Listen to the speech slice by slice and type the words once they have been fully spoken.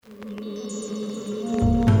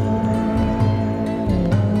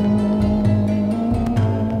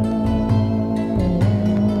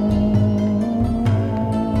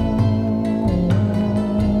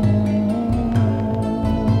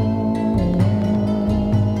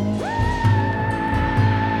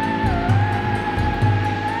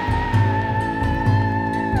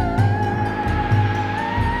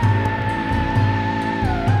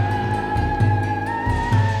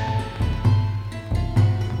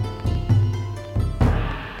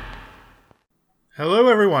Hello,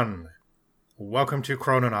 everyone. Welcome to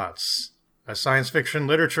Chrononauts, a science fiction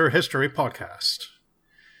literature history podcast.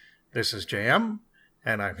 This is JM,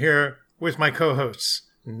 and I'm here with my co-hosts,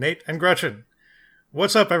 Nate and Gretchen.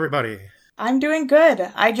 What's up, everybody? I'm doing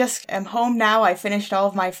good. I just am home now. I finished all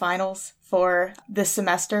of my finals for this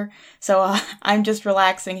semester, so I'm just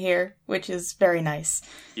relaxing here, which is very nice.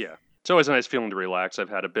 Yeah, it's always a nice feeling to relax. I've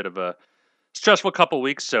had a bit of a stressful couple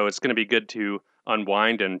weeks, so it's going to be good to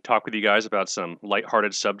unwind and talk with you guys about some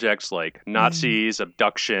lighthearted subjects like Nazis,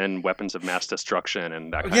 abduction, weapons of mass destruction,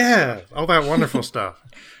 and that kind of stuff. Yeah, all that wonderful stuff.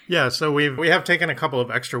 Yeah, so we have taken a couple of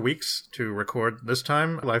extra weeks to record this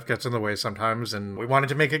time. Life gets in the way sometimes, and we wanted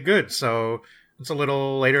to make it good, so it's a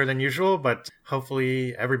little later than usual, but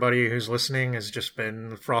hopefully everybody who's listening has just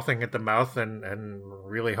been frothing at the mouth and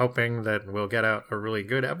really hoping that we'll get out a really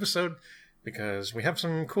good episode, because we have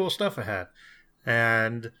some cool stuff ahead.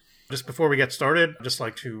 And just before we get started, I'd just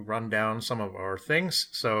like to run down some of our things.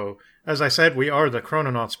 So, as I said, we are the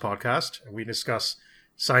Chrononauts podcast. We discuss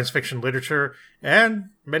science fiction literature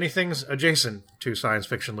and many things adjacent to science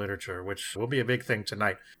fiction literature, which will be a big thing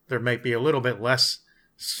tonight. There might be a little bit less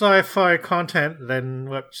sci-fi content than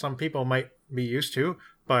what some people might be used to,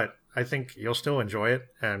 but I think you'll still enjoy it,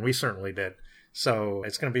 and we certainly did. So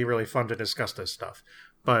it's going to be really fun to discuss this stuff.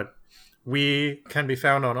 But we can be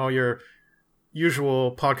found on all your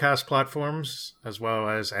usual podcast platforms, as well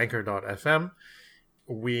as Anchor.fm.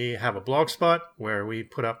 We have a blog spot where we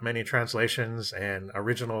put up many translations and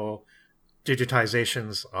original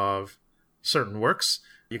digitizations of certain works.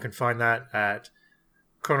 You can find that at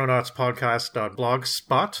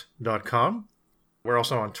chrononautspodcast.blogspot.com. We're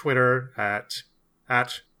also on Twitter at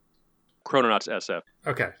ChrononautsSF.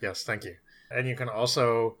 Okay, yes, thank you. And you can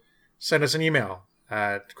also send us an email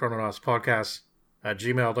at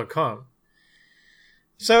chrononautspodcast@gmail.com.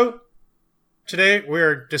 So, today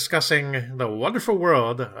we're discussing the wonderful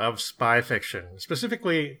world of spy fiction,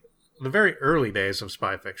 specifically the very early days of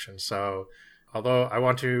spy fiction. So, although I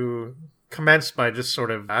want to commence by just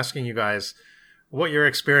sort of asking you guys what your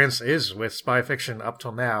experience is with spy fiction up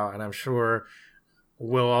till now, and I'm sure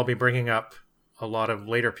we'll all be bringing up a lot of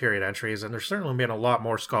later period entries, and there's certainly been a lot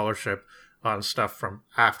more scholarship on stuff from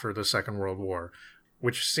after the Second World War,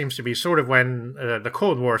 which seems to be sort of when the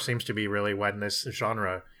Cold War seems to be really when this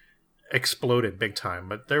genre exploded big time.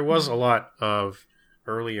 But there was a lot of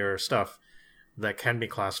earlier stuff that can be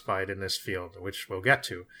classified in this field, which we'll get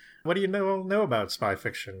to. What do you know about spy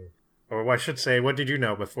fiction? Or I should say, what did you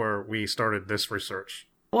know before we started this research?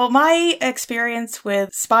 Well, my experience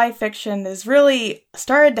with spy fiction has really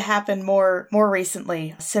started to happen more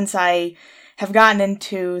recently, since I have gotten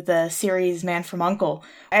into the series Man from U.N.C.L.E.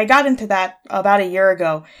 I got into that about a year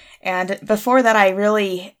ago, and before that I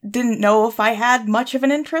really didn't know if I had much of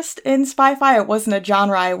an interest in spy-fi. It wasn't a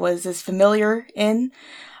genre I was as familiar in,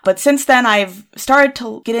 but since then I've started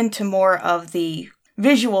to get into more of the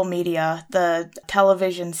visual media, the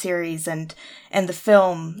television series and the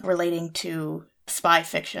film relating to spy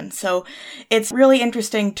fiction. So it's really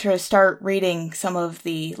interesting to start reading some of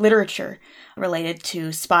the literature related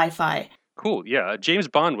to spy-fi. Cool, yeah. James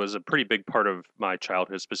Bond was a pretty big part of my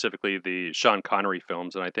childhood, specifically the Sean Connery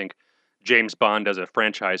films, and I think James Bond as a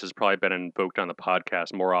franchise has probably been invoked on the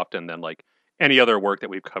podcast more often than like any other work that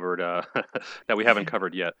we've covered that we haven't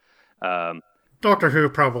covered yet. Doctor Who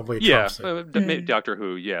probably trumps it. Doctor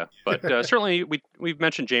Who, yeah. But certainly we've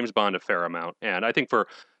mentioned James Bond a fair amount, and I think for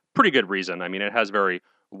pretty good reason. I mean, it has very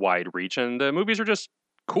wide reach, and the movies are just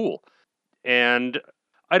cool. And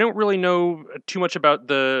I don't really know too much about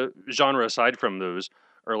the genre aside from those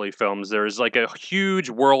early films. There's like a huge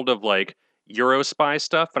world of like Euro spy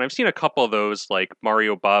stuff, and I've seen a couple of those, like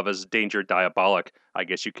Mario Bava's Danger Diabolik. I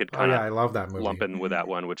guess you could kind of I love that movie. lump in with that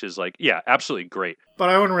one, which is like, yeah, absolutely great. But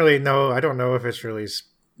I wouldn't really know. I don't know if it's really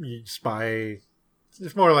spy.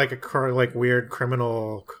 It's more like a weird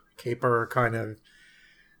criminal caper kind of.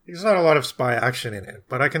 There's not a lot of spy action in it,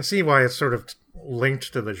 but I can see why it's sort of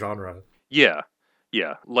linked to the genre. Yeah,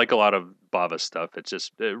 like a lot of Bava stuff. It's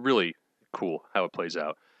just really cool how it plays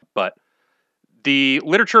out. But the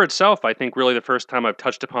literature itself, I think really the first time I've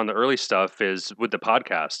touched upon the early stuff is with the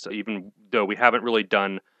podcast. Even though we haven't really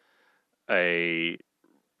done a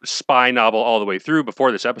spy novel all the way through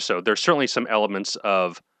before this episode, there's certainly some elements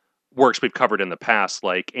of works we've covered in the past,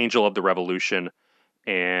 like Angel of the Revolution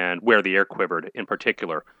and Where the Air Quivered in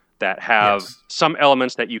particular, that have some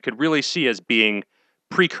elements that you could really see as being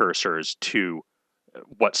precursors to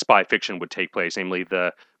what spy fiction would take place, namely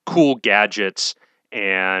the cool gadgets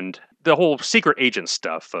and the whole secret agent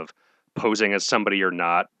stuff of posing as somebody or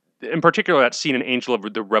not. In particular, that scene in Angel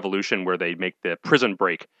of the Revolution where they make the prison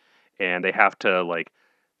break and they have to like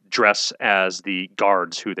dress as the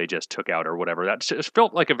guards who they just took out or whatever. That just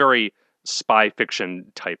felt like a very spy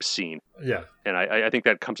fiction type scene. Yeah. And I think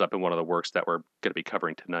that comes up in one of the works that we're going to be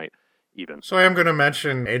covering tonight, even. So I am going to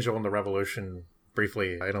mention Angel and the Revolution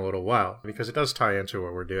briefly in a little while, because it does tie into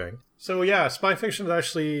what we're doing. So yeah, spy fiction is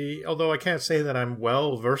actually, although I can't say that I'm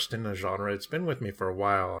well versed in the genre, it's been with me for a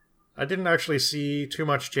while. I didn't actually see too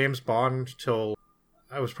much James Bond till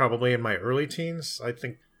I was probably in my early teens. I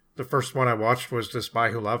think the first one I watched was The Spy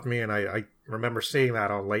Who Loved Me, and I remember seeing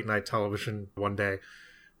that on late night television one day.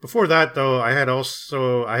 Before that, though, I had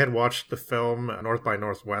watched the film North by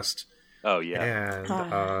Northwest. Oh yeah,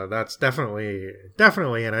 and that's definitely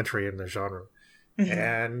an entry in the genre. Mm-hmm.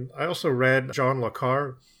 And I also read John le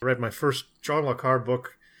Carre. I read my first John le Carre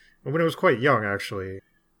book when I was quite young, actually,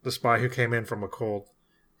 The Spy Who Came In From a Cold.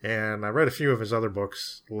 And I read a few of his other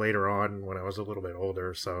books later on when I was a little bit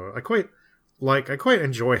older. So I quite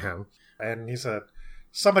enjoy him. And he's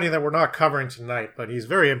somebody that we're not covering tonight, but he's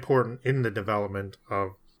very important in the development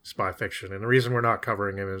of spy fiction. And the reason we're not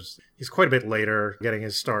covering him is he's quite a bit later, getting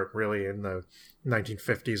his start really in the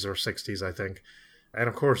 1950s or 60s, I think. And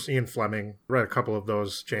of course, Ian Fleming. Read a couple of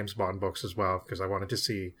those James Bond books as well, because I wanted to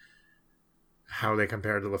see how they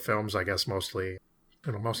compared to the films, I guess, mostly.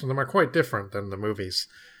 You know, most of them are quite different than the movies.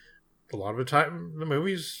 A lot of the time, the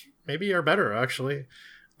movies maybe are better, actually.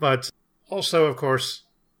 But also, of course,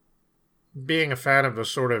 being a fan of the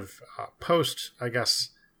sort of post-spy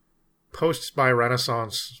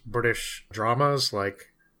Renaissance British dramas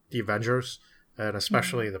like The Avengers, and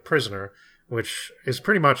especially The Prisoner, which is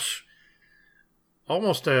pretty much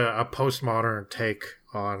almost a postmodern take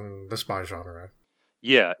on the spy genre.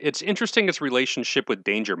 Yeah, it's interesting its relationship with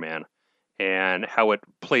Danger Man and how it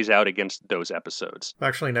plays out against those episodes. I've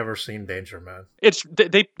actually never seen Danger Man.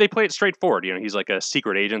 They play it straightforward. You know, he's like a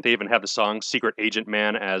secret agent. They even have the song Secret Agent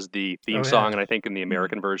Man as the theme song, and I think in the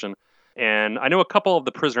American version. And I know a couple of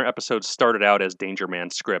the Prisoner episodes started out as Danger Man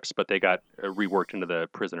scripts, but they got reworked into the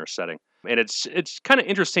Prisoner setting. And it's kind of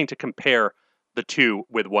interesting to compare the two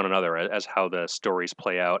with one another as how the stories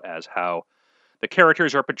play out, as how the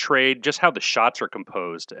characters are portrayed, just how the shots are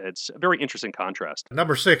composed. It's a very interesting contrast.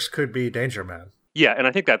 Number 6 could be Danger Man. Yeah, and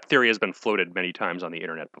I think that theory has been floated many times on the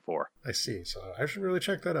internet before. I see. So I should really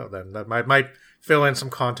check that out then. That might fill in some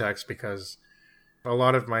context, because a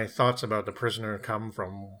lot of my thoughts about The Prisoner come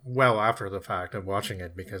from well after the fact of watching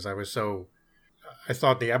it, because I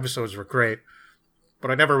thought the episodes were great, but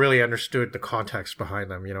I never really understood the context behind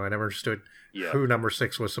them. You know, I never understood who Number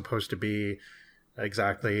 6 was supposed to be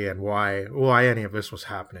exactly and why any of this was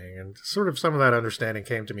happening. And sort of some of that understanding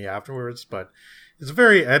came to me afterwards, but it's a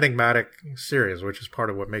very enigmatic series, which is part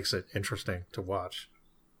of what makes it interesting to watch.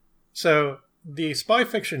 So the spy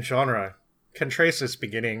fiction genre can trace its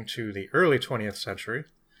beginning to the early 20th century,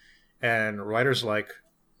 and writers like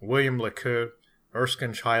William Le Queux,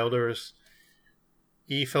 Erskine Childers,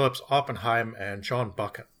 E. Phillips Oppenheim, and John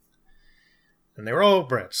Buchan. And they were all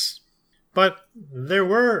Brits. But there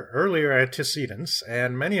were earlier antecedents,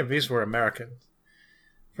 and many of these were American.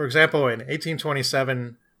 For example, in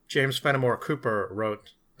 1827, James Fenimore Cooper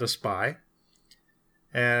wrote The Spy.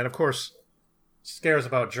 And of course, scares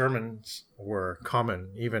about Germans were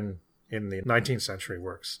common even in the 19th century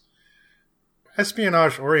works.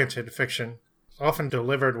 Espionage-oriented fiction is often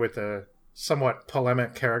delivered with a somewhat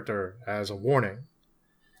polemic character as a warning,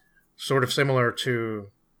 sort of similar to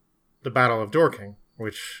the Battle of Dorking,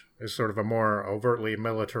 which is sort of a more overtly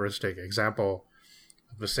militaristic example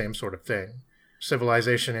of the same sort of thing.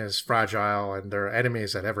 Civilization is fragile, and there are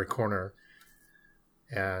enemies at every corner.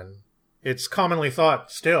 And it's commonly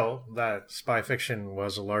thought still that spy fiction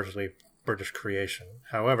was a largely British creation.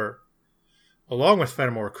 However, along with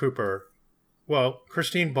Fenimore Cooper,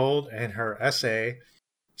 Christine Bold and her essay,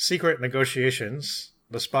 Secret Negotiations,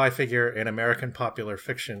 the Spy Figure in American Popular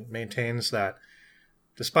Fiction, maintains that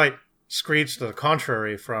despite screeds to the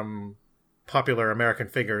contrary from popular American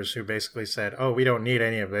figures who basically said, oh, we don't need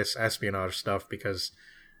any of this espionage stuff because,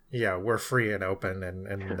 we're free and open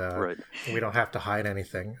and right. We don't have to hide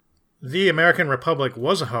anything. The American Republic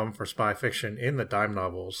was a home for spy fiction in the dime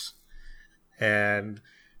novels, and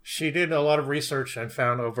she did a lot of research and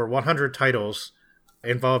found over 100 titles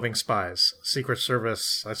involving spies, Secret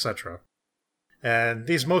Service, etc. And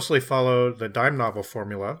these mostly follow the dime novel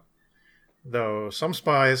formula, though some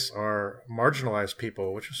spies are marginalized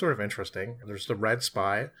people, which is sort of interesting. There's the red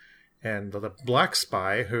spy and the black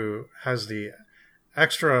spy, who has the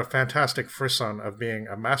extra fantastic frisson of being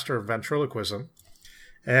a master of ventriloquism,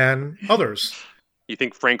 and others. You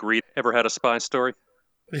think Frank Reed ever had a spy story?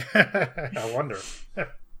 I wonder.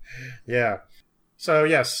 Yeah. So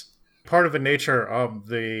yes, Part of the nature of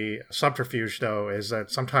the subterfuge, though, is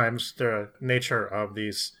that sometimes the nature of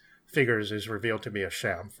these figures is revealed to be a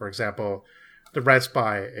sham. For example, the Red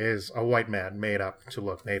Spy is a white man made up to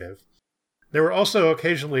look native. There were also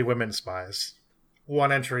occasionally women spies.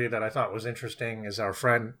 One entry that I thought was interesting is our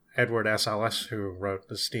friend Edward S. Ellis, who wrote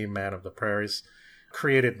The Steam Man of the Prairies,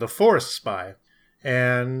 created the Forest Spy.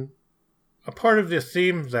 And a part of the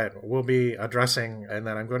theme that we'll be addressing and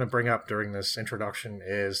that I'm going to bring up during this introduction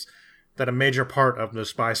is that a major part of the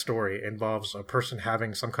spy story involves a person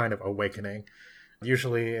having some kind of awakening.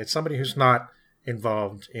 Usually it's somebody who's not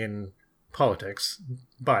involved in politics,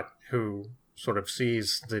 but who sort of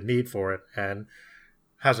sees the need for it and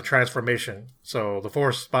has a transformation. So the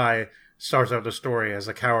Forest Spy starts out the story as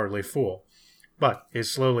a cowardly fool, but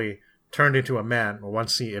is slowly turned into a man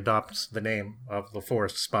once he adopts the name of the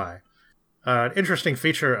Forest Spy. An interesting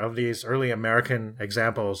feature of these early American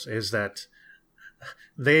examples is that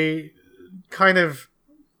they kind of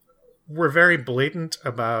were very blatant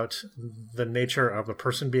about the nature of the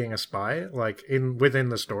person being a spy, like within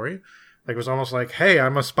the story. Like it was almost like, hey,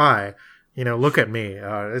 I'm a spy, look at me.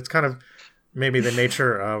 It's kind of maybe the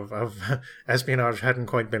nature of espionage hadn't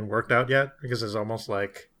quite been worked out yet, because it's almost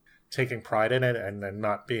like taking pride in it and then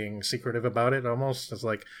not being secretive about it almost. It's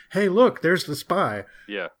like, hey, look, there's the spy.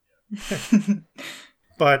 Yeah.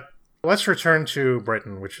 But let's return to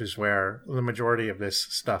Britain, which is where the majority of this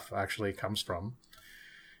stuff actually comes from.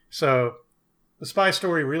 So the spy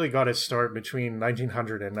story really got its start between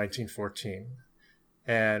 1900 and 1914.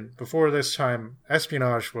 And before this time,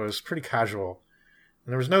 espionage was pretty casual.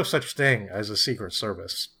 And there was no such thing as a secret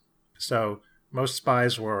service. So most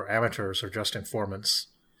spies were amateurs or just informants.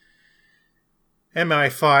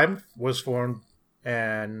 MI5 was formed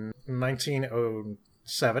in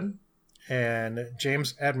 1907, and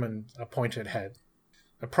James Edmonds appointed head.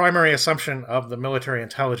 The primary assumption of the military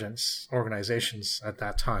intelligence organizations at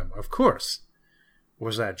that time, of course,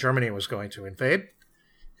 was that Germany was going to invade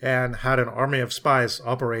and had an army of spies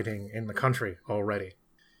operating in the country already.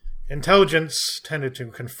 Intelligence tended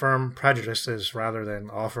to confirm prejudices rather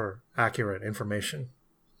than offer accurate information.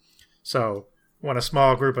 So, when a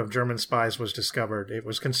small group of German spies was discovered, it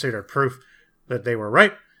was considered proof that they were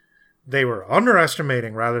right. They were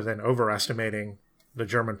underestimating rather than overestimating the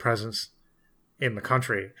German presence in the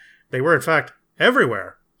country. They were, in fact,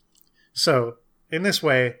 everywhere. So, in this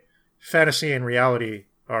way, fantasy and reality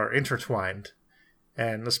are intertwined,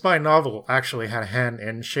 and the spy novel actually had a hand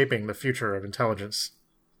in shaping the future of intelligence,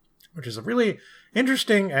 which is a really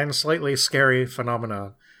interesting and slightly scary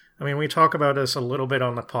phenomenon. I mean, we talk about this a little bit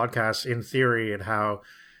on the podcast in theory and how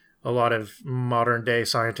a lot of modern day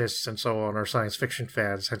scientists and so on are science fiction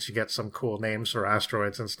fans, hence you get some cool names for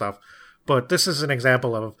asteroids and stuff. But this is an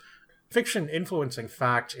example of fiction influencing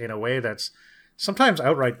fact in a way that's sometimes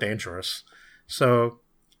outright dangerous. So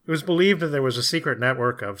it was believed that there was a secret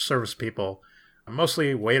network of service people,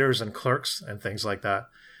 mostly waiters and clerks and things like that,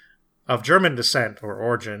 of German descent or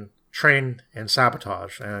origin, trained in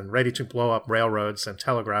sabotage and ready to blow up railroads and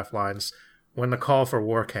telegraph lines when the call for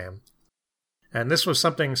war came. And this was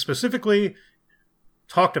something specifically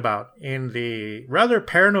talked about in the rather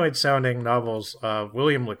paranoid-sounding novels of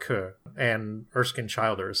William Le Queux and Erskine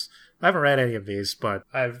Childers. I haven't read any of these, but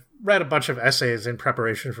I've read a bunch of essays in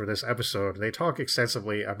preparation for this episode. They talk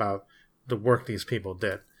extensively about the work these people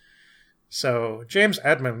did. So James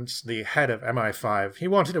Edmonds, the head of MI5, he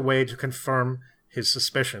wanted a way to confirm his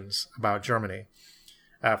suspicions about Germany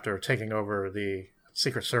after taking over the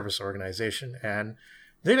Secret Service organization, and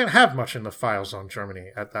they didn't have much in the files on Germany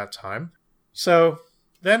at that time. So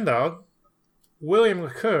then, though, William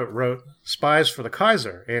Le Queux wrote Spies for the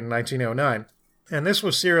Kaiser in 1909, and this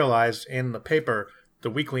was serialized in the paper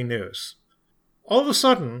The Weekly News. All of a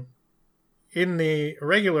sudden, in the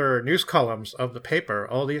regular news columns of the paper,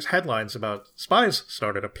 all these headlines about spies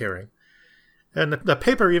started appearing. And the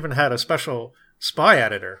paper even had a special spy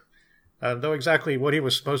editor, though exactly what he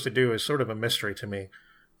was supposed to do is sort of a mystery to me.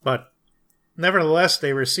 But nevertheless,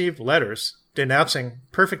 they received letters denouncing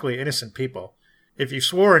perfectly innocent people. If you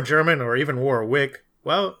swore in German or even wore a wig,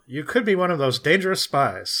 well, you could be one of those dangerous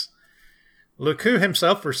spies. Le Queux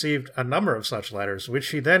himself received a number of such letters, which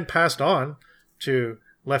he then passed on to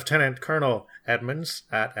Lieutenant Colonel Edmonds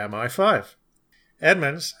at MI5.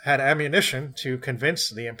 Edmonds had ammunition to convince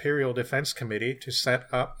the Imperial Defense Committee to set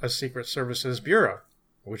up a Secret Services Bureau,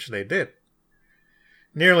 which they did.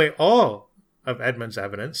 Nearly all of Edmonds'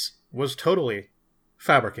 evidence was totally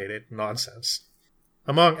fabricated nonsense.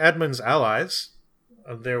 Among Edmonds' allies,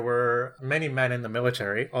 there were many men in the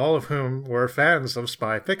military, all of whom were fans of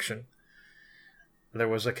spy fiction. There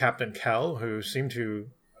was a Captain Kell who seemed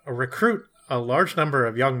to recruit a large number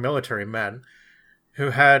of young military men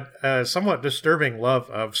who had a somewhat disturbing love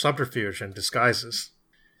of subterfuge and disguises.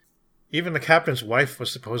 Even the captain's wife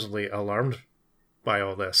was supposedly alarmed by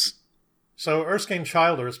all this. So Erskine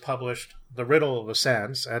Childers published The Riddle of the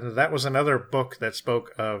Sands, and that was another book that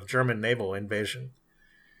spoke of German naval invasion.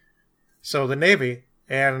 So the Navy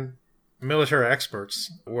and military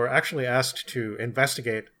experts were actually asked to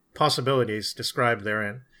investigate possibilities described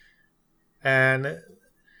therein. And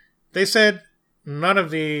they said none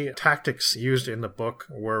of the tactics used in the book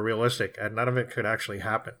were realistic, and none of it could actually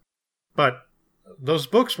happen. But those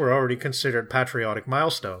books were already considered patriotic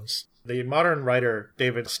milestones. The modern writer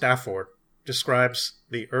David Stafford describes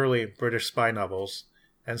the early British spy novels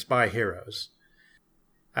and spy heroes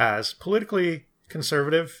as politically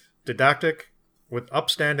conservative, didactic, with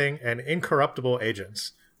upstanding and incorruptible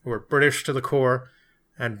agents who were British to the core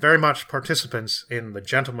and very much participants in the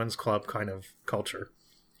gentleman's club kind of culture.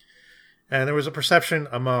 And there was a perception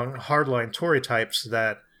among hardline Tory types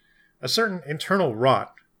that a certain internal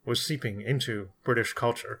rot was seeping into British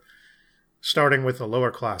culture, starting with the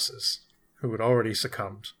lower classes, who had already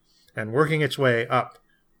succumbed, and working its way up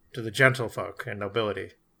to the gentlefolk and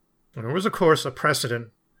nobility. And there was, of course, a precedent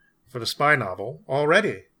for the spy novel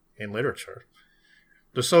already in literature.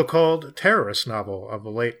 The so-called terrorist novel of the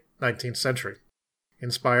late 19th century,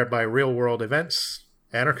 inspired by real-world events,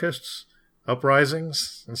 anarchists,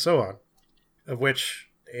 uprisings, and so on, of which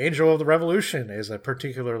The Angel of the Revolution is a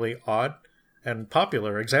particularly odd and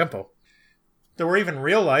popular example. There were even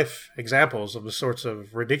real-life examples of the sorts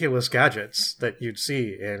of ridiculous gadgets that you'd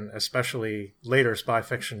see in especially later spy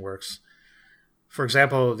fiction works. For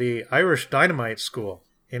example, the Irish Dynamite School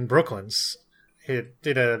in Brooklands, it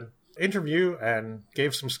did an interview and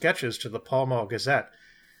gave some sketches to the Pall Mall Gazette,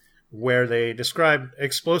 where they described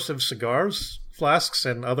explosive cigars, flasks,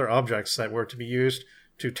 and other objects that were to be used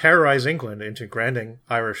to terrorize England into granting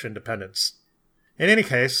Irish independence. In any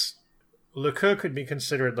case, Le Queux could be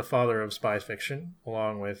considered the father of spy fiction,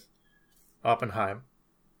 along with Oppenheim,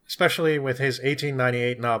 especially with his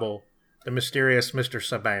 1898 novel, The Mysterious Mr.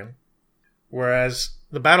 Sabin, whereas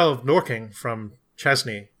The Battle of Dorking from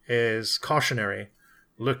Chesney is cautionary.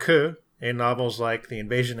 Le Queux, in novels like The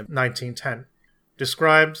Invasion of 1910,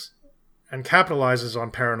 describes and capitalizes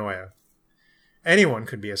on paranoia. Anyone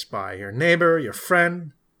could be a spy, your neighbor, your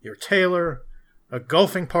friend, your tailor, a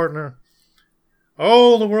golfing partner.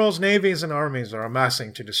 All the world's navies and armies are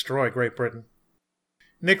amassing to destroy Great Britain.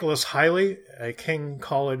 Nicholas Hiley, a King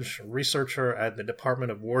College researcher at the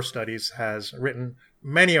Department of War Studies, has written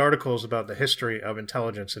many articles about the history of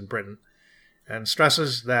intelligence in Britain, and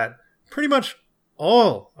stresses that pretty much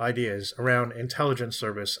all ideas around intelligence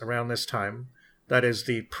service around this time, that is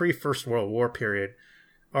the pre-First World War period,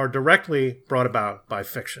 are directly brought about by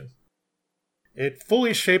fiction. It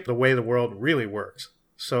fully shaped the way the world really works.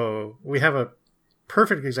 So we have a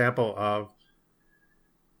perfect example of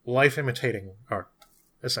life imitating art,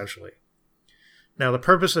 essentially. Now, the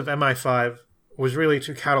purpose of MI5 was really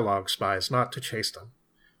to catalog spies, not to chase them.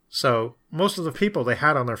 So most of the people they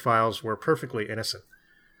had on their files were perfectly innocent.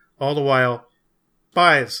 All the while,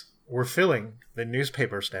 spies were filling the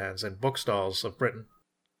newspaper stands and bookstalls of Britain.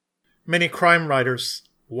 Many crime writers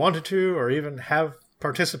wanted to or even have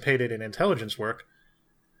participated in intelligence work,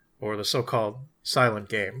 or the so-called silent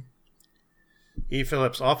game. E.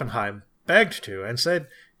 Phillips Oppenheim begged to and said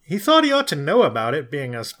he thought he ought to know about it,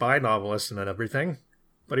 being a spy novelist and everything,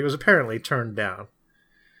 but he was apparently turned down.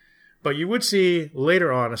 But you would see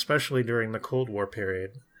later on, especially during the Cold War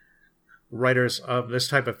period, writers of this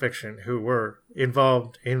type of fiction who were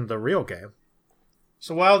involved in the real game.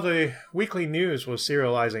 So while the Weekly News was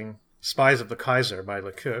serializing Spies of the Kaiser by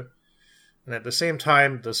Le Queux, and at the same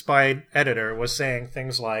time the spy editor was saying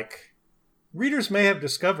things like, readers may have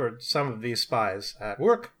discovered some of these spies at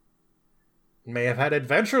work, may have had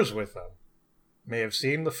adventures with them, may have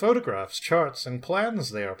seen the photographs, charts, and plans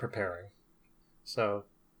they are preparing. So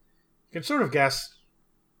you can sort of guess,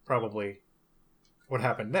 probably, what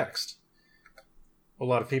happened next. A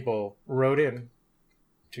lot of people wrote in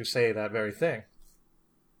to say that very thing.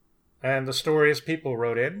 And the stories people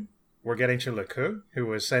wrote in were getting to Le Queux, who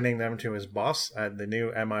was sending them to his boss at the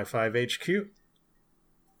new MI5 HQ.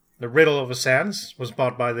 The Riddle of the Sands was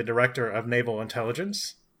bought by the Director of Naval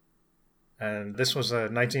Intelligence, and this was a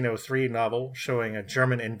 1903 novel showing a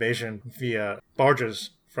German invasion via barges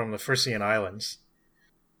from the Frisian Islands.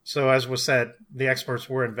 So as was said, the experts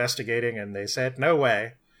were investigating and they said, no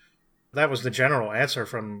way. That was the general answer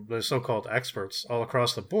from the so-called experts all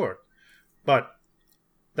across the board. But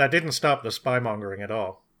that didn't stop the spy-mongering at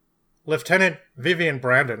all. Lieutenant Vivian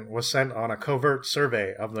Brandon was sent on a covert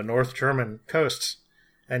survey of the North German coasts,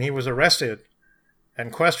 and he was arrested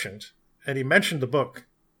and questioned, and he mentioned the book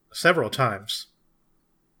several times.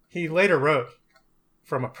 He later wrote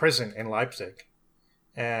from a prison in Leipzig,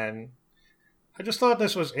 and I just thought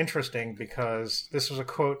this was interesting because this was a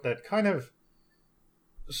quote that kind of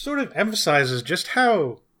sort of emphasizes just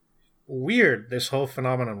how weird this whole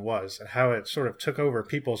phenomenon was and how it sort of took over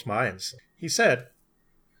people's minds. He said,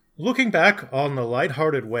 "Looking back on the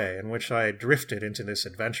light-hearted way in which I drifted into this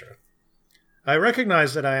adventure, I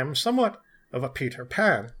recognize that I am somewhat of a Peter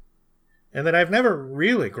Pan, and that I've never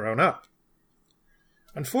really grown up.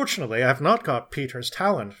 Unfortunately, I have not got Peter's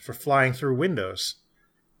talent for flying through windows,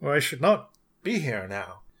 or I should not be here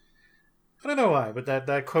now." I don't know why, but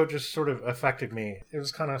that quote just sort of affected me. It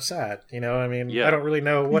was kind of sad, I mean, Yeah. I don't really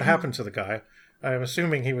know what happened to the guy. I'm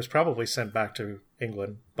assuming he was probably sent back to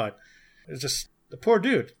England, but it's just the poor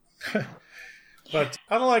dude. But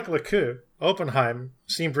unlike LeCoux, Oppenheim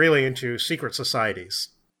seemed really into secret societies.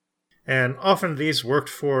 And often these worked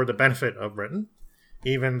for the benefit of Britain,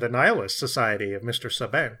 even the Nihilist Society of Mr.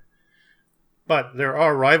 Sabin. But there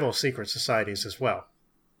are rival secret societies as well.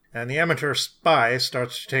 And the amateur spy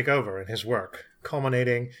starts to take over in his work,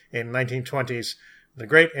 culminating in 1920s The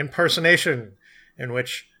Great Impersonation, in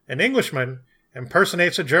which an Englishman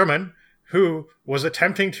impersonates a German who was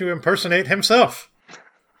attempting to impersonate himself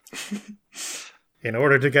in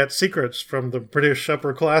order to get secrets from the British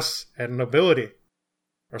upper class and nobility,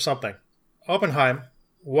 or something. Oppenheim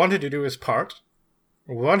wanted to do his part,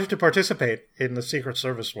 wanted to participate in the Secret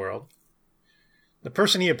Service world. The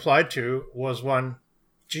person he applied to was one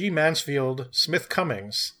G. Mansfield Smith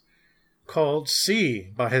Cummings, called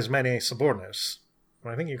C by his many subordinates.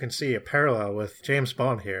 I think you can see a parallel with James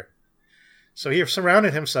Bond here. So he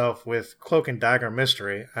surrounded himself with cloak and dagger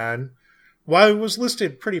mystery, and while it was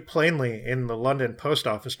listed pretty plainly in the London Post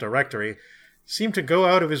Office directory, seemed to go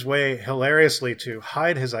out of his way hilariously to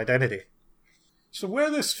hide his identity. So where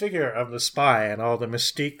this figure of the spy and all the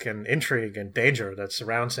mystique and intrigue and danger that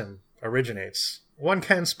surrounds him originates, one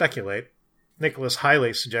can speculate. Nicholas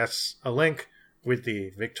Hiley suggests a link with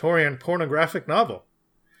the Victorian pornographic novel,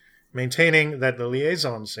 maintaining that the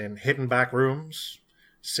liaisons in hidden back rooms,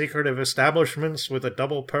 secretive establishments with a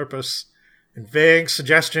double purpose, and vague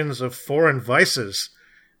suggestions of foreign vices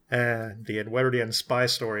and the Edwardian spy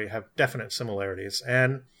story have definite similarities,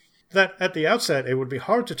 and that at the outset it would be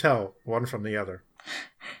hard to tell one from the other.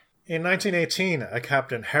 In 1918, a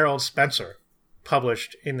Captain Harold Spencer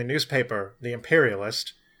published in the newspaper The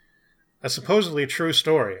Imperialist a supposedly true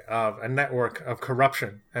story of a network of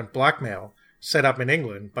corruption and blackmail set up in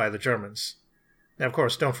England by the Germans. Now, of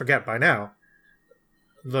course, don't forget by now,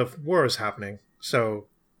 the war is happening, so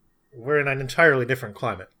we're in an entirely different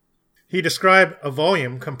climate. He described a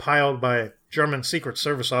volume compiled by German Secret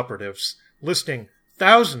Service operatives listing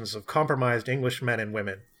thousands of compromised English men and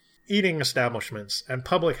women, eating establishments, and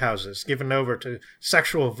public houses given over to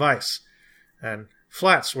sexual vice, and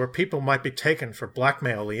flats where people might be taken for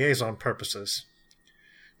blackmail liaison purposes.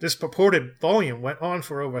 This purported volume went on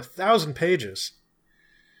for over 1,000 pages.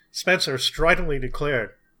 Spencer stridently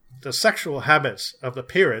declared the sexual habits of the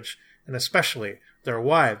peerage, and especially their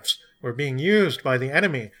wives, were being used by the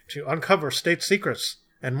enemy to uncover state secrets,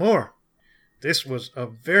 and more. This was a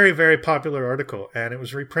very, very popular article, and it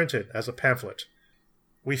was reprinted as a pamphlet.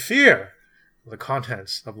 We fear the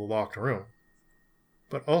contents of the locked room,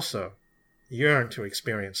 but also yearn to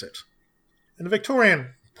experience it. And the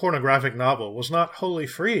Victorian pornographic novel was not wholly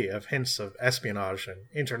free of hints of espionage and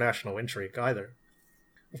international intrigue either.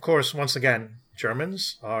 Of course, once again,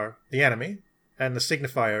 Germans are the enemy and the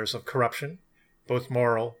signifiers of corruption, both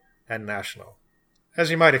moral and national.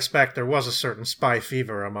 As you might expect, there was a certain spy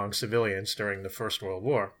fever among civilians during the First World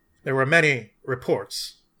War. There were many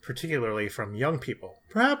reports, particularly from young people,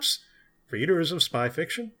 perhaps readers of spy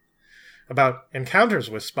fiction, about encounters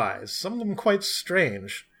with spies, some of them quite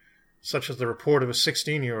strange, such as the report of a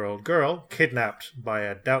 16-year-old girl kidnapped by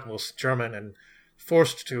a doubtless German and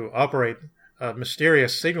forced to operate a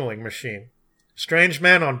mysterious signaling machine, strange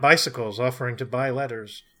men on bicycles offering to buy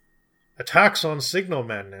letters, attacks on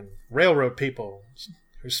signalmen and railroad people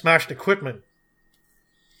who smashed equipment.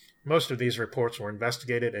 Most of these reports were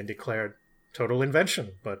investigated and declared total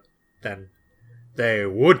invention, but then they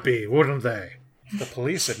would be, wouldn't they? The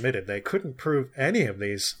police admitted they couldn't prove any of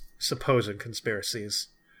these supposed conspiracies,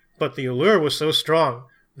 but the allure was so strong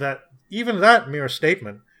that even that mere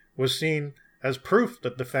statement was seen as proof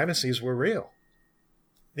that the fantasies were real.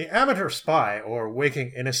 The amateur spy, or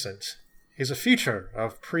waking innocent, is a feature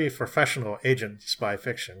of pre-professional agent spy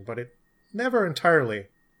fiction, but it never entirely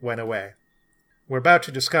went away. We're about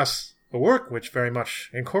to discuss a work which very much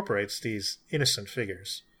incorporates these innocent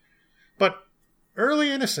figures. But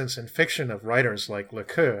early innocence in fiction of writers like Le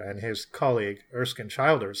Queux and his colleague Erskine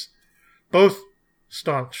Childers, both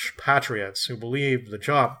staunch patriots who believed the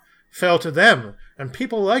job fell to them and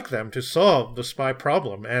people like them to solve the spy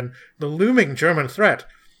problem and the looming German threat,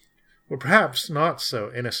 were perhaps not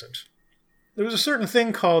so innocent. There was a certain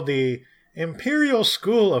thing called the Imperial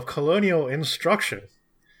School of Colonial Instruction.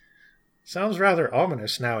 Sounds rather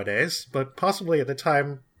ominous nowadays, but possibly at the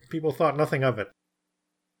time people thought nothing of it.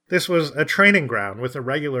 This was a training ground with a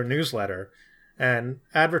regular newsletter and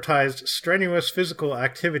advertised strenuous physical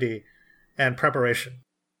activity and preparation.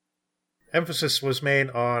 Emphasis was made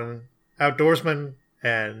on outdoorsmen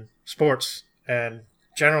and sports and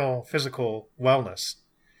general physical wellness.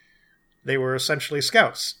 They were essentially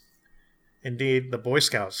scouts. Indeed, the Boy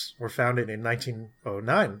Scouts were founded in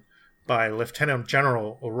 1909 by Lieutenant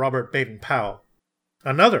General Robert Baden-Powell,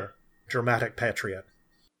 another dramatic patriot.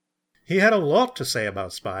 He had a lot to say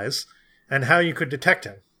about spies and how you could detect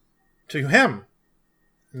him. To him,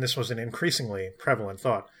 and this was an increasingly prevalent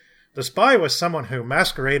thought, the spy was someone who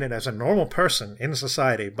masqueraded as a normal person in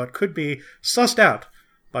society but could be sussed out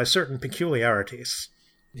by certain peculiarities.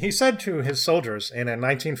 He said to his soldiers in a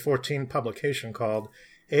 1914 publication called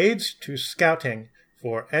Aids to Scouting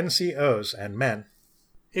for NCOs and Men,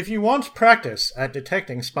 "If you want practice at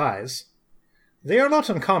detecting spies, they are not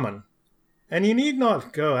uncommon, and you need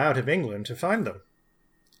not go out of England to find them.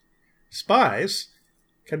 Spies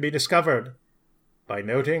can be discovered by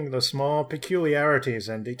noting the small peculiarities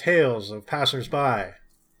and details of passers-by.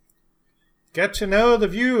 Get to know the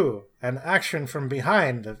view and action from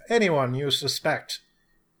behind of anyone you suspect.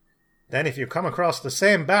 Then if you come across the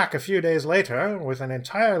same back a few days later with an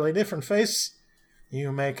entirely different face,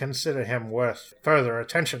 you may consider him worth further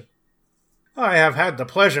attention. I have had the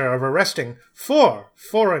pleasure of arresting 4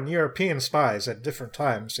 foreign European spies at different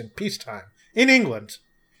times in peacetime in England,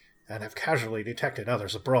 and have casually detected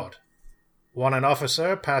others abroad. One an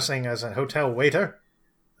officer passing as a hotel waiter,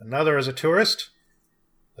 another as a tourist,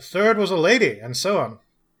 the third was a lady, and so on.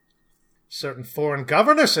 Certain foreign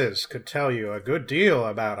governesses could tell you a good deal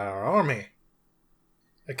about our army."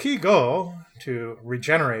 A key goal to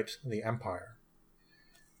regenerate the empire,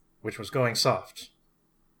 which was going soft.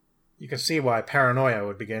 You can see why paranoia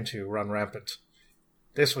would begin to run rampant.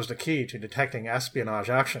 This was the key to detecting espionage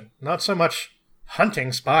action, not so much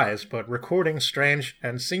hunting spies, but recording strange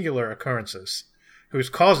and singular occurrences, whose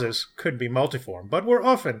causes could be multiform, but were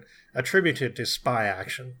often attributed to spy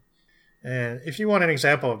action. And if you want an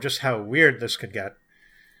example of just how weird this could get,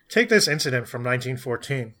 take this incident from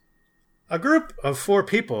 1914. A group of 4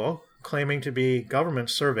 people claiming to be government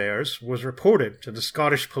surveyors was reported to the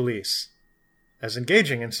Scottish police as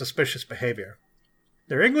engaging in suspicious behavior.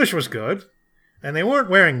 Their English was good, and they weren't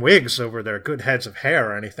wearing wigs over their good heads of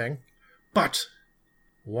hair or anything, but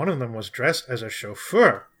one of them was dressed as a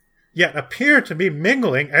chauffeur, yet appeared to be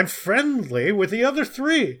mingling and friendly with the other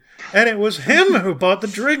 3, and it was him who bought the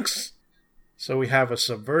drinks. So we have a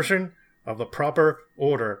subversion of the proper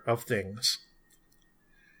order of things.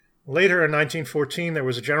 Later in 1914, there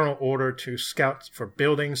was a general order to scout for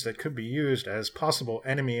buildings that could be used as possible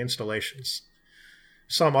enemy installations.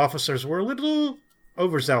 Some officers were a little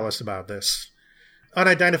overzealous about this.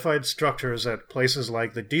 Unidentified structures at places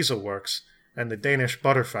like the Diesel Works and the Danish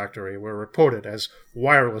butter factory were reported as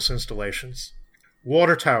wireless installations.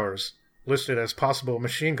 Water towers listed as possible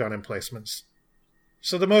machine gun emplacements.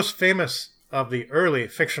 So the most famous of the early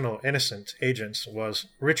fictional innocent agents was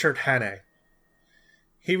Richard Hannay.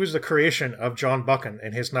 He was the creation of John Buchan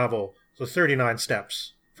in his novel The 39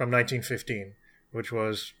 Steps from 1915, which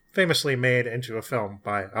was famously made into a film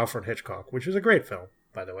by Alfred Hitchcock, which is a great film,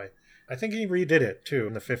 by the way. I think he redid it, too,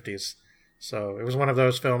 in the 50s. So it was one of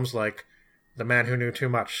those films like The Man Who Knew Too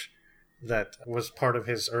Much that was part of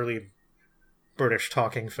his early British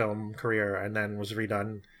talking film career and then was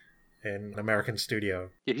redone in an American studio.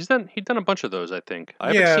 Yeah, he's done a bunch of those, I think.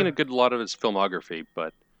 I haven't seen a good lot of his filmography,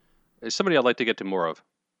 but it's somebody I'd like to get to more of.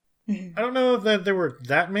 I don't know that there were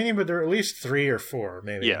that many, but there were at least 3 or 4,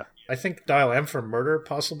 maybe. Yeah. I think Dial M for Murder,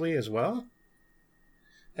 possibly, as well.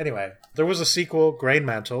 Anyway, there was a sequel, Grain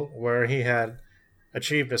Mantle, where he had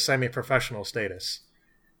achieved a semi-professional status,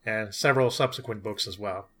 and several subsequent books as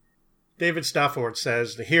well. David Stafford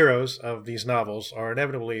says the heroes of these novels are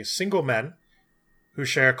inevitably single men who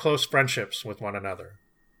share close friendships with one another.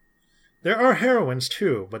 There are heroines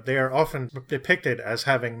too, but they are often depicted as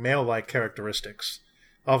having male-like characteristics,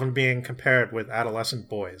 often being compared with adolescent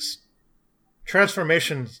boys.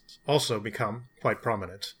 Transformations also become quite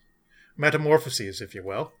prominent. Metamorphoses, if you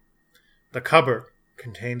will. The cupboard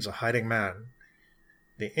contains a hiding man.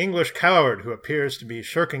 The English coward who appears to be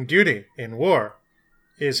shirking duty in war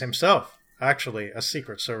is himself actually a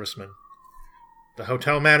Secret Serviceman. The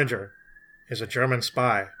hotel manager is a German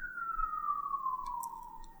spy.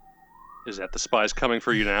 Is that the spies coming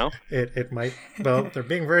for you now? It might. Well, they're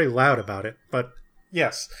being very loud about it, but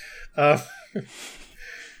yes.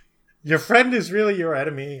 Your friend is really your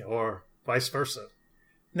enemy, or vice versa.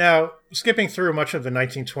 Now, skipping through much of the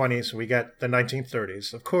 1920s, we get the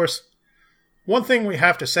 1930s. Of course, one thing we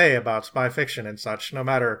have to say about spy fiction and such, no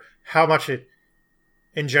matter how much it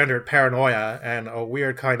engendered paranoia and a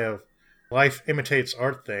weird kind of life imitates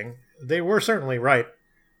art thing, they were certainly right.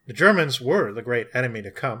 The Germans were the great enemy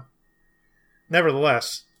to come.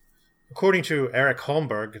 Nevertheless, according to Erich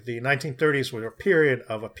Holmberg, the 1930s were a period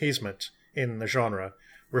of appeasement in the genre,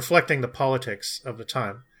 reflecting the politics of the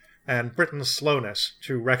time and Britain's slowness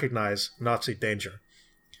to recognize Nazi danger.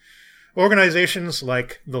 Organizations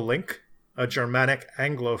like The Link, a Germanic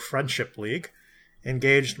Anglo-Friendship League,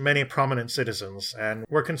 engaged many prominent citizens and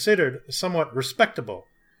were considered somewhat respectable,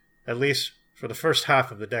 at least for the first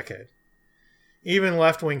half of the decade. Even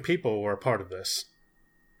left-wing people were a part of this.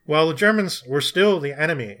 While the Germans were still the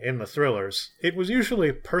enemy in the thrillers, it was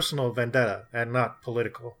usually personal vendetta and not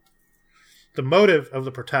political. The motive of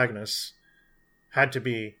the protagonists had to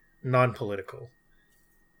be non-political.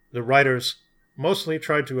 The writers mostly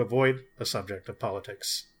tried to avoid the subject of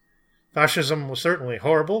politics. Fascism was certainly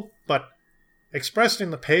horrible, but expressed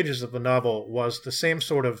in the pages of the novel was the same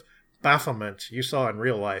sort of bafflement you saw in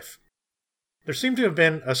real life. There seemed to have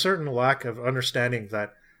been a certain lack of understanding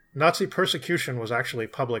that Nazi persecution was actually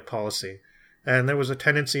public policy, and there was a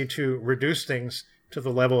tendency to reduce things to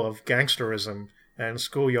the level of gangsterism and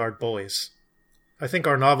schoolyard bullies. I think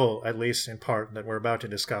our novel, at least in part, that we're about to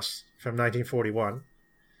discuss, from 1941,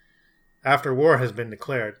 After War Has Been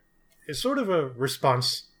Declared, is sort of a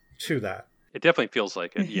response to that. It definitely feels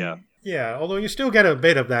like it, yeah. Yeah, although you still get a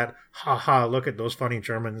bit of that, ha-ha, look at those funny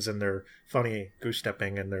Germans and their funny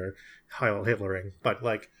goose-stepping and their Heil Hitlering. But,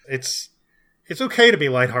 it's okay to be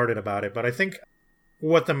lighthearted about it, but I think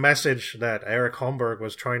what the message that Erich Holmberg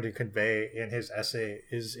was trying to convey in his essay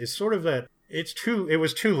is sort of that it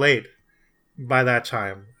was too late by that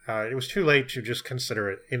time. It was too late to just consider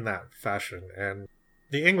it in that fashion. And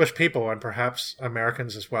the English people, and perhaps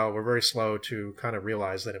Americans as well, were very slow to kind of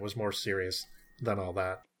realize that it was more serious than all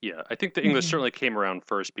that. Yeah, I think the English certainly came around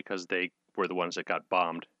first because they were the ones that got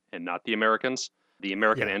bombed and not the Americans. The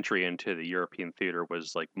American entry into the European theater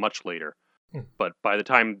was much later. But by the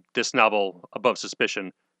time this novel, Above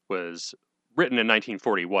Suspicion, was written in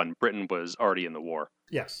 1941, Britain was already in the war.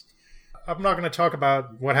 Yes. I'm not going to talk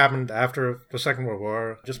about what happened after the Second World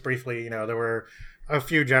War. Just briefly, there were a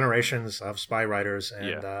few generations of spy writers.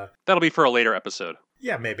 And that'll be for a later episode.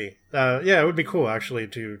 Yeah, maybe. It would be cool, actually,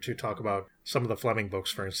 to talk about some of the Fleming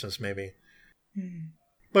books, for instance, maybe.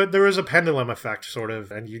 But there is a pendulum effect, sort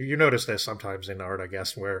of, and you notice this sometimes in art, I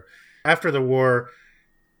guess, where after the war,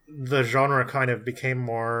 the genre kind of became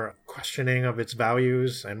more questioning of its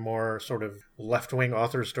values and more sort of left-wing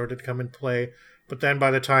authors started to come into play. But then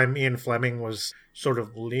by the time Ian Fleming was sort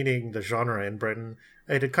of leading the genre in Britain,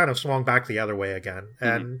 it had kind of swung back the other way again.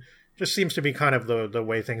 And just seems to be kind of the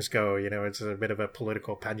way things go. It's a bit of a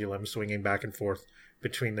political pendulum swinging back and forth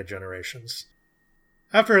between the generations.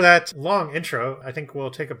 After that long intro, I think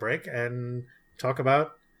we'll take a break and talk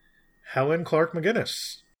about Helen Clark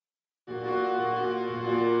McGinnis.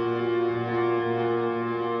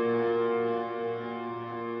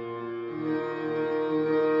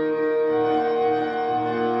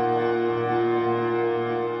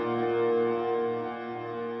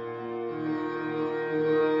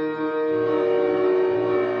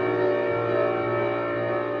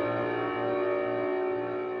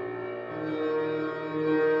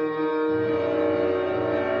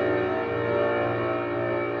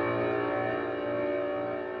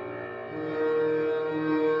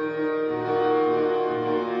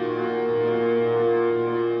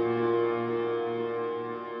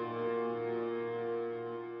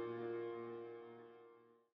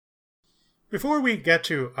 Before we get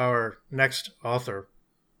to our next author,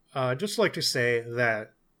 I'd just like to say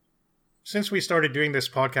that since we started doing this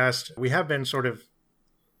podcast, we have been sort of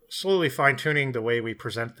slowly fine-tuning the way we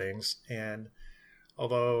present things. And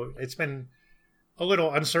although it's been a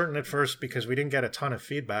little uncertain at first because we didn't get a ton of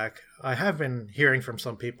feedback, I have been hearing from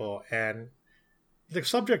some people, and the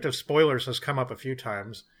subject of spoilers has come up a few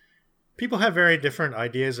times. People have very different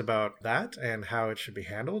ideas about that and how it should be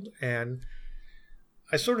handled, and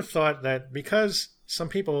I sort of thought that because some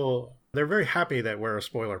people, they're very happy that we're a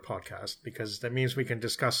spoiler podcast because that means we can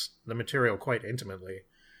discuss the material quite intimately.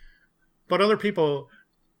 But other people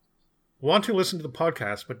want to listen to the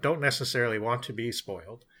podcast but don't necessarily want to be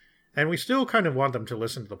spoiled. And we still kind of want them to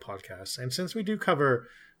listen to the podcast. And since we do cover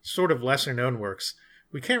sort of lesser known works,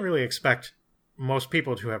 we can't really expect most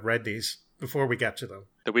people to have read these before we get to them.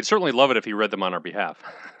 We'd certainly love it if you read them on our behalf.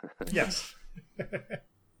 Yes.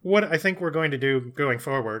 What I think we're going to do going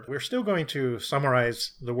forward, we're still going to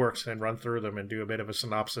summarize the works and run through them and do a bit of a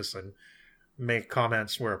synopsis and make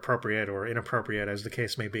comments where appropriate or inappropriate, as the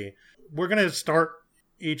case may be. We're going to start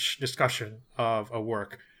each discussion of a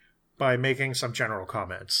work by making some general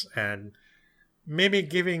comments and maybe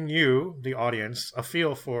giving you, the audience, a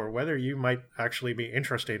feel for whether you might actually be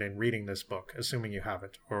interested in reading this book, assuming you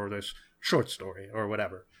haven't, or this short story, or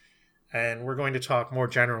whatever. And we're going to talk more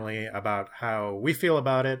generally about how we feel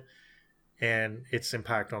about it and its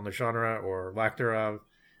impact on the genre or lack thereof,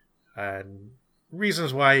 and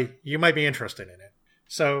reasons why you might be interested in it.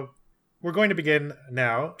 So we're going to begin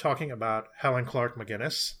now talking about Helen Clark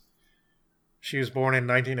McGinnis. She was born in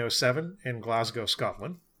 1907 in Glasgow,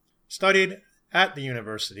 Scotland, studied at the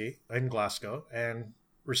university in Glasgow, and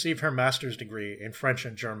received her master's degree in French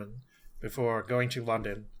and German before going to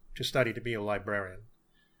London to study to be a librarian.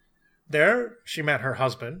 There, she met her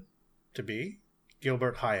husband-to-be,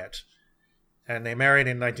 Gilbert Hyatt, and they married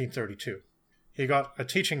in 1932. He got a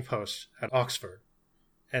teaching post at Oxford,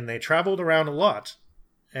 and they traveled around a lot,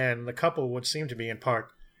 and the couple would seem to be, in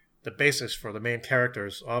part, the basis for the main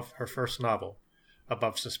characters of her first novel,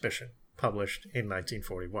 Above Suspicion, published in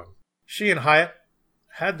 1941. She and Hyatt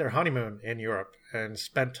had their honeymoon in Europe and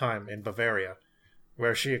spent time in Bavaria,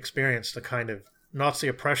 where she experienced the kind of Nazi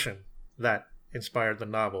oppression that inspired the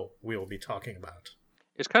novel we will be talking about.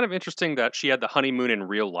 It's kind of interesting that she had the honeymoon in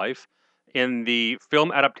real life. In the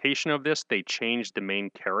film adaptation of this, they changed the main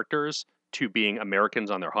characters to being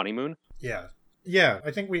Americans on their honeymoon. Yeah,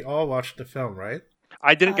 I think we all watched the film, right?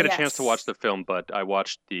 I didn't get a yes. chance to watch the film, but I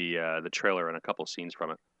watched the trailer and a couple scenes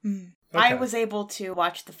from it. Mm. Okay. I was able to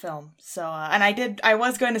watch the film, so and I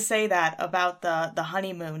was going to say that about the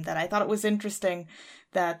honeymoon, that I thought it was interesting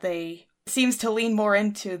that they seems to lean more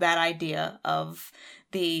into that idea of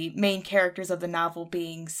the main characters of the novel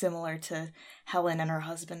being similar to Helen and her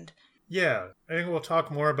husband. Yeah, I think we'll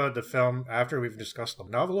talk more about the film after we've discussed the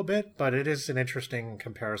novel a bit, but it is an interesting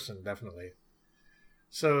comparison, definitely.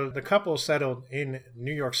 So the couple settled in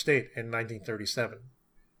New York State in 1937,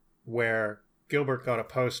 where Gilbert got a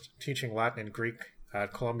post teaching Latin and Greek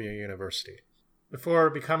at Columbia University. Before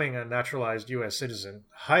becoming a naturalized U.S. citizen,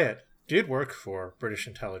 Hyatt did work for British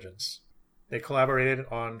intelligence. They collaborated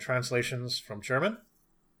on translations from German,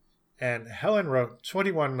 and Helen wrote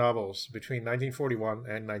 21 novels between 1941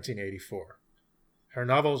 and 1984. Her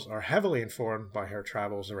novels are heavily informed by her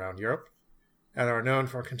travels around Europe and are known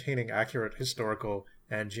for containing accurate historical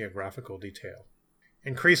and geographical detail.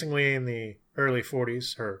 Increasingly in the early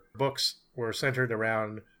 40s, her books were centered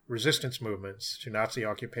around resistance movements to Nazi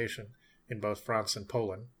occupation in both France and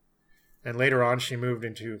Poland, and later on she moved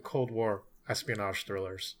into Cold War espionage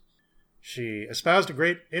thrillers. She espoused a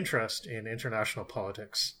great interest in international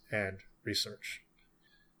politics and research.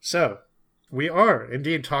 So, we are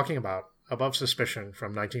indeed talking about Above Suspicion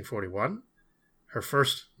from 1941, her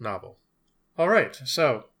first novel. All right,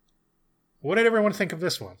 so what did everyone think of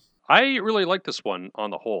this one? I really like this one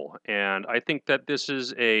on the whole, and I think that this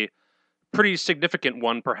is a pretty significant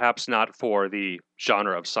one, perhaps not for the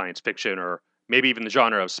genre of science fiction or maybe even the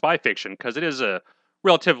genre of spy fiction, because it is a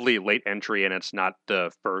relatively late entry and it's not the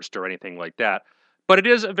first or anything like that. But it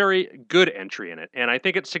is a very good entry in it. And I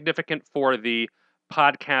think it's significant for the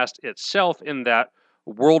podcast itself in that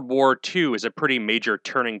World War II is a pretty major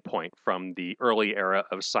turning point from the early era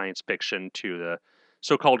of science fiction to the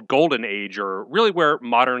so-called Golden Age, or really where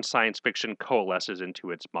modern science fiction coalesces into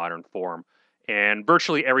its modern form. And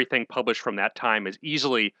virtually everything published from that time is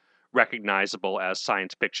easily recognizable as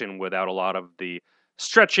science fiction without a lot of the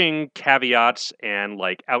stretching caveats and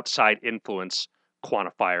like outside influence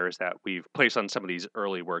quantifiers that we've placed on some of these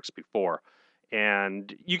early works before.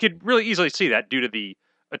 And you could really easily see that due to the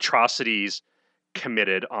atrocities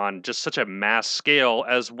committed on just such a mass scale,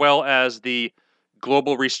 as well as the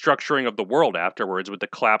global restructuring of the world afterwards with the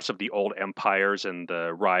collapse of the old empires and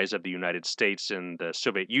the rise of the United States and the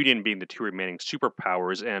Soviet Union being the two remaining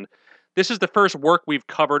superpowers. And this is the first work we've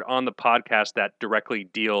covered on the podcast that directly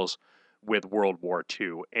deals with World War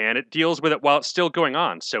II. And it deals with it while it's still going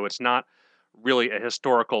on. So it's not really a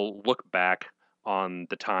historical look back on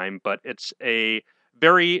the time, but it's a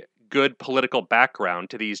very good political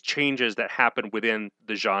background to these changes that happen within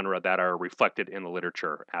the genre that are reflected in the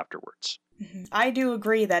literature afterwards. Mm-hmm. I do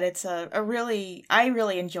agree that it's I really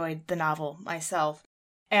enjoyed the novel myself.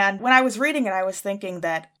 And when I was reading it, I was thinking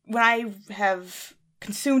that when I have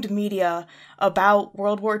consumed media about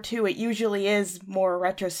World War II, it usually is more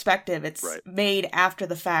retrospective. It's made after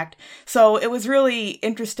the fact. So it was really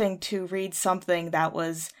interesting to read something that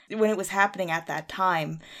was when it was happening at that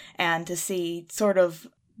time and to see sort of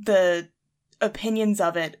the opinions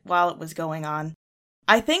of it while it was going on.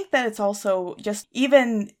 I think that it's also just,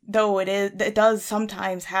 even though it does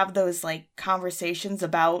sometimes have those like conversations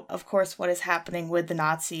about, of course, what is happening with the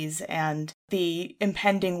Nazis and the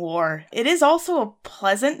impending war. It is also a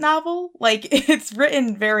pleasant novel. Like, it's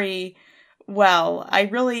written very well. I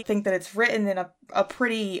really think that it's written in a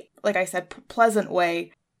pretty, like I said, pleasant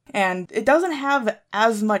way. And it doesn't have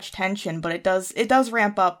as much tension, but it does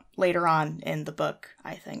ramp up later on in the book,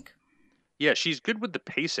 I think. Yeah, she's good with the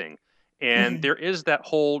pacing. And there is that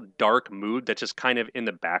whole dark mood that's just kind of in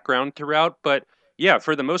the background throughout. But yeah,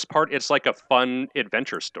 for the most part, it's like a fun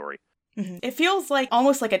adventure story. It feels like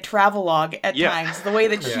almost like a travelogue at times, the way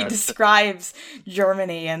that she describes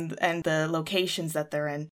Germany and the locations that they're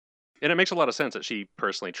in. And it makes a lot of sense that she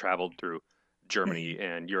personally traveled through Germany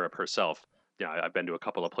and Europe herself. Yeah, I've been to a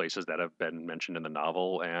couple of places that have been mentioned in the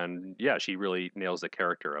novel. And yeah, she really nails the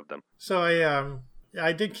character of them. So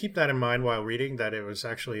I did keep that in mind while reading, that it was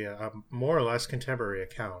actually a more or less contemporary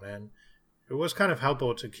account. And it was kind of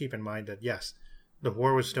helpful to keep in mind that, yes, the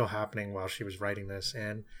war was still happening while she was writing this.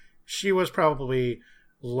 And she was probably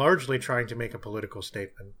largely trying to make a political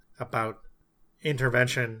statement about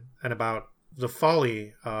intervention and about the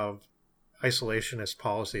folly of isolationist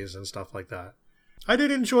policies and stuff like that. I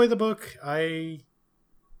did enjoy the book. I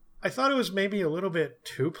thought it was maybe a little bit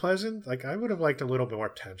too pleasant. Like, I would have liked a little bit more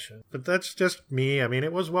tension. But that's just me. I mean,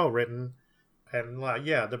 it was well written. And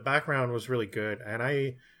yeah, the background was really good. And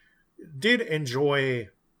I did enjoy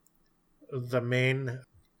the main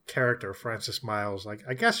character, Frances Miles. Like,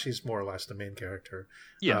 I guess she's more or less the main character.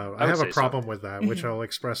 Yeah, I have a problem with that, which I'll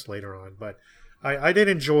express later on. But I did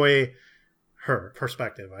enjoy her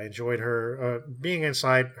perspective. I enjoyed her being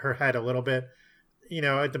inside her head a little bit. You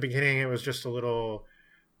know, at the beginning, it was just a little...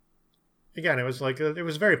 Again, it was like, it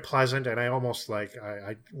was very pleasant, and I almost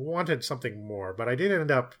I wanted something more, but I did end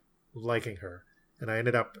up liking her, and I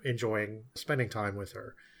ended up enjoying spending time with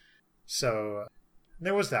her. So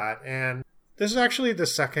there was that, and this is actually the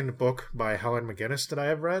second book by Helen McGinnis that I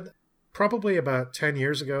have read. Probably about 10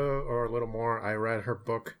 years ago or a little more, I read her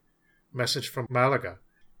book, Message from Malaga,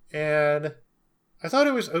 and I thought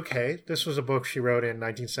it was okay. This was a book she wrote in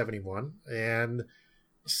 1971, and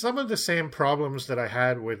some of the same problems that I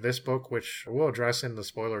had with this book, which we'll address in the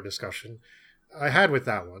spoiler discussion, I had with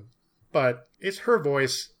that one. But it's her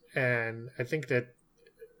voice, and I think that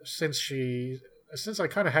since I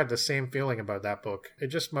kind of had the same feeling about that book, it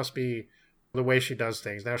just must be the way she does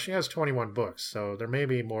things. Now, she has 21 books, so there may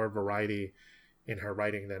be more variety in her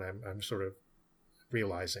writing than I'm sort of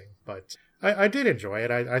realizing. But I did enjoy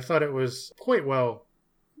it. I thought it was quite well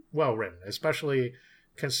written, especially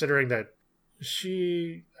considering that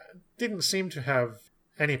she didn't seem to have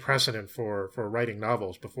any precedent for writing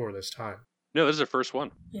novels before this time. No, this is her first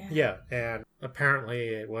one. Yeah, and apparently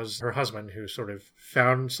it was her husband who sort of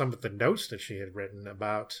found some of the notes that she had written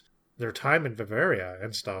about their time in Bavaria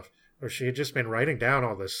and stuff, where she had just been writing down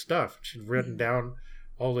all this stuff. She'd written down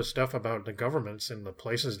all this stuff about the governments and the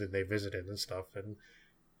places that they visited and stuff, and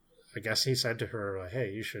I guess he said to her,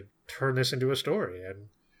 hey, you should turn this into a story, and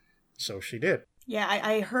so she did. Yeah,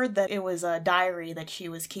 I heard that it was a diary that she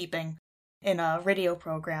was keeping in a radio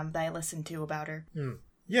program that I listened to about her.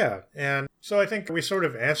 Yeah, and so I think we sort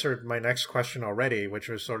of answered my next question already, which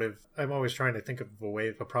was sort of, I'm always trying to think of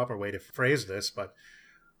a proper way to phrase this, but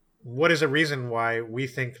what is a reason why we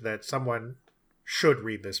think that someone should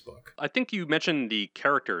read this book? I think you mentioned the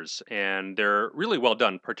characters, and they're really well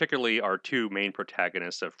done, particularly our two main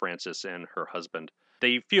protagonists of Frances and her husband.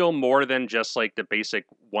 They feel more than just like the basic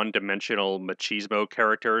one-dimensional machismo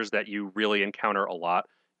characters that you really encounter a lot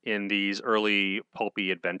in these early pulpy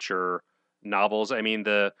adventure novels. I mean,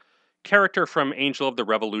 the character from Angel of the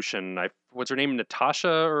Revolution, what's her name, Natasha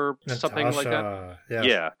or something like that? Yes.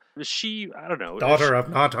 Yeah. She, I don't know. Daughter of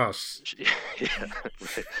Natas.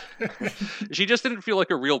 Right. She just didn't feel like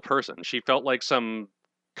a real person. She felt like some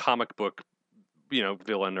comic book,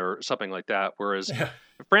 villain or something like that. Whereas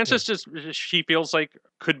Frances she feels like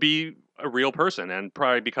could be a real person, and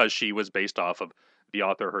probably because she was based off of the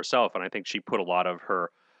author herself. And I think she put a lot of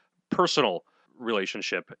her personal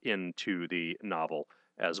relationship into the novel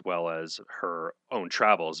as well as her own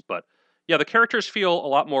travels. But yeah, the characters feel a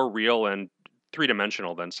lot more real and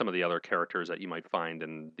three-dimensional than some of the other characters that you might find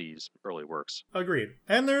in these early works. Agreed.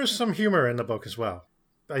 And there's some humor in the book as well.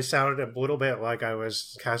 I sounded a little bit like I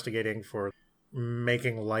was castigating for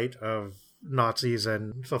making light of Nazis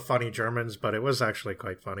and the funny Germans, but it was actually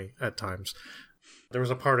quite funny at times. There was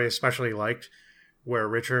a part I especially liked where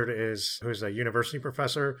Richard who's a university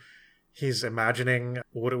professor, he's imagining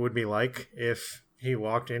what it would be like if he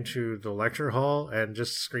walked into the lecture hall and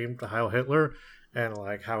just screamed Heil Hitler, and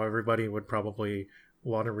like how everybody would probably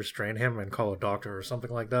want to restrain him and call a doctor or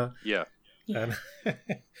something like that. Yeah. And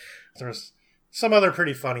there's some other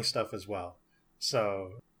pretty funny stuff as well.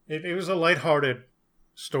 So it was a lighthearted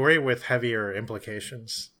story with heavier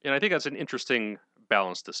implications. And I think that's an interesting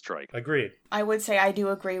balance to strike. Agreed. I would say I do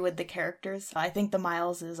agree with the characters. I think the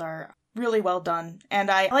Mileses are really well done.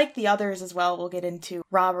 And I like the others as well. We'll get into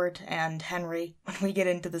Robert and Henry when we get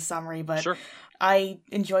into the summary, but Sure. I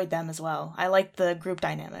enjoyed them as well. I liked the group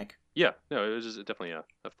dynamic. Yeah, no, it was just definitely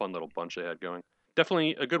a fun little bunch they had going.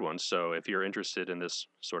 Definitely a good one. So if you're interested in this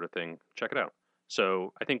sort of thing, check it out.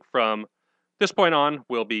 So I think from this point on,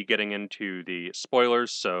 we'll be getting into the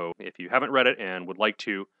spoilers. So if you haven't read it and would like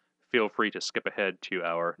to, feel free to skip ahead to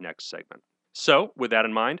our next segment. So with that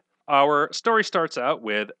in mind, our story starts out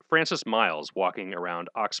with Frances Miles walking around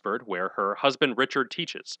Oxford, where her husband Richard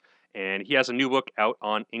teaches, and he has a new book out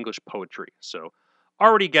on English poetry. So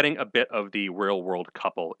already getting a bit of the real-world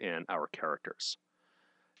couple in our characters.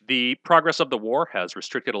 The progress of the war has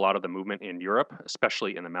restricted a lot of the movement in Europe,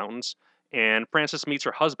 especially in the mountains, and Frances meets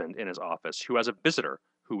her husband in his office, who has a visitor,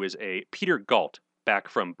 who is a Peter Galt, back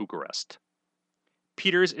from Bucharest.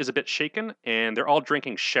 Peters is a bit shaken, and they're all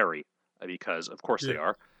drinking sherry, because of course they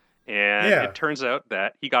are, and it turns out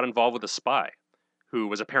that he got involved with a spy, who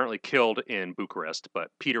was apparently killed in Bucharest, but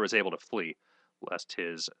Peter was able to flee, lest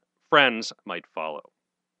his friends might follow.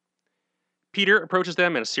 Peter approaches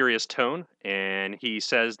them in a serious tone, and he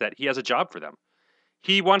says that he has a job for them.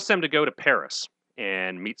 He wants them to go to Paris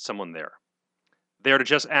and meet someone there. They're to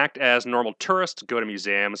just act as normal tourists, go to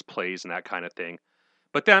museums, plays, and that kind of thing.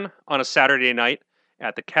 But then, on a Saturday night,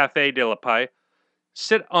 at the Café de la Paix,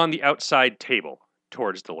 sit on the outside table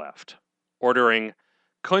towards the left, ordering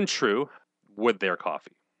Cointreau with their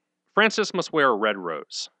coffee. Frances must wear a red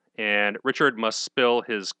rose, and Richard must spill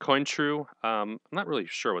his Cointreau. I'm not really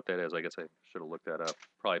sure what that is. I guess I should have looked that up.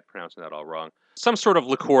 Probably pronouncing that all wrong. Some sort of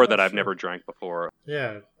liqueur that I've never drank before.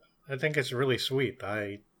 Yeah, I think it's really sweet.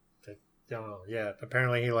 I don't know. Yeah,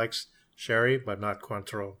 apparently he likes sherry, but not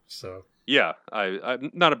Cointreau. So yeah, I'm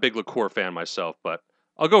not a big liqueur fan myself, but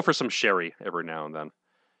I'll go for some sherry every now and then.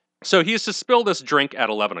 So he's to spill this drink at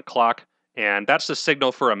 11 o'clock, and that's the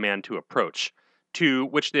signal for a man to approach, to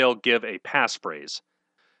which they'll give a passphrase.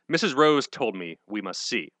 Mrs. Rose told me we must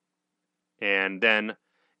see. And then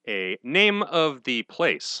a name of the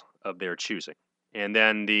place of their choosing. And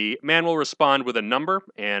then the man will respond with a number,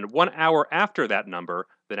 and 1 hour after that number,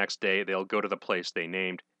 the next day, they'll go to the place they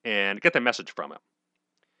named and get the message from him.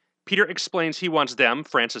 Peter explains he wants them,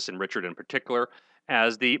 Frances and Richard in particular,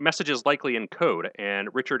 as the message is likely in code, and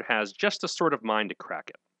Richard has just the sort of mind to crack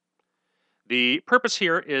it. The purpose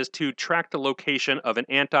here is to track the location of an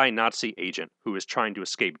anti-Nazi agent who is trying to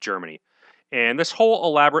escape Germany, and this whole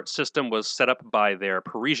elaborate system was set up by their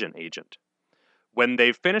Parisian agent. When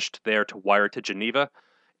they've finished, they're to wire to Geneva,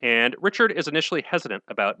 and Richard is initially hesitant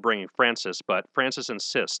about bringing Frances, but Frances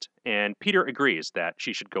insists, and Peter agrees that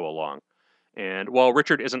she should go along. And while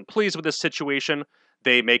Richard isn't pleased with this situation,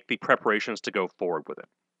 they make the preparations to go forward with it.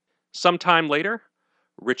 Sometime later,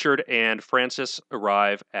 Richard and Frances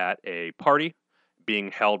arrive at a party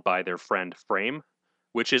being held by their friend Frame,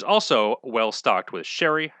 which is also well stocked with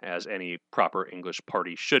sherry, as any proper English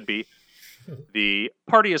party should be. The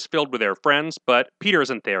party is filled with their friends, but Peter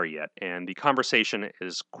isn't there yet, and the conversation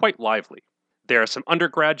is quite lively. There are some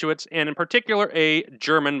undergraduates, and in particular a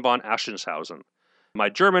German von Aschenhausen. My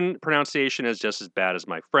German pronunciation is just as bad as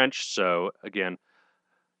my French, so again,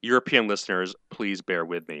 European listeners, please bear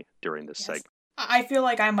with me during this segment. I feel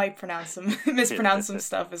like I might mispronounce some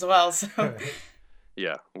stuff as well, so...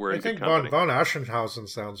 Yeah, we're in I think good company. von Aschenhausen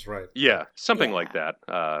sounds right. Yeah, something like that.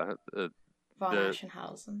 Von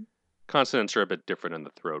Aschenhausen. Consonants are a bit different in the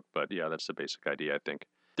throat, but yeah, that's the basic idea, I think.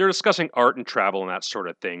 They're discussing art and travel and that sort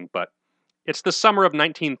of thing, but it's the summer of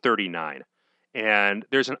 1939, and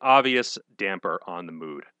there's an obvious damper on the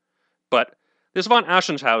mood. But this von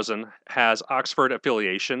Aschenhausen has Oxford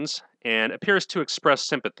affiliations and appears to express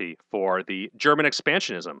sympathy for the German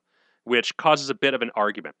expansionism, which causes a bit of an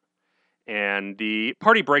argument. And the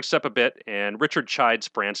party breaks up a bit, and Richard chides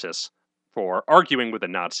Frances for arguing with a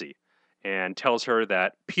Nazi, and tells her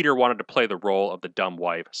that Peter wanted to play the role of the dumb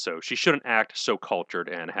wife, so she shouldn't act so cultured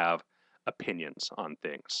and have opinions on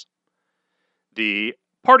things. The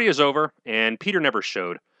party is over, and Peter never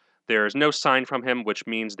showed. There's no sign from him, which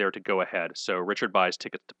means they're to go ahead, so Richard buys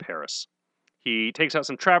tickets to Paris. He takes out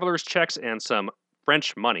some traveler's checks and some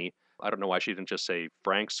French money. I don't know why she didn't just say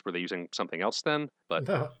francs. Were they using something else then? But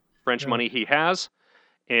No. French Yeah. money he has.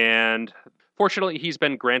 And fortunately, he's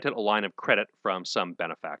been granted a line of credit from some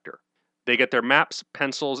benefactor. They get their maps,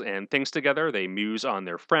 pencils, and things together. They muse on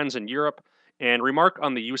their friends in Europe and remark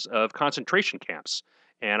on the use of concentration camps.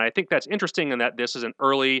 And I think that's interesting in that this is an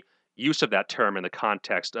early use of that term in the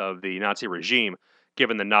context of the Nazi regime,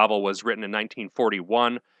 given the novel was written in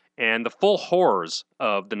 1941 and the full horrors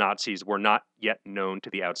of the Nazis were not yet known to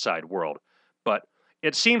the outside world. But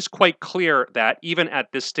it seems quite clear that even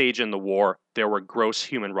at this stage in the war, there were gross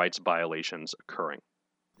human rights violations occurring.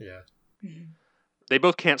 Yeah. Mhm. They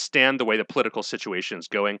both can't stand the way the political situation is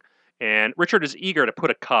going, and Richard is eager to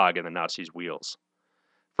put a cog in the Nazis' wheels.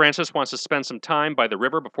 Francis wants to spend some time by the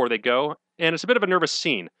river before they go, and it's a bit of a nervous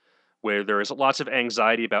scene where there is lots of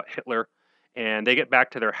anxiety about Hitler, and they get back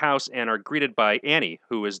to their house and are greeted by Annie,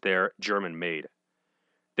 who is their German maid.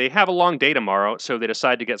 They have a long day tomorrow, so they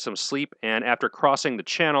decide to get some sleep, and after crossing the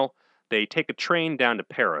channel, they take a train down to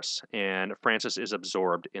Paris, and Francis is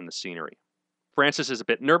absorbed in the scenery. Francis is a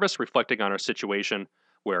bit nervous, reflecting on her situation,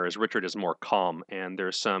 whereas Richard is more calm, and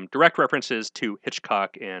there's some direct references to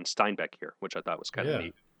Hitchcock and Steinbeck here, which I thought was kind of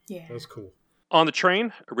neat. Yeah. That was cool. On the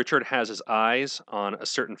train, Richard has his eyes on a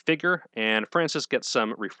certain figure, and Francis gets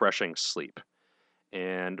some refreshing sleep.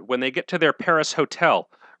 And when they get to their Paris hotel,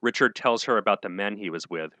 Richard tells her about the men he was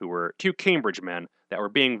with, who were two Cambridge men that were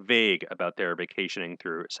being vague about their vacationing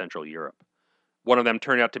through Central Europe. One of them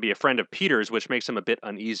turned out to be a friend of Peter's, which makes him a bit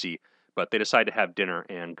uneasy, but they decide to have dinner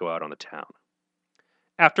and go out on the town.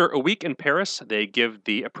 After a week in Paris, they give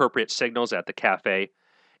the appropriate signals at the cafe,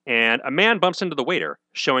 and a man bumps into the waiter,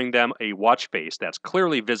 showing them a watch face that's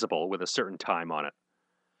clearly visible with a certain time on it.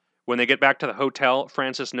 When they get back to the hotel,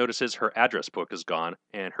 Francis notices her address book is gone,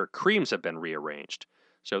 and her creams have been rearranged.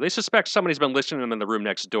 So they suspect somebody's been listening to them in the room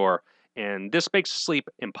next door, and this makes sleep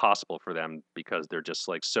impossible for them because they're just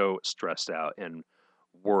like so stressed out and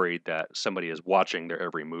worried that somebody is watching their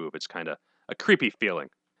every move. It's kind of a creepy feeling.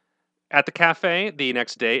 At the cafe the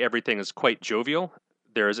next day, everything is quite jovial.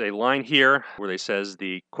 There's a line here where they says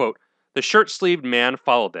the quote, "The shirt-sleeved man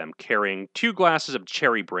followed them, carrying 2 glasses of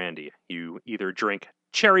cherry brandy. You either drink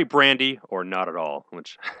cherry brandy or not at all,"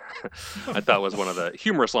 which I thought was one of the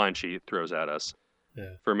humorous lines she throws at us.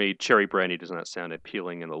 Yeah. For me, cherry brandy does not sound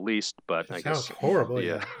appealing in the least, but It I sounds guess horrible.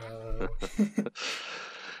 yeah. Yeah.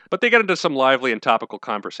 But they get into some lively and topical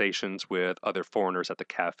conversations with other foreigners at the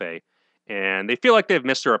cafe, and they feel like they've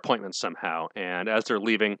missed their appointment somehow. And as they're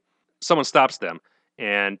leaving, someone stops them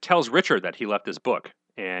and tells Richard that he left his book,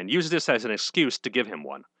 and uses this as an excuse to give him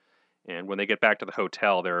one. And when they get back to the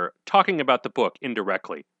hotel, they're talking about the book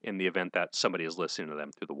indirectly in the event that somebody is listening to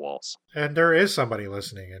them through the walls. And there is somebody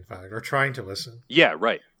listening, in fact, or trying to listen. Yeah,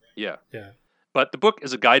 right. Yeah. Yeah. But the book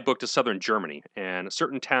is a guidebook to southern Germany, and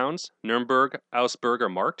certain towns, Nuremberg, Augsburg, are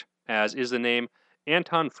marked, as is the name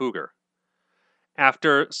Anton Fugger.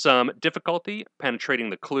 After some difficulty penetrating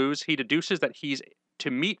the clues, he deduces that he's to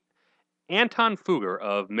meet Anton Fugger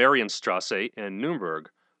of Marienstrasse in Nuremberg,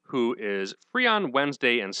 who is free on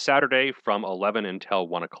Wednesday and Saturday from 11 until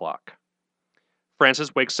 1 o'clock.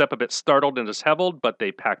 Francis wakes up a bit startled and disheveled, but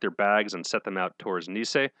they pack their bags and set them out towards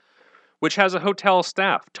Nice, which has a hotel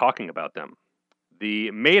staff talking about them.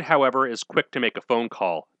 The maid, however, is quick to make a phone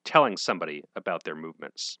call, telling somebody about their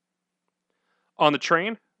movements. On the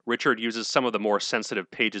train, Richard uses some of the more sensitive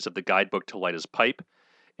pages of the guidebook to light his pipe,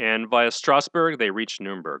 and via Strasbourg they reach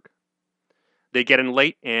Nuremberg. They get in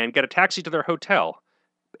late and get a taxi to their hotel,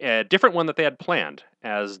 a different one that they had planned,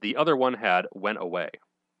 as the other one had went away.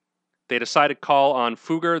 They decide to call on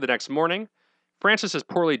Fugger the next morning. Francis is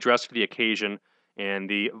poorly dressed for the occasion, and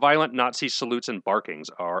the violent Nazi salutes and barkings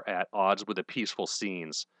are at odds with the peaceful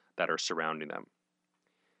scenes that are surrounding them.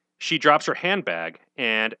 She drops her handbag,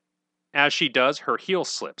 and as she does, her heel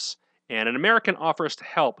slips, and an American offers to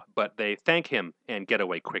help, but they thank him and get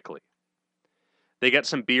away quickly. They get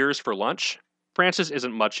some beers for lunch. Francis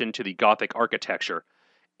isn't much into the Gothic architecture,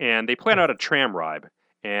 and they plan out a tram ride,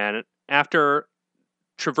 and after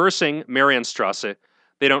traversing Marienstrasse,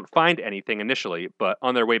 they don't find anything initially, but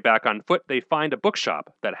on their way back on foot, they find a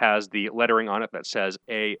bookshop that has the lettering on it that says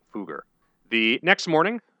A. Fugger. The next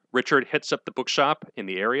morning, Richard hits up the bookshop in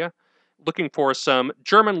the area, looking for some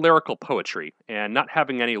German lyrical poetry, and not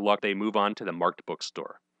having any luck, they move on to the marked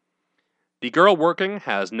bookstore. The girl working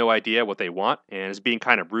has no idea what they want and is being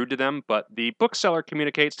kind of rude to them, but the bookseller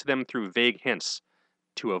communicates to them through vague hints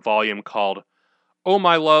to a volume called Oh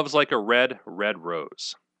My Love's Like a Red, Red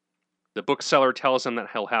Rose. The bookseller tells them that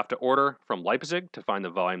he'll have to order from Leipzig to find the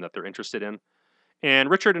volume that they're interested in, and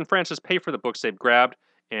Richard and Francis pay for the books they've grabbed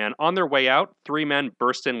and on their way out, 3 men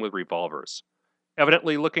burst in with revolvers.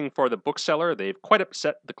 Evidently looking for the bookseller, they've quite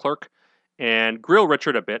upset the clerk and grill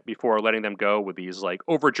Richard a bit before letting them go with these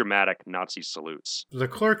over-dramatic Nazi salutes. The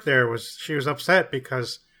clerk there she was upset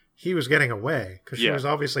because he was getting away, because she was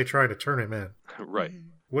obviously trying to turn him in. Right.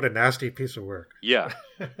 What a nasty piece of work. Yeah,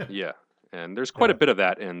 yeah. And there's quite a bit of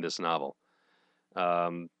that in this novel.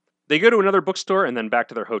 They go to another bookstore and then back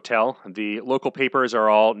to their hotel. The local papers are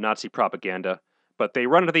all Nazi propaganda, but they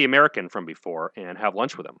run into the American from before and have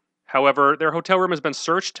lunch with him. However, their hotel room has been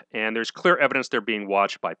searched, and there's clear evidence they're being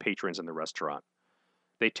watched by patrons in the restaurant.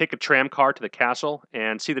 They take a tram car to the castle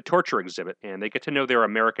and see the torture exhibit, and they get to know their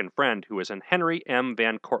American friend, who is an Henry M.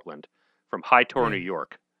 Van Cortlandt from High Tor, New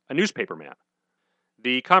York, a newspaper man.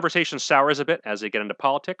 The conversation sours a bit as they get into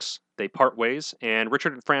politics. They part ways, and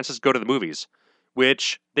Richard and Francis go to the movies,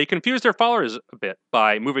 which they confuse their followers a bit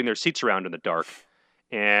by moving their seats around in the dark.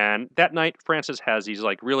 And that night, Francis has these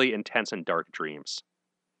really intense and dark dreams.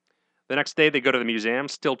 The next day, they go to the museum,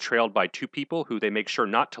 still trailed by 2 people who they make sure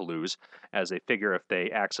not to lose, as they figure if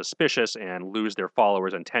they act suspicious and lose their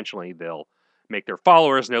followers intentionally, they'll make their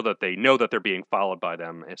followers know that they're being followed by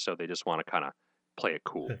them, and so they just want to kind of play it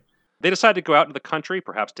cool. They decide to go out into the country,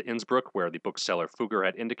 perhaps to Innsbruck, where the bookseller Fugger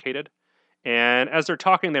had indicated. And as they're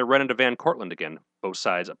talking, they run into Van Cortlandt again, both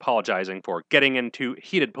sides apologizing for getting into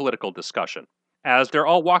heated political discussion. As they're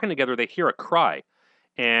all walking together, they hear a cry.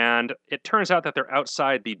 And it turns out that they're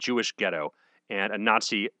outside the Jewish ghetto, and a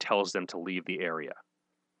Nazi tells them to leave the area.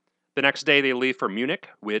 The next day, they leave for Munich,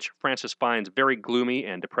 which Francis finds very gloomy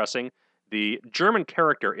and depressing, the German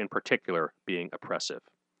character in particular being oppressive.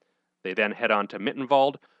 They then head on to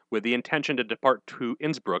Mittenwald with the intention to depart to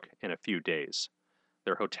Innsbruck in a few days.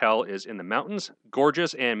 Their hotel is in the mountains,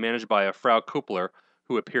 gorgeous, and managed by a Frau Kuppler,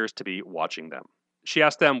 who appears to be watching them. She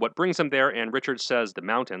asks them what brings them there, and Richard says the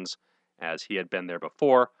mountains, as he had been there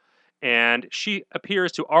before, and she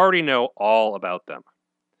appears to already know all about them.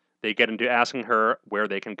 They get into asking her where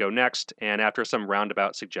they can go next, and after some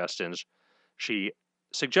roundabout suggestions, she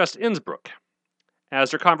suggests Innsbruck.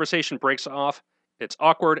 As their conversation breaks off, it's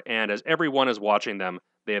awkward, and as everyone is watching them,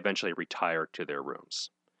 they eventually retire to their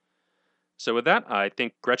rooms. So with that, I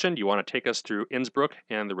think, Gretchen, do you want to take us through Innsbruck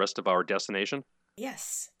and the rest of our destination?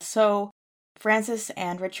 Yes. So Francis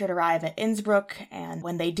and Richard arrive at Innsbruck, and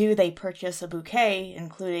when they do, they purchase a bouquet,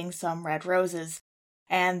 including some red roses,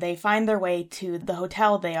 and they find their way to the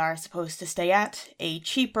hotel they are supposed to stay at, a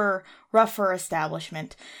cheaper, rougher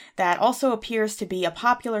establishment that also appears to be a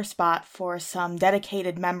popular spot for some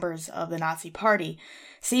dedicated members of the Nazi Party,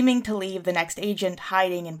 seeming to leave the next agent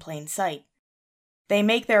hiding in plain sight. They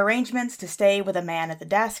make their arrangements to stay with a man at the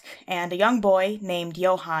desk, and a young boy named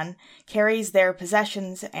Johann carries their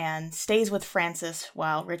possessions and stays with Francis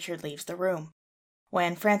while Richard leaves the room.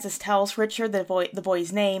 When Francis tells Richard the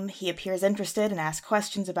boy's name, he appears interested and asks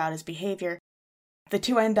questions about his behavior. The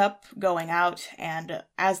 2 end up going out, and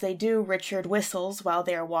as they do, Richard whistles while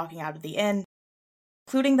they are walking out of the inn,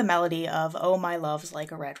 including the melody of "Oh, My Love's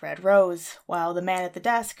Like a Red, Red Rose," while the man at the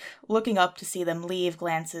desk, looking up to see them leave,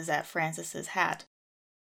 glances at Francis's hat.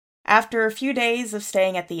 After a few days of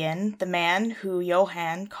staying at the inn, the man, who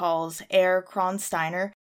Johann calls Herr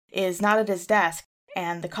Kronsteiner, is not at his desk,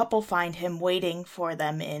 and the couple find him waiting for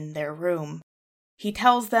them in their room. He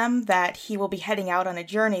tells them that he will be heading out on a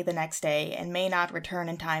journey the next day and may not return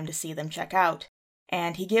in time to see them check out,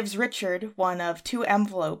 and he gives Richard one of 2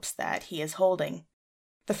 envelopes that he is holding.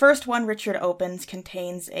 The first one Richard opens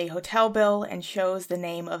contains a hotel bill and shows the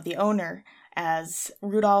name of the owner as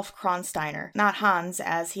Rudolf Kronsteiner, not Hans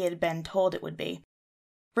as he had been told it would be.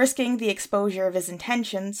 Risking the exposure of his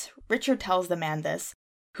intentions, Richard tells the man this,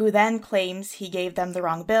 who then claims he gave them the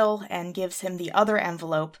wrong bill and gives him the other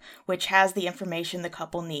envelope, which has the information the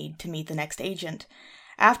couple need to meet the next agent.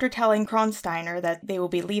 After telling Kronsteiner that they will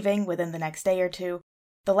be leaving within the next day or 2,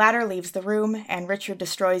 the latter leaves the room, and Richard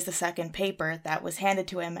destroys the second paper that was handed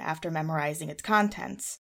to him after memorizing its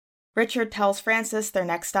contents. Richard tells Francis their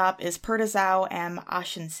next stop is Pertesau am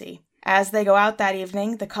Aschensee. As they go out that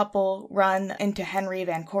evening, the couple run into Henry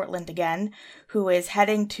Van Cortlandt again, who is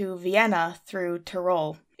heading to Vienna through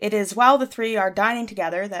Tyrol. It is while the 3 are dining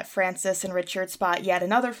together that Francis and Richard spot yet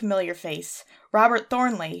another familiar face, Robert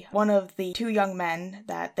Thornley, one of the 2 young men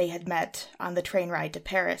that they had met on the train ride to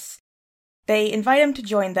Paris. They invite him to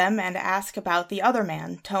join them and ask about the other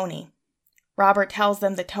man, Tony. Robert tells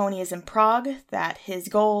them that Tony is in Prague, that his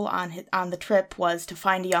goal on the trip was to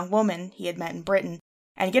find a young woman he had met in Britain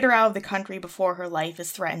and get her out of the country before her life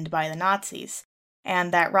is threatened by the Nazis,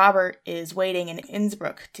 and that Robert is waiting in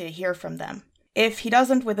Innsbruck to hear from them. If he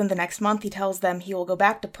doesn't within the next month, he tells them he will go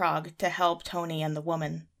back to Prague to help Tony and the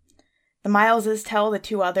woman. The Mileses tell the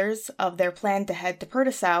two others of their plan to head to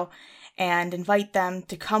Purtisau and invite them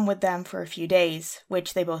to come with them for a few days,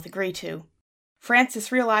 which they both agree to.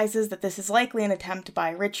 Francis realizes that this is likely an attempt by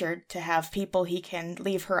Richard to have people he can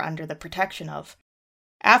leave her under the protection of.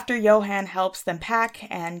 After Johann helps them pack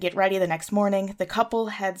and get ready the next morning, the couple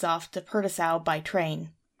heads off to Purtisau by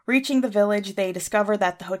train. Reaching the village, they discover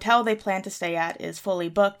that the hotel they plan to stay at is fully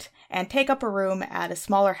booked and take up a room at a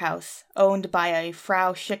smaller house owned by a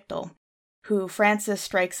Frau Schichtel, who Francis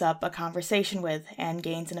strikes up a conversation with and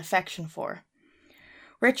gains an affection for.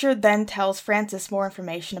 Richard then tells Francis more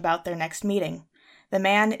information about their next meeting. The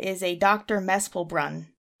man is a Dr. Mespelbrunn,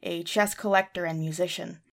 a chess collector and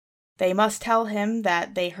musician. They must tell him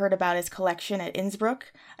that they heard about his collection at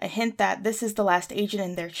Innsbruck, a hint that this is the last agent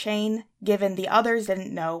in their chain, given the others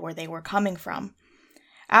didn't know where they were coming from.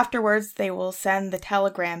 Afterwards, they will send the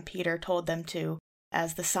telegram Peter told them to,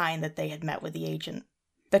 as the sign that they had met with the agent.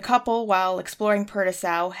 The couple, while exploring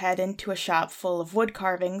Purtisau, head into a shop full of wood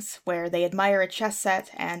carvings, where they admire a chess set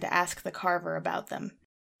and ask the carver about them.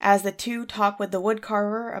 As the two talk with the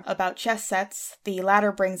woodcarver about chess sets, the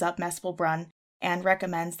latter brings up Mespelbrunn and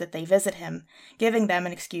recommends that they visit him, giving them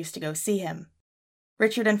an excuse to go see him.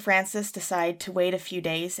 Richard and Francis decide to wait a few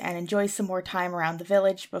days and enjoy some more time around the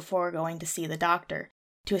village before going to see the doctor,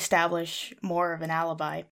 to establish more of an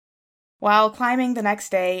alibi. While climbing the next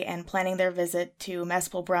day and planning their visit to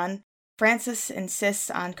Mespelbrunn, Francis insists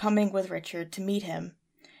on coming with Richard to meet him.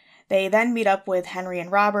 They then meet up with Henry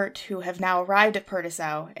and Robert, who have now arrived at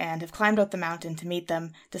Purtisau and have climbed up the mountain to meet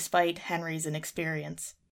them, despite Henry's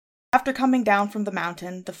inexperience. After coming down from the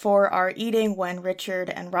mountain, the four are eating when Richard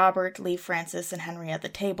and Robert leave Francis and Henry at the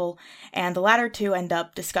table, and the latter two end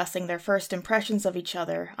up discussing their first impressions of each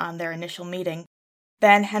other on their initial meeting.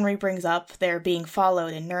 Then Henry brings up their being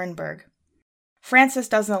followed in Nuremberg. Francis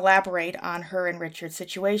doesn't elaborate on her and Richard's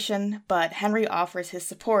situation, but Henry offers his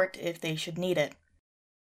support if they should need it.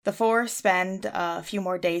 The four spend a few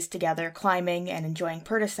more days together climbing and enjoying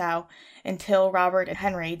Purtisau until Robert and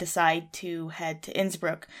Henry decide to head to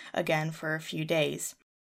Innsbruck again for a few days.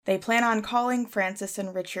 They plan on calling Francis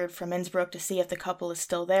and Richard from Innsbruck to see if the couple is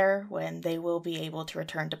still there when they will be able to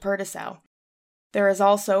return to Purtisau. There is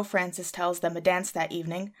also, Francis tells them, a dance that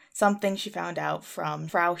evening, something she found out from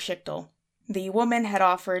Frau Schichtel. The woman had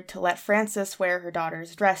offered to let Francis wear her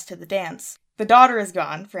daughter's dress to the dance. The daughter is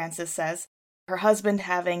gone, Francis says, her husband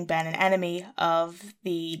having been an enemy of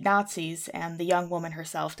the Nazis and the young woman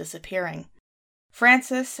herself disappearing.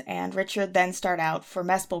 Francis and Richard then start out for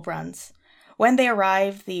Mespelbrunn's. When they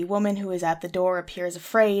arrive, the woman who is at the door appears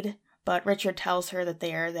afraid, but Richard tells her that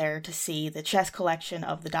they are there to see the chess collection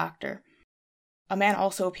of the doctor. A man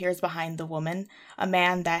also appears behind the woman, a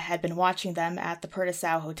man that had been watching them at the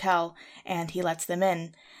Purtisau Hotel, and he lets them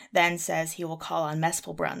in, then says he will call on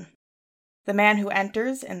Mespelbrunn. The man who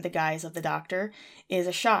enters, in the guise of the doctor, is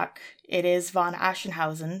a shock. It is von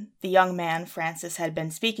Aschenhausen, the young man Francis had been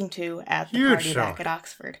speaking to at the party back at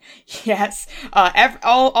Oxford. Yes,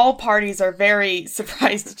 all parties are very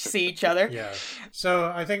surprised to see each other. Yeah,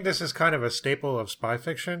 so I think this is kind of a staple of spy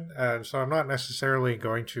fiction, and so I'm not necessarily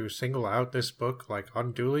going to single out this book like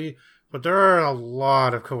unduly, but there are a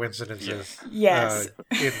lot of coincidences yes.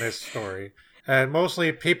 In this story. And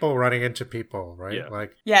mostly people running into people, right? Yeah.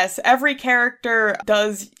 Yes, every character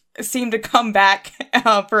does seem to come back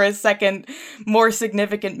for a second, more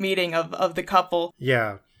significant meeting of the couple.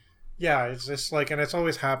 Yeah. Yeah, it's just and it's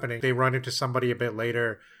always happening. They run into somebody a bit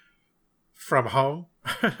later from home,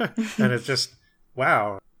 and it's just,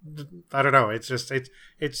 wow. I don't know.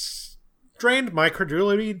 It's drained my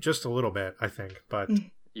credulity just a little bit, I think. But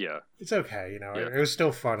yeah, it's okay, It was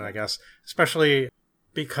still fun, I guess. Especially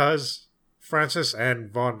because Francis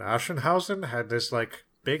and von Aschenhausen had this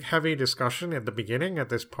big heavy discussion at the beginning at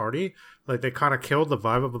this party. They kind of killed the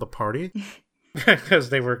vibe of the party because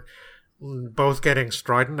they were both getting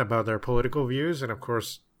strident about their political views. And of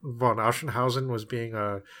course, von Aschenhausen was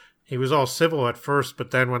he was all civil at first,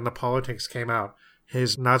 but then when the politics came out,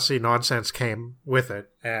 his Nazi nonsense came with it.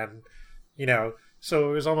 And, so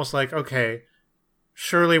it was almost like, okay,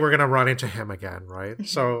 surely we're going to run into him again, right?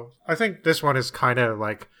 So I think this one is kind of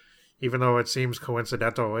even though it seems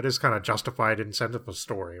coincidental, it is kind of justified in sense of the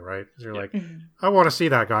story, right? You're I want to see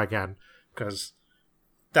that guy again, because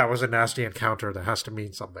that was a nasty encounter that has to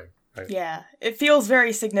mean something, right? Yeah, it feels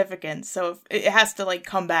very significant, so it has to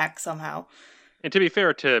come back somehow. And to be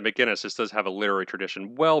fair to McGinnis, this does have a literary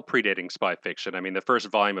tradition well predating spy fiction. I mean, the first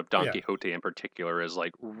volume of Don Quixote in particular is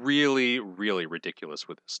really, really ridiculous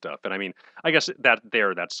with this stuff. And I mean, I guess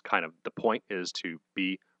that's kind of the point, is to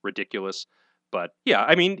be ridiculous. But yeah,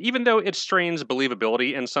 I mean, even though it strains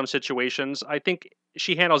believability in some situations, I think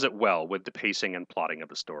she handles it well with the pacing and plotting of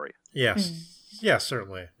the story. Yes. Yes,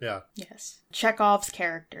 certainly. Yeah. Yes. Chekhov's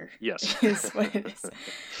character. Yes. Is what it is.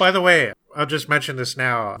 By the way, I'll just mention this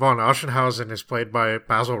now. Von Aschenhausen is played by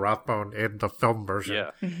Basil Rathbone in the film version.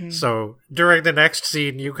 Yeah. Mm-hmm. So during the next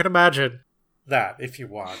scene, you can imagine that if you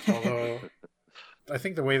want. Although I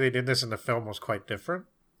think the way they did this in the film was quite different,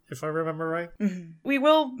 if I remember right. Mm-hmm. We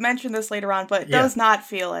will mention this later on, but it does not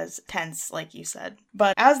feel as tense, like you said.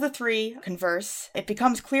 But as the three converse, it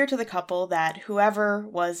becomes clear to the couple that whoever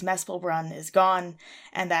was Mespelbrunn is gone,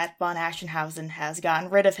 and that von Aschenhausen has gotten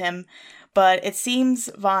rid of him. But it seems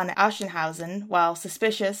von Aschenhausen, while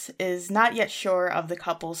suspicious, is not yet sure of the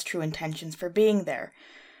couple's true intentions for being there.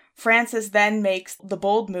 Frances then makes the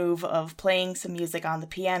bold move of playing some music on the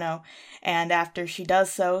piano, and after she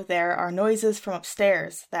does so, there are noises from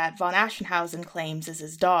upstairs that von Aschenhausen claims is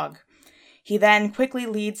his dog. He then quickly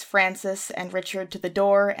leads Frances and Richard to the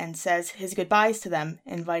door and says his goodbyes to them,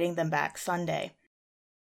 inviting them back Sunday.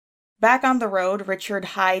 Back on the road, Richard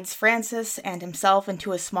hides Frances and himself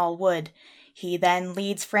into a small wood. He then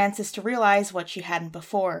leads Frances to realize what she hadn't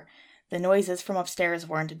before. The noises from upstairs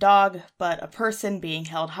weren't a dog, but a person being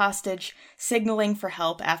held hostage, signaling for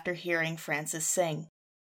help after hearing Frances sing.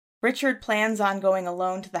 Richard plans on going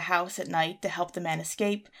alone to the house at night to help the man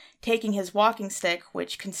escape, taking his walking stick,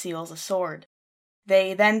 which conceals a sword.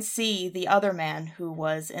 They then see the other man who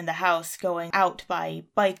was in the house going out by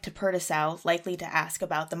bike to Purtisau, likely to ask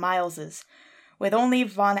about the Mileses. With only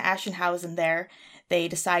von Aschenhausen there, they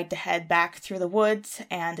decide to head back through the woods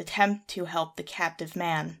and attempt to help the captive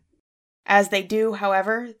man. As they do,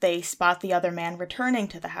 however, they spot the other man returning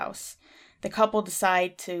to the house. The couple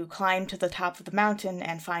decide to climb to the top of the mountain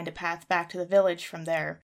and find a path back to the village from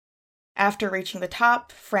there. After reaching the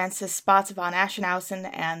top, Frances spots von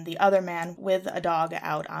Aschenhausen and the other man with a dog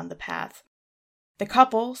out on the path. The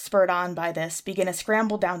couple, spurred on by this, begin a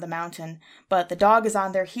scramble down the mountain, but the dog is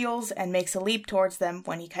on their heels and makes a leap towards them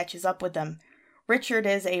when he catches up with them. Richard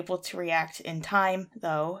is able to react in time,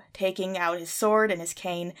 though, taking out his sword and his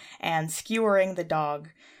cane and skewering the dog.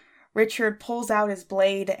 Richard pulls out his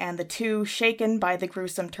blade, and the two, shaken by the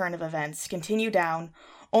gruesome turn of events, continue down,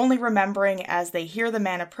 only remembering as they hear the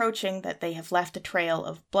man approaching that they have left a trail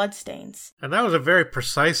of bloodstains. And that was a very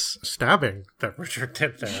precise stabbing that Richard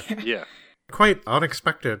did there. Yeah. Quite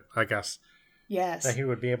unexpected, I guess. Yes. That he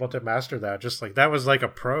would be able to master that. Just like, that was like a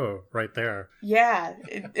pro right there. Yeah,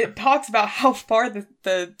 it talks about how far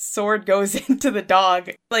the sword goes into the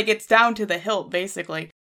dog. Like, it's down to the hilt, basically.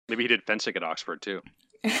 Maybe he did fencing at Oxford, too.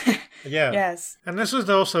 Yeah. Yes. And this is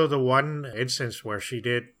also the one instance where she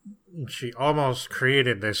almost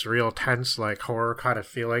created this real tense, like, horror kind of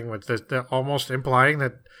feeling with the almost implying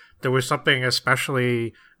that there was something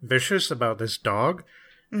especially vicious about this dog.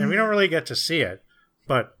 Mm-hmm. And we don't really get to see it,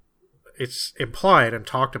 but it's implied and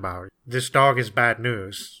talked about. This dog is bad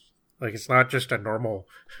news. Like, it's not just a normal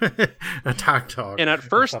attack dog. And at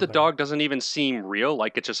first, the dog doesn't even seem real.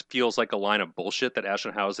 Like, it just feels like a line of bullshit that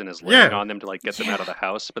Aschenhausen is laying on them to, like, get them out of the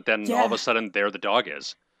house. But then all of a sudden, there the dog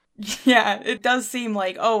is. Yeah, it does seem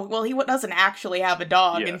like, oh, well, he doesn't actually have a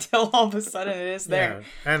dog until all of a sudden it is there.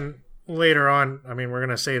 Yeah. And later on, I mean, we're going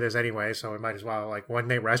to say this anyway, so we might as well, like, when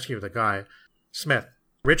they rescue the guy, Smith,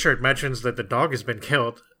 Richard mentions that the dog has been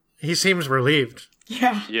killed. He seems relieved.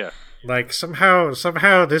 Yeah. Yeah. Like, somehow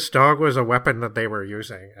this dog was a weapon that they were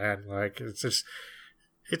using. And, like, it's just...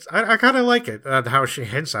 I kind of like it, how she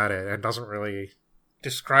hints at it and doesn't really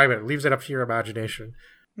describe it. Leaves it up to your imagination.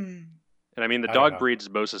 Mm. And, I mean, the dog breeds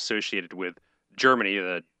most associated with Germany,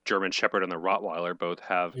 the German Shepherd and the Rottweiler, both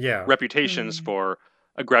have reputations for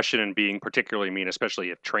aggression and being particularly mean, especially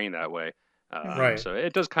if trained that way. Right. So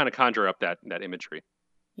it does kind of conjure up that imagery.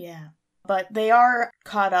 Yeah. But they are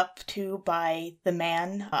caught up to by the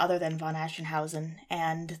man, other than von Aschenhausen,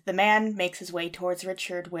 and the man makes his way towards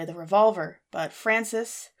Richard with a revolver, but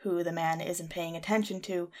Frances, who the man isn't paying attention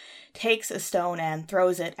to, takes a stone and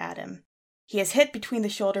throws it at him. He is hit between the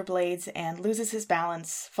shoulder blades and loses his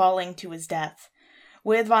balance, falling to his death.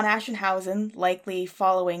 With von Aschenhausen likely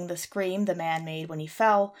following the scream the man made when he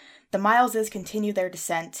fell, the Mileses continue their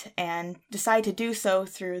descent and decide to do so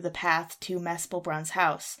through the path to Mespelbrunn's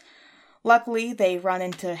house. Luckily, they run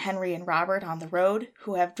into Henry and Robert on the road,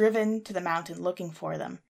 who have driven to the mountain looking for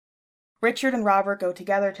them. Richard and Robert go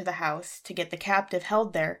together to the house to get the captive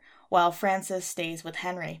held there, while Frances stays with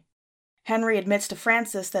Henry. Henry admits to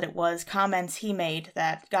Frances that it was comments he made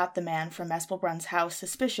that got the man from Mespelbrunn's house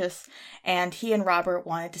suspicious, and he and Robert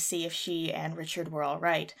wanted to see if she and Richard were all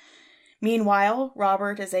right. Meanwhile,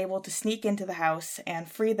 Robert is able to sneak into the house and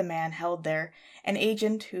free the man held there, an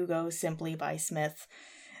agent who goes simply by Smith.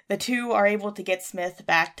 The two are able to get Smith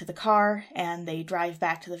back to the car, and they drive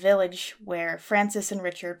back to the village, where Francis and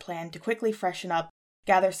Richard plan to quickly freshen up,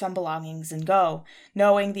 gather some belongings, and go,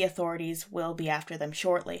 knowing the authorities will be after them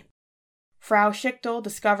shortly. Frau Schichtel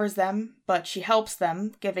discovers them, but she helps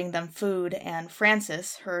them, giving them food and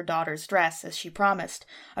Francis her daughter's dress, as she promised,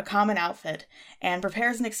 a common outfit, and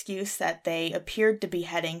prepares an excuse that they appeared to be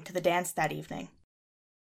heading to the dance that evening.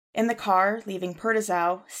 In the car, leaving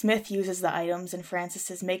Pertezau, Smith uses the items in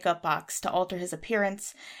Francis's makeup box to alter his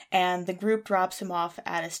appearance, and the group drops him off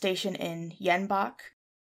at a station in Jenbach.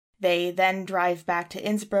 They then drive back to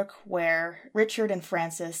Innsbruck, where Richard and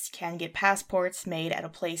Francis can get passports made at a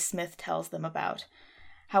place Smith tells them about.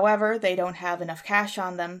 However, they don't have enough cash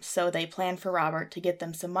on them, so they plan for Robert to get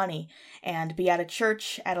them some money and be at a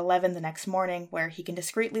church at 11 the next morning where he can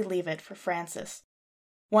discreetly leave it for Francis.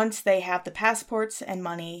 Once they have the passports and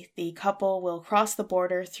money, the couple will cross the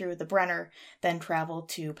border through the Brenner, then travel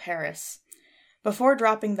to Paris. Before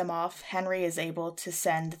dropping them off, Henry is able to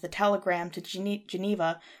send the telegram to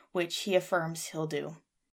Geneva, which he affirms he'll do.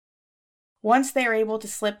 Once they are able to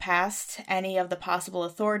slip past any of the possible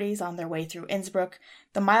authorities on their way through Innsbruck,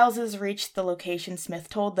 the Mileses reach the location Smith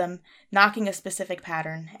told them, knocking a specific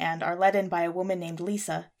pattern, and are led in by a woman named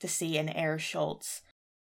Lisa to see an Herr Schultz.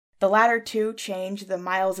 The latter two change the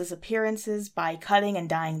Mileses' appearances by cutting and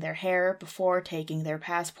dyeing their hair before taking their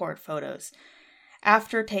passport photos.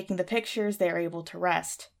 After taking the pictures, they are able to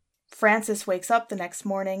rest. Francis wakes up the next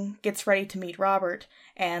morning, gets ready to meet Robert,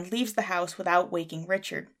 and leaves the house without waking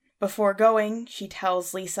Richard. Before going, she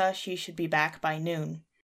tells Lisa she should be back by noon.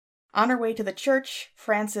 On her way to the church,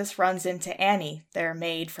 Francis runs into Annie, their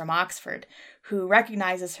maid from Oxford, who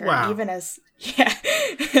recognizes her even as... Yeah.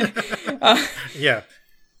 Yeah.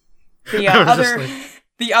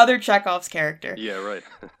 The other Chekhov's character. Yeah, right.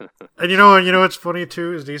 And you know what's funny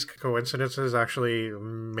too is these coincidences actually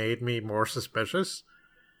made me more suspicious.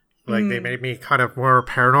 Like they made me kind of more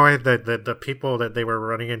paranoid that the people that they were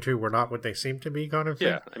running into were not what they seemed to be, kind of thing.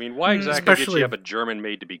 Yeah, I mean, why exactly did she have a German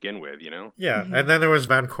maid to begin with? You know? Yeah, and then there was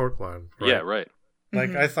Van Cortlandt. Right? Yeah, right.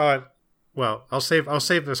 Like I thought. Well, I'll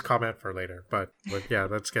save this comment for later, but yeah,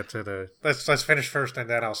 let's get to let's finish first, and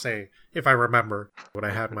then I'll say if I remember what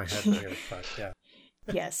I had in my head here. But yeah.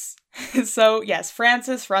 Yes. So, yes,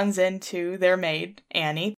 Francis runs into their maid,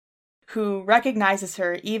 Annie, who recognizes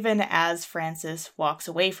her even as Francis walks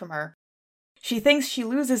away from her. She thinks she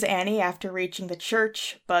loses Annie after reaching the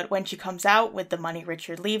church, but when she comes out with the money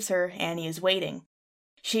Richard leaves her, Annie is waiting.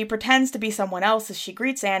 She pretends to be someone else as she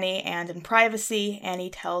greets Annie, and in privacy,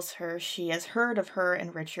 Annie tells her she has heard of her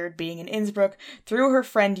and Richard being in Innsbruck through her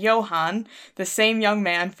friend Johann, the same young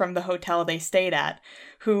man from the hotel they stayed at,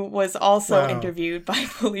 who was also interviewed by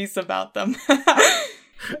police about them.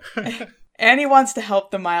 Annie wants to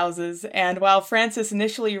help the Mileses, and while Francis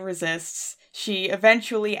initially resists, she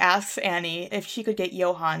eventually asks Annie if she could get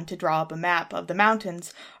Johann to draw up a map of the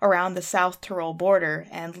mountains around the South Tyrol border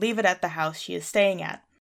and leave it at the house she is staying at.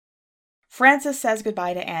 Francis says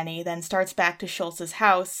goodbye to Annie, then starts back to Schultz's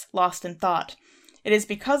house, lost in thought. It is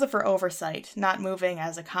because of her oversight, not moving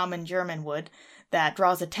as a common German would, that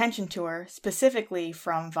draws attention to her, specifically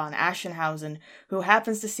from von Aschenhausen, who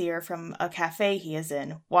happens to see her from a cafe he is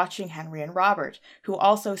in, watching Henry and Robert, who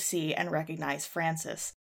also see and recognize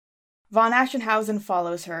Francis. Von Aschenhausen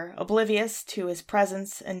follows her, oblivious to his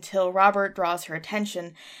presence, until Robert draws her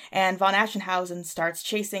attention, and von Aschenhausen starts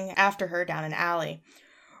chasing after her down an alley.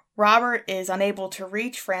 Robert is unable to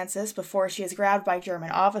reach Francis before she is grabbed by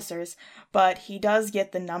German officers, but he does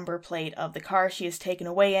get the number plate of the car she is taken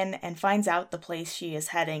away in and finds out the place she is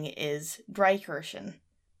heading is Dreikirchen.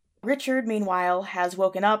 Richard, meanwhile, has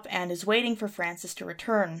woken up and is waiting for Francis to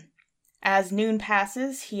return. As noon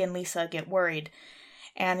passes, he and Lisa get worried.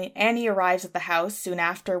 Annie arrives at the house soon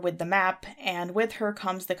after with the map, and with her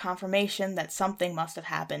comes the confirmation that something must have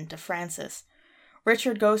happened to Francis.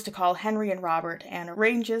 Richard goes to call Henry and Robert and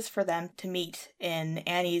arranges for them to meet in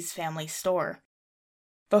Annie's family store.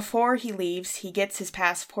 Before he leaves, he gets his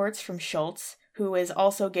passports from Schultz, who is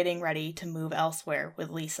also getting ready to move elsewhere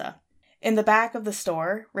with Lisa. In the back of the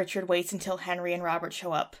store, Richard waits until Henry and Robert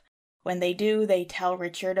show up. When they do, they tell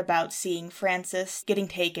Richard about seeing Francis getting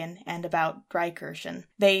taken and about Dreikirchen.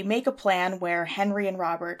 They make a plan where Henry and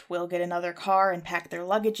Robert will get another car and pack their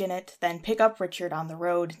luggage in it, then pick up Richard on the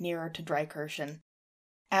road nearer to Dreikirchen.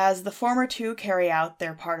 As the former two carry out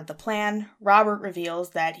their part of the plan, Robert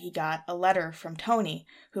reveals that he got a letter from Tony,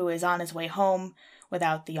 who is on his way home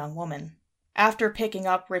without the young woman. After picking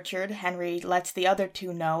up Richard, Henry lets the other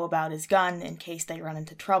two know about his gun in case they run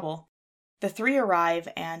into trouble. The three arrive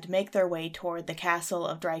and make their way toward the castle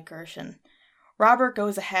of Dreitkirchen. Robert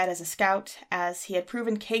goes ahead as a scout, as he had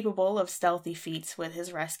proven capable of stealthy feats with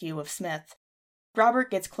his rescue of Smith. Robert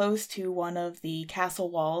gets close to one of the castle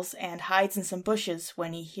walls and hides in some bushes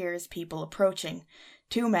when he hears people approaching,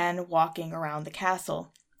 2 men walking around the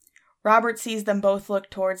castle. Robert sees them both look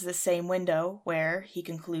towards the same window, where, he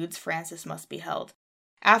concludes, Francis must be held.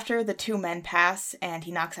 After the 2 men pass, and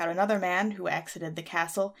he knocks out another man who exited the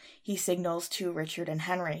castle, he signals to Richard and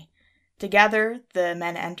Henry. Together, the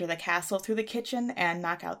men enter the castle through the kitchen and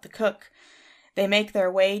knock out the cook. They make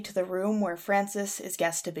their way to the room where Francis is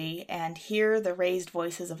guessed to be, and hear the raised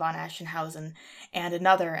voices of von Aschenhausen, and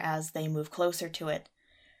another as they move closer to it.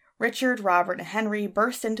 Richard, Robert, and Henry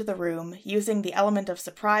burst into the room, using the element of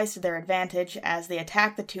surprise to their advantage as they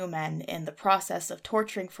attack the 2 men in the process of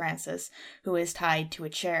torturing Francis, who is tied to a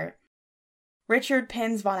chair. Richard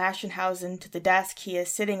pins von Aschenhausen to the desk he is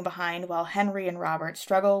sitting behind while Henry and Robert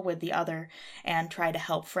struggle with the other and try to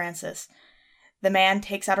help Francis. The man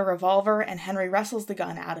takes out a revolver and Henry wrestles the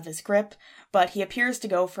gun out of his grip, but he appears to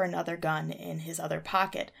go for another gun in his other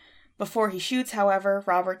pocket. Before he shoots, however,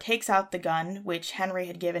 Robert takes out the gun, which Henry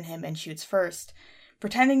had given him, and shoots first.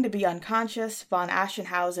 Pretending to be unconscious, von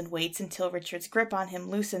Aschenhausen waits until Richard's grip on him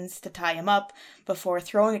loosens to tie him up before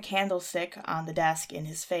throwing a candlestick on the desk in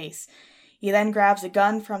his face. He then grabs a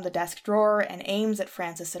gun from the desk drawer and aims at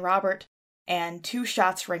Francis and Robert, and 2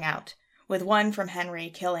 shots ring out, with one from Henry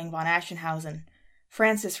killing von Aschenhausen.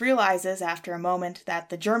 Francis realizes after a moment that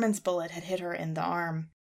the German's bullet had hit her in the arm.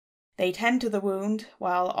 They tend to the wound,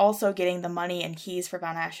 while also getting the money and keys for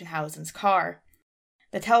von Aschenhausen's car.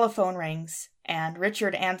 The telephone rings, and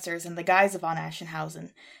Richard answers in the guise of von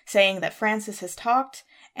Aschenhausen, saying that Francis has talked,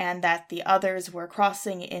 and that the others were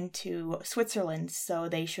crossing into Switzerland, so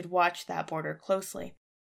they should watch that border closely.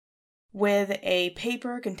 With a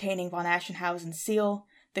paper containing von Aschenhausen's seal,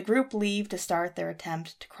 the group leave to start their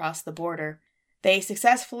attempt to cross the border. They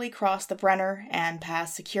successfully cross the Brenner and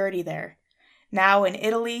pass security there. Now in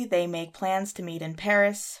Italy, they make plans to meet in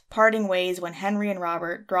Paris, parting ways when Henry and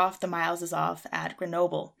Robert drop the Mileses off at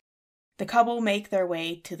Grenoble. The couple make their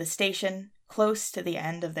way to the station, close to the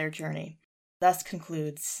end of their journey. Thus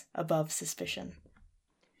concludes Above Suspicion.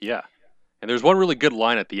 Yeah. And there's one really good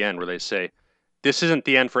line at the end where they say, "This isn't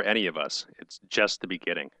the end for any of us. It's just the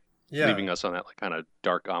beginning." Yeah. Leaving us on that kind of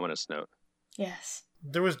dark, ominous note. Yes.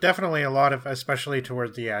 There was definitely a lot of, especially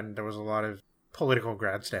towards the end, there was a lot of political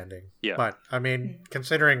grandstanding. Yeah. But, I mean,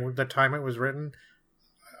 considering the time it was written,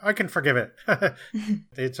 I can forgive it.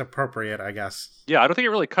 It's appropriate, I guess. Yeah, I don't think it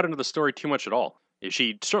really cut into the story too much at all.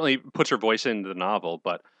 She certainly puts her voice into the novel,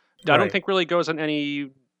 but I don't think really goes on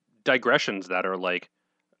any digressions that are, like,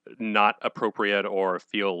 not appropriate or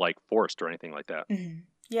feel, like, forced or anything like that. Mm-hmm.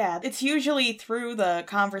 Yeah, it's usually through the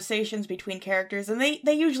conversations between characters, and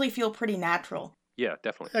they usually feel pretty natural. Yeah,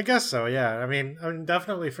 definitely. I guess so, yeah. I mean,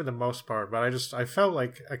 definitely for the most part, but I felt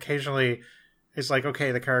like occasionally it's like,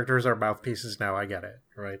 okay, the characters are mouthpieces now, I get it,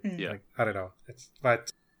 right? Yeah. Like, I don't know.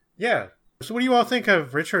 But, yeah. So what do you all think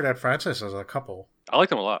of Richard and Francis as a couple? I like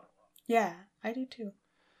them a lot. Yeah, I do too.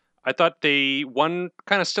 I thought one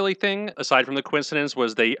kind of silly thing, aside from the coincidence,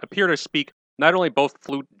 was they appear to speak not only both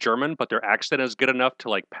fluent German, but their accent is good enough to,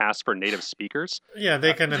 like, pass for native speakers. Yeah,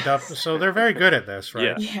 they can adopt, so they're very good at this,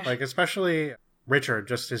 right? Yeah. Like, especially Richard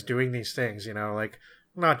just is doing these things, you know, like,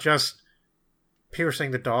 not just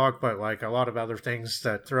piercing the dog, but, like, a lot of other things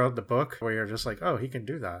that throughout the book where you're just like, oh, he can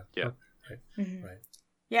do that. Yeah. Right. Mm-hmm. Right.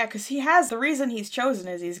 Yeah, because the reason he's chosen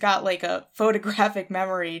is he's got, like, a photographic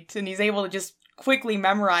memory, and he's able to just quickly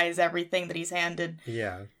memorize everything that he's handed.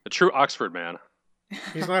 Yeah. A true Oxford man.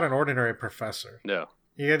 He's not an ordinary professor. No.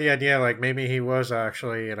 You get the idea, like, maybe he was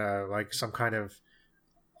actually in some kind of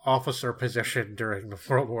officer position during the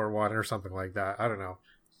World War I or something like that. I don't know.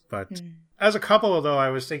 But as a couple, though, I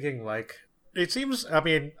was thinking, like, it seems, I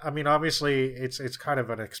mean, obviously it's kind of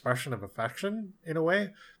an expression of affection in a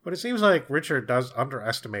way, but it seems like Richard does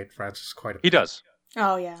underestimate Francis quite a bit. He does.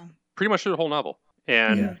 Oh, yeah. Pretty much through the whole novel.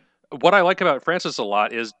 And what I like about Francis a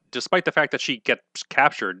lot is, despite the fact that she gets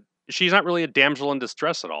captured, she's not really a damsel in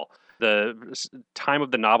distress at all. The time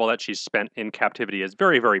of the novel that she's spent in captivity is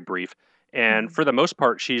very, very brief. And for the most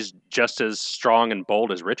part, she's just as strong and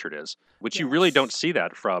bold as Richard is, which you really don't see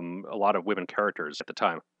that from a lot of women characters at the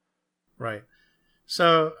time. Right.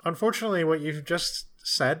 So, unfortunately, what you've just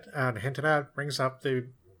said and hinted at brings up the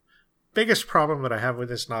biggest problem that I have with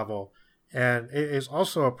this novel. And it is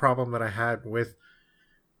also a problem that I had with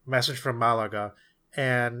Message from Malaga.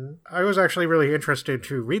 And I was actually really interested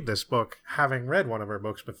to read this book, having read one of her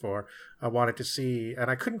books before. I wanted to see, and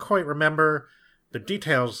I couldn't quite remember the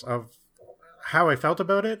details of how I felt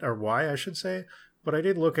about it, or why I should say, but I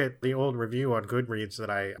did look at the old review on Goodreads that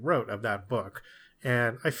I wrote of that book,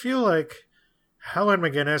 and I feel like Helen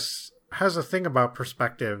McGinnis has a thing about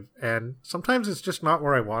perspective, and sometimes it's just not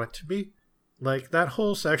where I want it to be. Like, that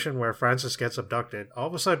whole section where Frances gets abducted, all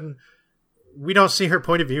of a sudden, we don't see her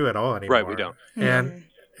point of view at all anymore. Right, we don't. And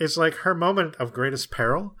it's like her moment of greatest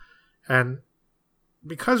peril, and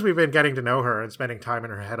because we've been getting to know her and spending time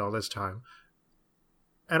in her head all this time,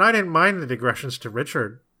 and I didn't mind the digressions to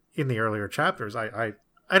Richard in the earlier chapters. I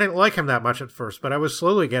didn't like him that much at first, but I was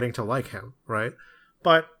slowly getting to like him, right?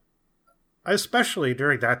 But especially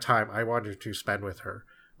during that time, I wanted to spend with her.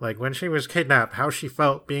 Like, when she was kidnapped, how she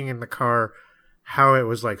felt being in the car, how it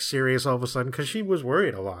was, like, serious all of a sudden, because she was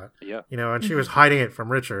worried a lot. Yeah. You know, and she was hiding it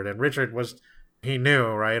from Richard, and Richard was, he knew,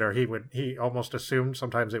 right? Or he almost assumed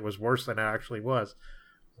sometimes it was worse than it actually was.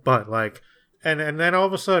 But, like, and then all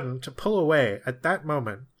of a sudden, to pull away at that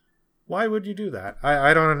moment, why would you do that?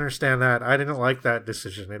 I don't understand that. I didn't like that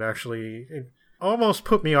decision. It almost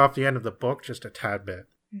put me off the end of the book just a tad bit.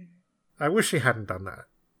 I wish she hadn't done that.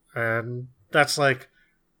 And that's, like,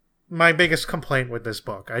 my biggest complaint with this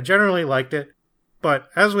book. I generally liked it, but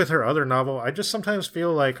as with her other novel, I just sometimes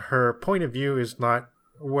feel like her point of view is not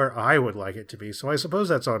where I would like it to be. So I suppose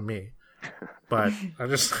that's on me. But I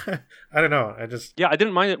just, I don't know. Yeah, I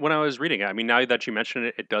didn't mind it when I was reading it. I mean, now that you mention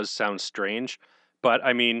it, it does sound strange. But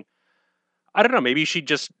I mean, I don't know. Maybe she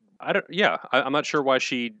just, I'm not sure why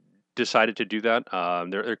she decided to do that.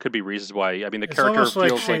 There could be reasons why. I mean, the character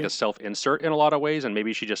feels like a self-insert in a lot of ways, and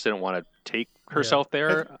maybe she just didn't want to take herself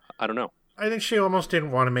there. I don't know. I think she almost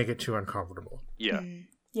didn't want to make it too uncomfortable. Yeah.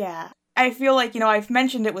 Yeah. I feel like, I've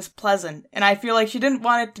mentioned it was pleasant, and I feel like she didn't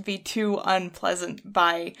want it to be too unpleasant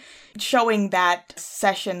by showing that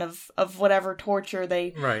session of whatever torture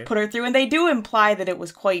they put her through. And they do imply that it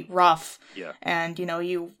was quite rough. Yeah. And,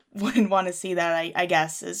 you wouldn't want to see that, I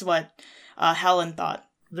guess, is what Helen thought.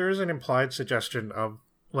 There is an implied suggestion of,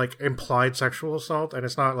 like, implied sexual assault, and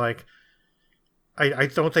it's not like... I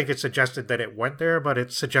don't think it suggested that it went there, but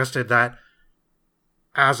it suggested that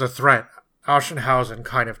as a threat, Oschenhausen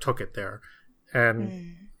kind of took it there.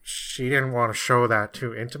 And she didn't want to show that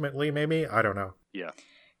too intimately, maybe? I don't know. Yeah.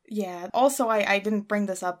 Yeah. Also, I didn't bring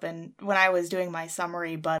this up when I was doing my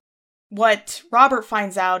summary, but what Robert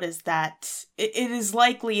finds out is that it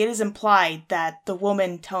is implied that the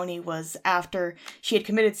woman Tony was after she had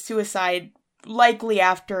committed suicide, likely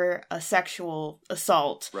after a sexual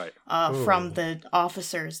assault from the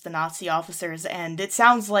officers, the Nazi officers. And it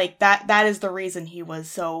sounds like that is the reason he was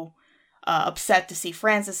so upset to see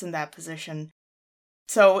Frances in that position.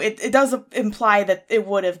 So it does imply that it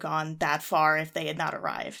would have gone that far if they had not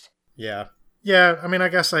arrived. Yeah. Yeah, I mean, I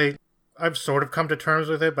guess I've sort of come to terms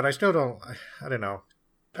with it, but I still don't, I don't know.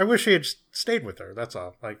 I wish he had stayed with her, that's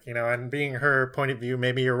all. Like, and being her point of view,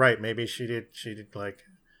 maybe you're right. Maybe she did like,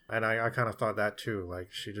 and I kind of thought that too. Like,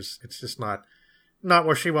 it's just not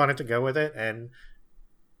where she wanted to go with it. And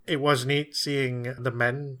it was neat seeing the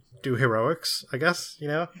men do heroics, I guess,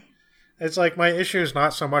 It's like, my issue is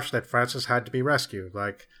not so much that Frances had to be rescued.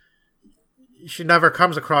 Like, she never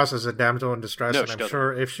comes across as a damsel in distress, and I'm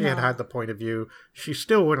sure if she had had the point of view, she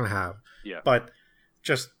still wouldn't have. Yeah. But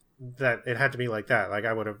just that it had to be like that. Like,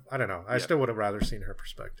 I don't know. I still would have rather seen her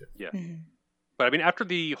perspective. Yeah. Mm-hmm. But I mean, after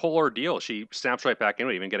the whole ordeal, she snaps right back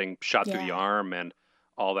into it, even getting shot through the arm and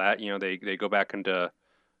all that. They go back into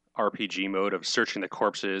RPG mode of searching the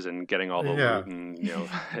corpses and getting all the loot and,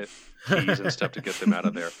 keys and stuff to get them out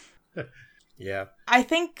of there. Yeah. I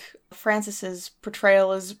think Frances's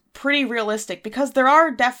portrayal is pretty realistic because there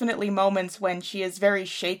are definitely moments when she is very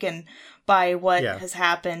shaken by what has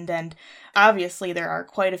happened, and obviously there are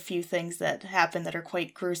quite a few things that happen that are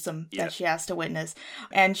quite gruesome that she has to witness,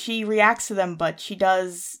 and she reacts to them, but she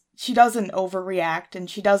doesn't overreact, and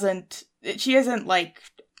she isn't like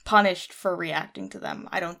punished for reacting to them,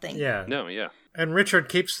 I don't think. Yeah. No, yeah. And Richard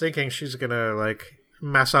keeps thinking she's gonna like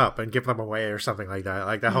mess up and give them away or something like that.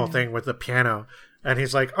 Like that whole thing with the piano. And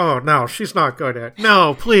he's like, oh, no, she's not going to.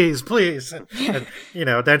 No, please. And,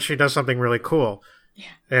 then she does something really cool. Yeah.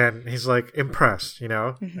 And he's like impressed, And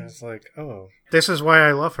it's like, oh, this is why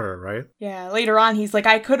I love her, right? Yeah. Later on, he's like,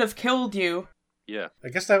 I could have killed you. Yeah. I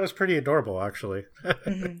guess that was pretty adorable, actually.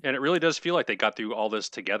 And it really does feel like they got through all this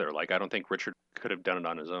together. Like, I don't think Richard could have done it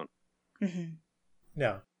on his own.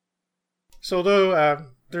 Yeah. So though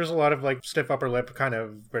there's a lot of like stiff upper lip kind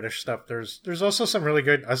of British stuff, there's also some really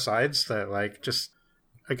good asides that like just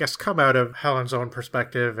I guess come out of Helen's own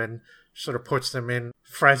perspective and sort of puts them in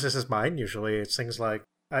Frances's mind. Usually it's things like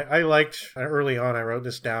I liked early on, I wrote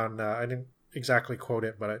this down, I didn't exactly quote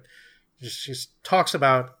it, but she talks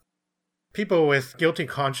about people with guilty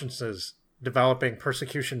consciences developing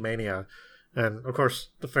Persecution Mania. And, of course,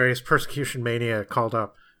 the phrase Persecution Mania called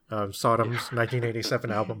up Sodom's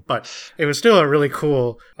 1987 album. But it was still a really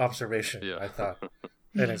cool observation, I thought.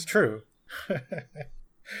 And it's true.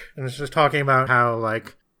 And it's just talking about how,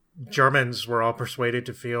 like, Germans were all persuaded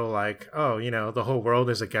to feel like, oh, you know, the whole world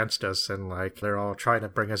is against us, and, like, they're all trying to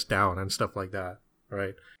bring us down and stuff like that,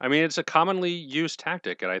 right? I mean, it's a commonly used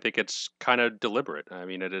tactic, and I think it's kind of deliberate. I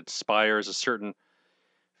mean, it inspires a certain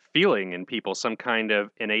feeling in people, some kind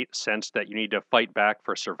of innate sense that you need to fight back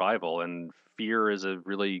for survival, and fear is a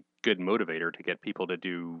really good motivator to get people to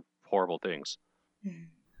do horrible things.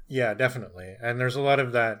 Yeah, definitely. And there's a lot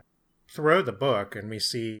of that throughout the book, and we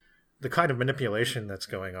see the kind of manipulation that's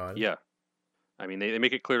going on. Yeah. I mean, they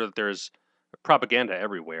make it clear that there's propaganda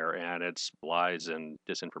everywhere, and it's lies and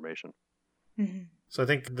disinformation. So I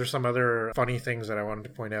think there's some other funny things that I wanted to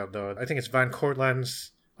point out, though. I think it's Van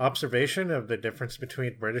Cortlandt's observation of the difference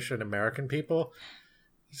between British and American people.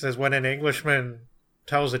 He says when an Englishman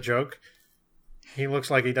tells a joke, he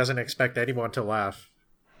looks like he doesn't expect anyone to laugh.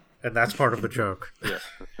 And that's part of the joke. Yeah.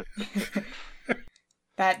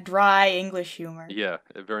 That dry English humor. Yeah,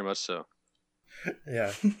 very much so.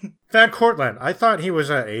 Yeah. Van Cortlandt, I thought he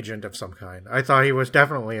was an agent of some kind. I thought he was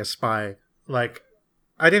definitely a spy. Like,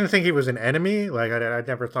 I didn't think he was an enemy. Like, I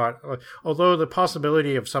never thought... Although the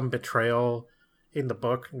possibility of some betrayal in the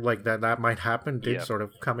book, like that might happen, did sort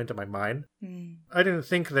of come into my mind. I didn't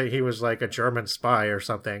think that he was like a German spy or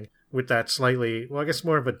something with that slightly, well, I guess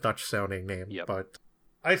more of a Dutch sounding name. But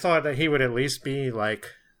I thought that he would at least be like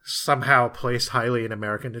somehow placed highly in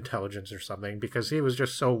American intelligence or something, because he was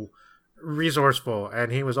just so resourceful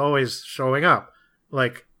and he was always showing up,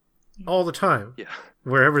 like all the time,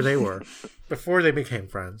 wherever they were before they became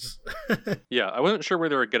friends. Yeah, I wasn't sure where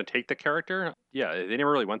they were going to take the character. Yeah, they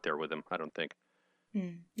never really went there with him, I don't think.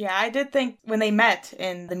 Yeah, I did think when they met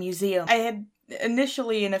in the museum, I had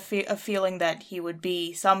initially a feeling that he would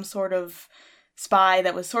be some sort of spy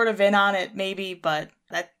that was sort of in on it, maybe, but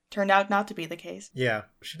that turned out not to be the case. Yeah,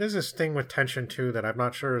 she does this thing with tension, too, that I'm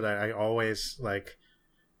not sure that I always, like...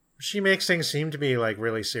 She makes things seem to be, like,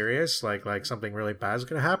 really serious, like something really bad is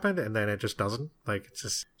going to happen, and then it just doesn't. Like, it's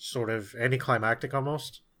just sort of anticlimactic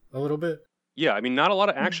almost, a little bit. Yeah, I mean, not a lot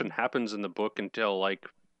of action happens in the book until, like,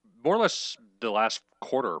 more or less the last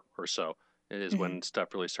quarter or so is when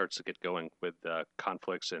stuff really starts to get going with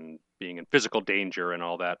conflicts and being in physical danger and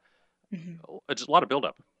all that. It's a lot of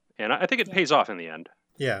buildup, and I think it pays off in the end.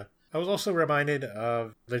 Yeah, I was also reminded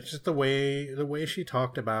of just the way she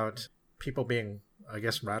talked about people being, I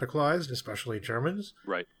guess, radicalized, especially Germans.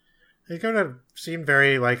 Right. It kind of seemed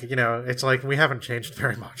very like, you know, it's like we haven't changed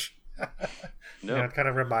very much. No. You know, it kind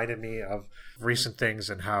of reminded me of recent things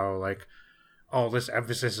and how, like, all this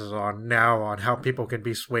emphasis is on how people can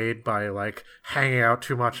be swayed by, like, hanging out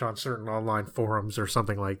too much on certain online forums or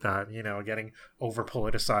something like that, you know, getting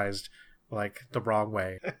over-politicized, like, the wrong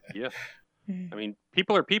way. Yeah. I mean,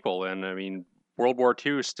 people are people, and, I mean, World War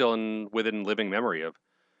II is still within living memory of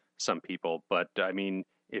some people, but, I mean,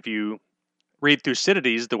 if you read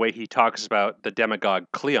Thucydides, the way he talks about the demagogue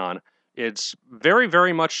Cleon, it's very,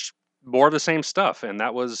 very much more of the same stuff, and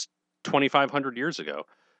that was 2,500 years ago.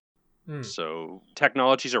 So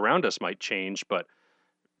technologies around us might change, but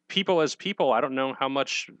people as people, I don't know how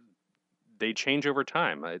much they change over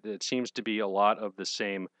time. It seems to be a lot of the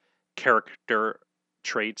same character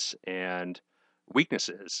traits and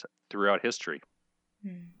weaknesses throughout history.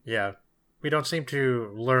 Yeah. We don't seem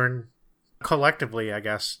to learn collectively, I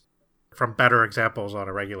guess, from better examples on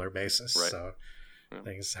a regular basis. Right. So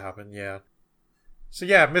things happen, So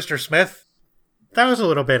yeah, Mr. Smith, that was a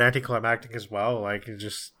little bit anticlimactic as well. Like, he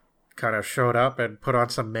just kind of showed up and put on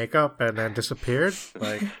some makeup and then disappeared.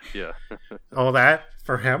 Like, all that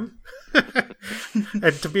for him.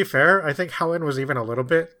 And to be fair, I think Helen was even a little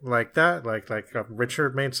bit like that. Like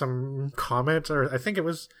Richard made some comment, or I think it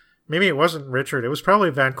was, maybe it wasn't Richard. It was probably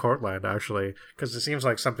Van Cortlandt, actually, because it seems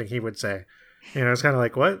like something he would say. You know, it's kind of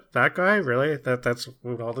like, what? That guy? Really? That's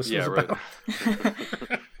what all this was about?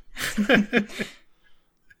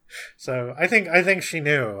 So I think she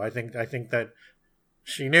knew. I think that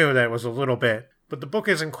she knew that it was a little bit, but the book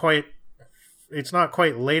isn't quite. It's not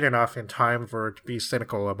quite late enough in time for it to be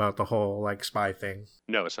cynical about the whole, like, spy thing.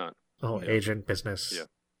 No, it's not. The whole agent business. Yeah.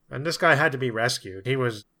 And this guy had to be rescued. He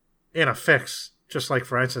was in a fix, just like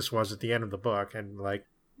Francis was at the end of the book, and, like,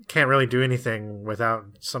 can't really do anything without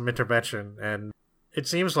some intervention. And it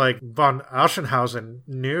seems like von Aschenhausen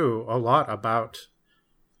knew a lot about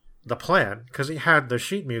the plan, because he had the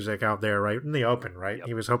sheet music out there right in the open, right? Yep.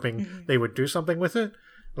 He was hoping they would do something with it.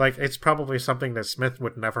 Like, it's probably something that Smith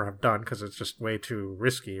would never have done because it's just way too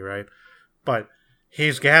risky, right? But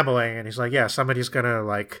he's gambling, and he's like, yeah, somebody's gonna,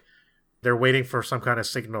 like, they're waiting for some kind of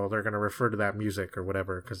signal. They're gonna refer to that music or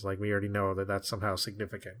whatever, because, like, we already know that that's somehow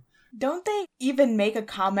significant. Don't they even make a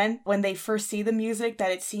comment when they first see the music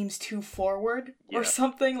that it seems too forward or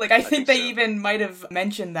something? Like, I think they so. even might have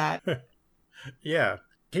mentioned that. Yeah.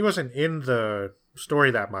 He wasn't in the story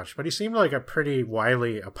that much, but he seemed like a pretty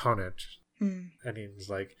wily opponent. And he was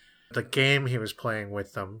like, the game he was playing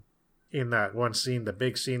with them in that one scene, the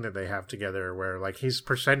big scene that they have together, where, like, he's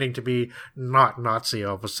pretending to be not Nazi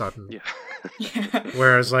all of a sudden. Yeah.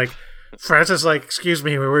 Whereas, like, Francis, like, excuse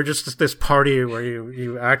me, we were just at this party where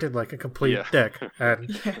you acted like a complete dick.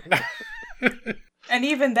 And And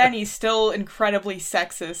even then, he's still incredibly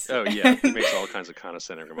sexist. Oh, yeah. He makes all kinds of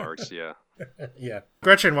condescending remarks, yeah. Yeah.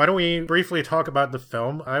 Gretchen, why don't we briefly talk about the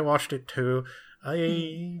film? I watched it too.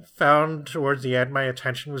 I found towards the end my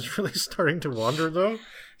attention was really starting to wander, though.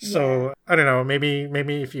 So, I don't know,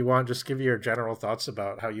 maybe if you want, just give your general thoughts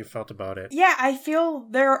about how you felt about it. Yeah, I feel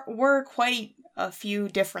there were quite a few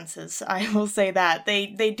differences. I will say that.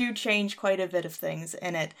 They do change quite a bit of things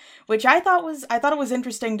in it, which I thought it was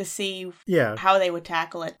interesting to see how they would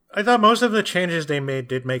tackle it. I thought most of the changes they made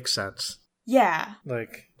did make sense. Yeah.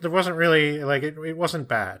 Like, there wasn't really, like, it wasn't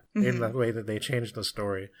bad in the way that they changed the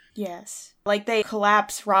story. Yes. Like, they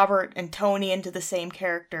collapse Robert and Tony into the same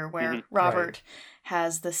character, where Robert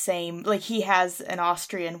has the same, like, he has an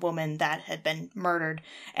Austrian woman that had been murdered,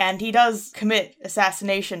 and he does commit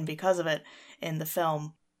assassination because of it in the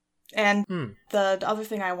film. And the other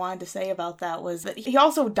thing I wanted to say about that was that he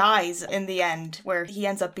also dies in the end, where he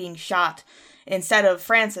ends up being shot instead of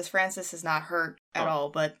Francis. Francis is not hurt at all,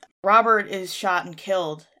 but Robert is shot and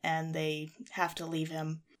killed, and they have to leave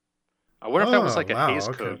him. I wonder if that was like a Hays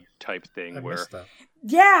Code type thing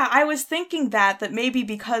Yeah, I was thinking that maybe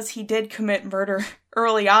because he did commit murder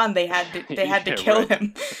early on, they had to kill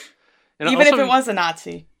him. And even also, if it was a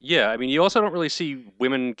Nazi. Yeah, I mean, you also don't really see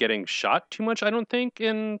women getting shot too much, I don't think,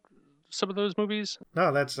 in some of those movies.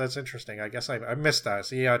 No, that's interesting. I guess I missed that.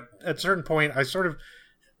 See, at a certain point,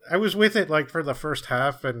 I was with it, like, for the first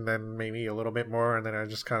half, and then maybe a little bit more, and then I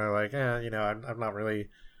just kind of like, I'm not really,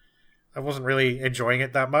 I wasn't really enjoying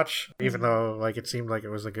it that much, even though, like, it seemed like it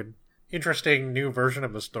was a good, interesting new version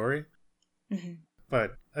of the story.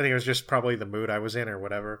 But I think it was just probably the mood I was in or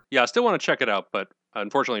whatever. Yeah, I still want to check it out, but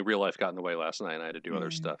unfortunately real life got in the way last night and I had to do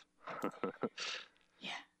other stuff.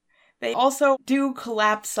 They also do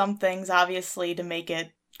collapse some things, obviously, to make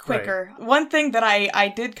it quicker. Right. One thing that I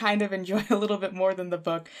did kind of enjoy a little bit more than the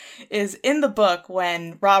book is in the book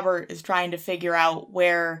when Robert is trying to figure out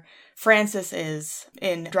where Francis is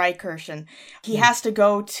in Dreikirchen, he has to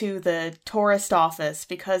go to the tourist office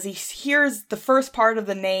because he hears the first part of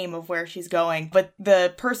the name of where she's going, but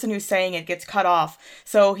the person who's saying it gets cut off.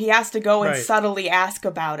 So he has to go and subtly ask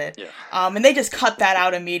about it. Yeah. And they just cut that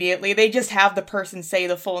out immediately. They just have the person say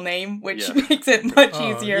the full name, which makes it much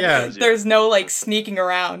easier. Yeah. There's no, like, sneaking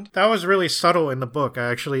around. That was really subtle in the book. I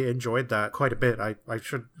actually enjoyed that quite a bit. I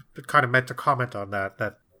should kind of meant to comment on that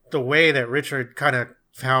the way that Richard kind of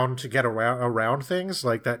found to get around things,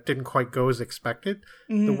 like, that didn't quite go as expected.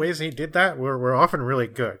 The ways he did that were often really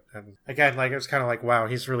good. And again, like, it was kind of like, wow,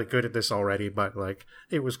 he's really good at this already, but, like,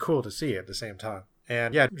 it was cool to see at the same time.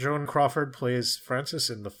 And yeah, Joan Crawford plays Frances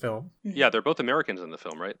in the film. Yeah, they're both Americans in the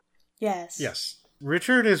film, right? Yes.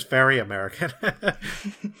 Richard is very American.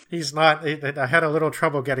 He's not. I had a little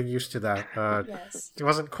trouble getting used to that. It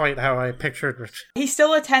wasn't quite how I pictured Richard. He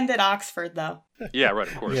still attended Oxford, though. Yeah, right,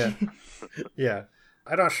 of course. Yeah.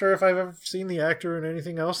 I'm not sure if I've ever seen the actor in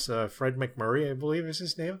anything else. Fred McMurray, I believe, is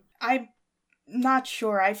his name. I'm not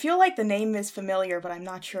sure. I feel like the name is familiar, but I'm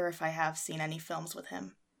not sure if I have seen any films with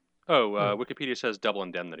him. Wikipedia says Double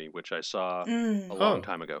Indemnity, which I saw a long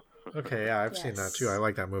time ago. Okay, yeah, I've seen that too. I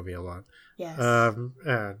like that movie a lot. Yes.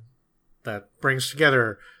 That brings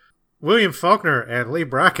together William Faulkner and Lee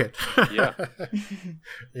Brackett. Yeah.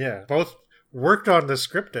 Yeah, both worked on the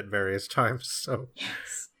script at various times, so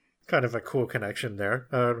kind of a cool connection there.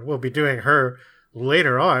 We'll be doing her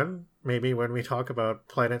later on, maybe when we talk about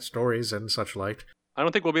Planet Stories and such like. I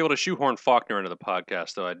don't think we'll be able to shoehorn Faulkner into the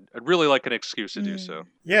podcast, though. I'd really like an excuse to do so.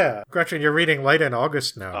 Yeah. Gretchen, you're reading Light in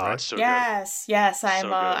August now, right? It's so yes, good. Yes.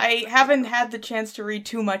 I haven't had the chance to read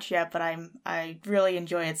too much yet, but I really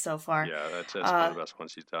enjoy it so far. Yeah, that's one of the best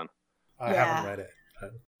ones he's done. I haven't read it.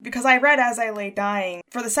 Because I read As I Lay Dying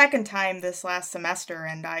for the second time this last semester,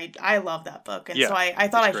 and I love that book, and so I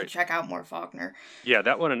thought I should check out more Faulkner. Yeah,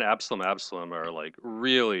 that one and Absalom are, like,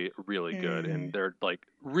 really, really good, and they're, like,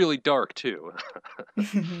 really dark, too.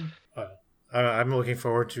 I'm looking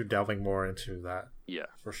forward to delving more into that. Yeah.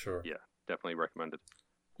 For sure. Yeah, definitely recommended.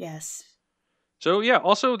 Yes. So yeah,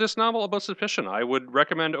 also this novel, Above Suspicion, I would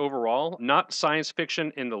recommend overall. Not science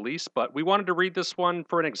fiction in the least, but we wanted to read this one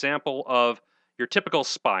for an example of your typical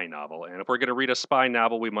spy novel. And if we're going to read a spy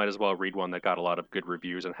novel, we might as well read one that got a lot of good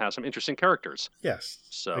reviews and has some interesting characters. Yes,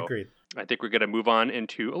 So agreed. I think we're going to move on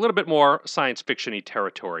into a little bit more science fiction-y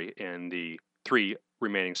territory in the 3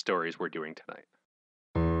 remaining stories we're doing tonight.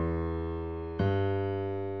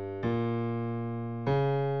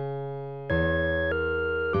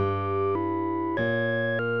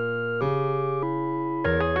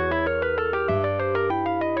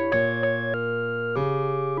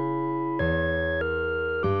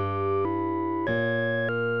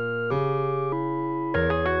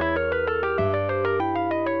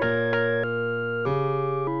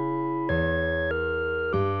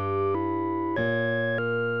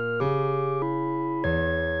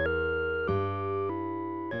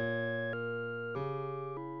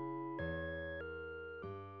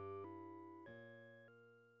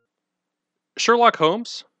 Sherlock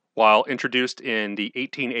Holmes, while introduced in the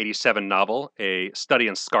 1887 novel A Study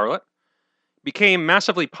in Scarlet, became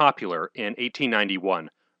massively popular in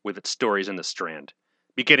 1891 with its stories in the Strand,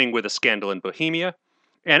 beginning with A Scandal in Bohemia,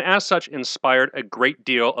 and as such inspired a great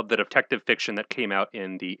deal of the detective fiction that came out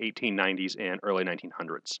in the 1890s and early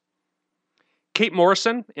 1900s. Kate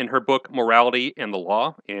Morrison, in her book Morality and the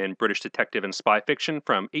Law in British Detective and Spy Fiction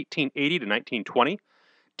from 1880 to 1920,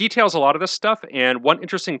 details a lot of this stuff, and one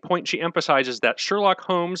interesting point she emphasizes that Sherlock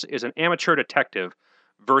Holmes is an amateur detective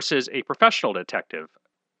versus a professional detective.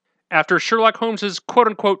 After Sherlock Holmes's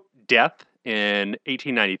quote-unquote death in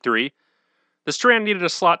 1893, the Strand needed a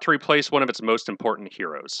slot to replace one of its most important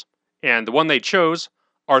heroes. And the one they chose,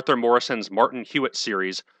 Arthur Morrison's Martin Hewitt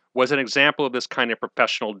series, was an example of this kind of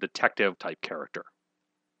professional detective-type character.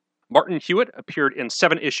 Martin Hewitt appeared in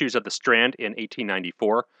 7 issues of The Strand in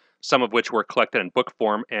 1894, some of which were collected in book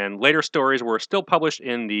form, and later stories were still published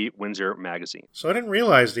in the Windsor magazine. So I didn't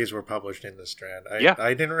realize these were published in the Strand. Yeah.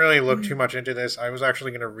 I didn't really look too much into this. I was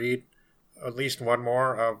actually going to read at least one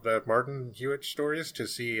more of the Martin Hewitt stories to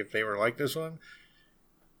see if they were like this one.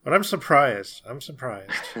 But I'm surprised.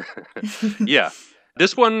 Yeah.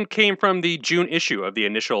 This one came from the June issue of the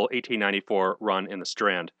initial 1894 run in the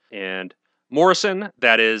Strand. And Morrison,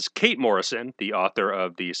 that is Kate Morrison, the author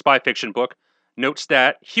of the spy fiction book, notes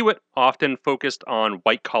that Hewitt often focused on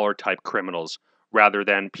white-collar type criminals rather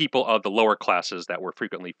than people of the lower classes that were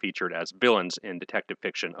frequently featured as villains in detective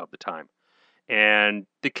fiction of the time. And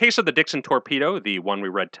the case of the Dixon Torpedo, the one we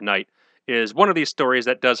read tonight, is one of these stories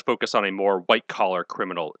that does focus on a more white-collar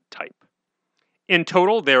criminal type. In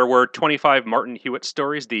total, there were 25 Martin Hewitt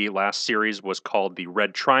stories. The last series was called The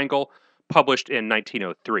Red Triangle, published in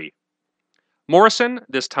 1903. Morrison,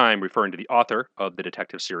 this time referring to the author of the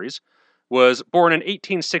detective series, was born in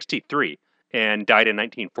 1863 and died in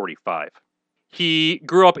 1945. He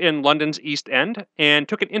grew up in London's East End and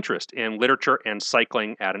took an interest in literature and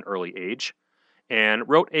cycling at an early age, and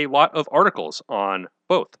wrote a lot of articles on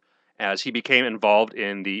both, as he became involved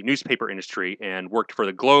in the newspaper industry and worked for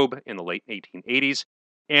the Globe in the late 1880s.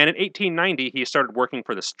 And in 1890, he started working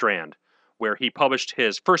for the Strand, where he published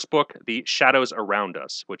his first book, The Shadows Around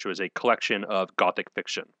Us, which was a collection of Gothic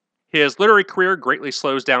fiction. His literary career greatly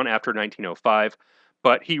slows down after 1905,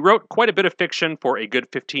 but he wrote quite a bit of fiction for a good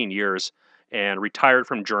 15 years and retired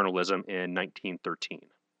from journalism in 1913.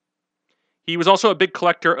 He was also a big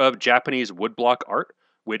collector of Japanese woodblock art,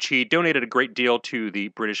 which he donated a great deal to the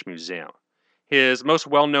British Museum. His most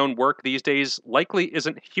well-known work these days likely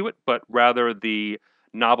isn't Hewitt, but rather the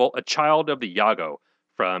novel A Child of the Yago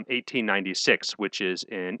from 1896, which is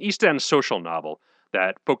an East End social novel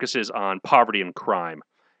that focuses on poverty and crime.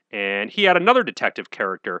 And he had another detective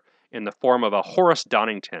character in the form of a Horace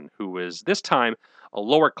Donington, who was this time a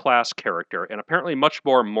lower-class character and apparently much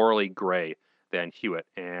more morally gray than Hewitt,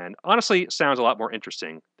 and honestly sounds a lot more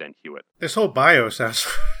interesting than Hewitt. This whole bio sounds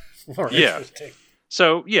more interesting.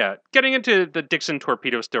 So, yeah, getting into the Dixon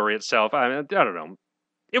Torpedo story itself, I don't know.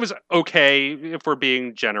 It was okay, if we're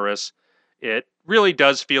being generous. It really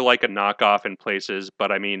does feel like a knockoff in places,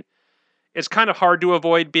 but I mean, it's kind of hard to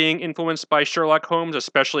avoid being influenced by Sherlock Holmes,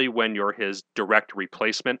 especially when you're his direct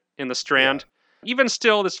replacement in the Strand. Yeah. Even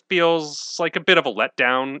still, this feels like a bit of a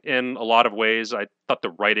letdown in a lot of ways. I thought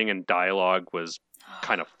the writing and dialogue was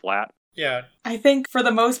kind of flat. Yeah. I think for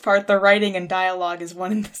the most part, the writing and dialogue is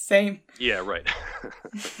one and the same. Yeah, right.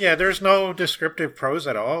 Yeah, there's no descriptive prose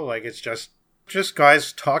at all. Like, it's just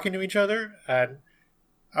guys talking to each other. And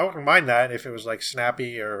I wouldn't mind that if it was, like,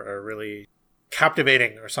 snappy or really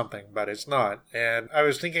captivating or something, but it's not. And I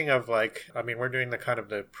was thinking of, like, I mean, we're doing the kind of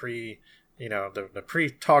the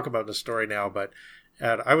pre-talk about the story now, but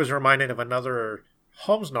I was reminded of another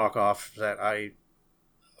Holmes knockoff that I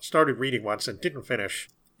started reading once and didn't finish.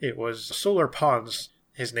 It was Solar Ponds,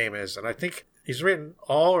 his name is, and I think he's written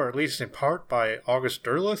all, or at least in part, by August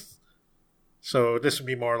Derleth. So this would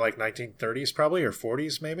be more like 1930s probably, or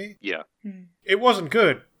 40s maybe. Yeah. It wasn't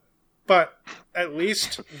good, but at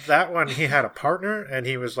least that one he had a partner, and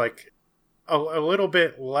he was like a little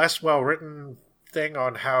bit less well-written thing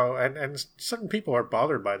on how, and certain people are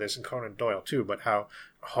bothered by this in Conan Doyle too, but how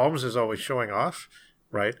Holmes is always showing off,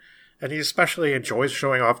 right? And he especially enjoys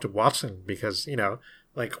showing off to Watson because, you know,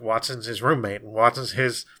 like Watson's his roommate and Watson's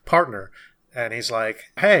his partner. And he's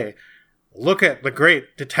like, hey, look at the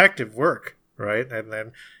great detective work, right? And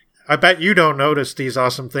then I bet you don't notice these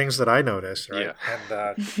awesome things that I notice, right?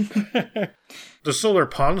 Yeah. And the Solar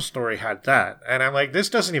Pond story had that. And I'm like, this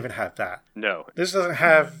doesn't even have that. No. This doesn't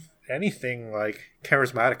have anything like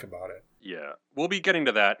charismatic about it. Yeah. We'll be getting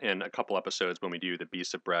to that in a couple episodes when we do the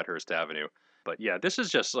Beasts of Bradhurst Avenue. But yeah, this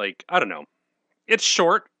is just like, I don't know. It's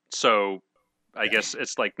short, so I guess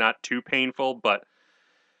it's like not too painful, but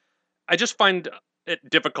I just find it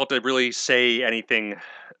difficult to really say anything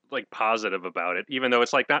like positive about it, even though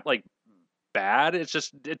it's like not like bad. It's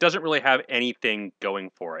just, it doesn't really have anything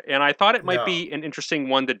going for it. And I thought it might be an interesting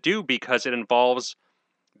one to do because it involves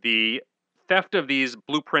the theft of these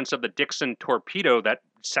blueprints of the Dixon torpedo that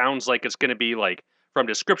sounds like it's going to be like, from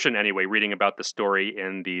description anyway, reading about the story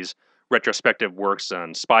in these retrospective works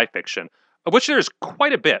on spy fiction, of which there's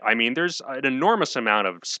quite a bit. I mean, there's an enormous amount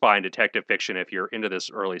of spy and detective fiction if you're into this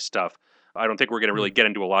early stuff. I don't think we're going to really get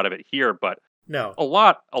into a lot of it here, but no, a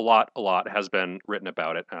lot has been written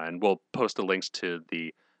about it, and we'll post the links to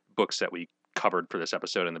the books that we covered for this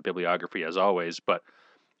episode in the bibliography as always. But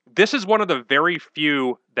this is one of the very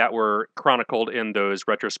few that were chronicled in those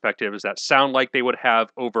retrospectives that sound like they would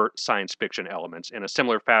have overt science fiction elements in a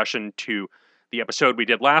similar fashion to the episode we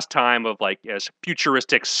did last time of like a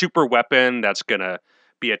futuristic super weapon that's going to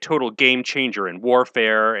be a total game changer in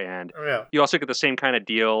warfare. And you also get the same kind of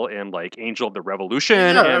deal in like Angel of the Revolution.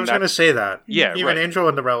 Yeah, I was going to say that. Yeah, even Angel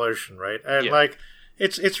of the Revolution, right? And like,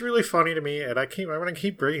 it's really funny to me, and I'm going to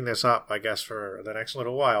keep bringing this up, I guess, for the next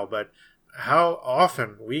little while, but how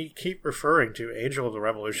often we keep referring to Angel of the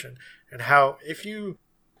Revolution, and how if you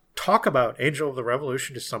talk about Angel of the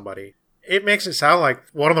Revolution to somebody, it makes it sound like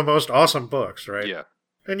one of the most awesome books, right? Yeah.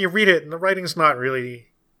 And you read it, and the writing's not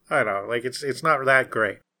really, I don't know, like it's not that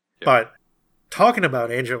great. Yeah. But talking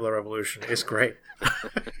about Angel of the Revolution is great.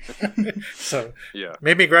 So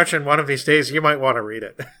maybe, Gretchen, one of these days you might want to read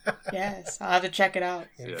it. Yes, I'll have to check it out.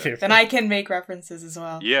 Yeah. Then I can make references as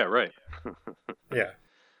well. Yeah, right. Yeah.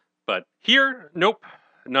 But here, nope,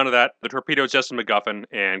 none of that. The torpedo is just a MacGuffin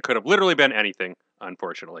and could have literally been anything,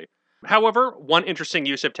 unfortunately. However, one interesting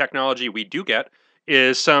use of technology we do get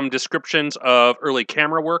is some descriptions of early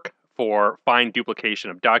camera work for fine duplication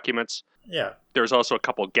of documents. Yeah. There's also a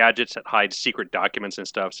couple gadgets that hide secret documents and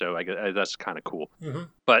stuff, so I guess that's kind of cool. Mm-hmm.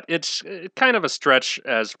 But it's kind of a stretch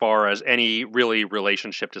as far as any really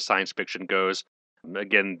relationship to science fiction goes.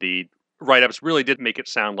 Again, the write-ups really did make it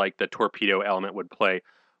sound like the torpedo element would play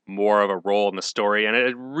more of a role in the story, and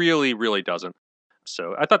it really, really doesn't.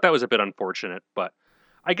 So I thought that was a bit unfortunate, but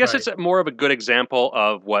I guess it's more of a good example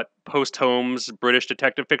of what post-Holmes British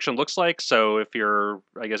detective fiction looks like. So if you're,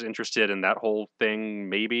 I guess, interested in that whole thing,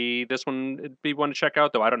 maybe this one would be one to check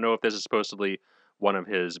out, though I don't know if this is supposedly one of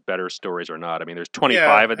his better stories or not. I mean, there's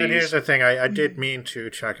 25 of these. And here's the thing, I did mean to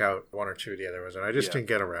check out one or two of the other ones, and I just didn't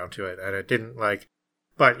get around to it, and it didn't like...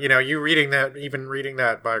 But, you know, reading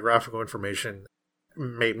that biographical information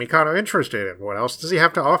made me kind of interested in what else does he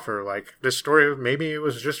have to offer. Like, this story, maybe it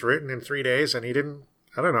was just written in 3 days, and he didn't...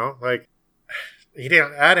 I don't know, like, he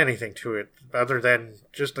didn't add anything to it other than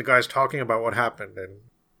just the guys talking about what happened, and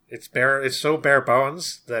it's so bare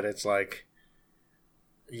bones that it's like,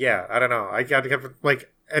 yeah, I don't know. I got to get,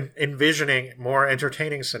 like, envisioning more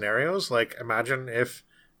entertaining scenarios. Like, imagine if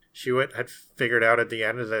Hewitt had figured out at the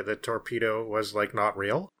end that the torpedo was, like, not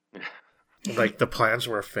real. Like, the plans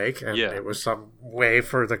were fake, and it was some way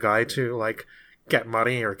for the guy to, like, get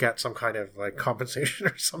money or get some kind of, like, compensation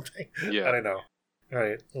or something. Yeah. I don't know.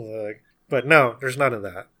 Right. But no, there's none of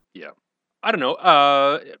that. Yeah. I don't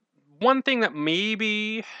know. One thing that may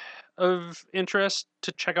be of interest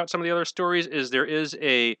to check out some of the other stories is there is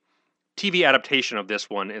a TV adaptation of this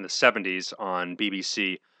one in the 70s on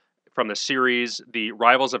BBC from the series The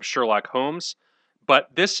Rivals of Sherlock Holmes.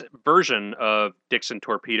 But this version of Dixon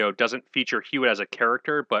Torpedo doesn't feature Hewitt as a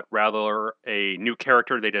character, but rather a new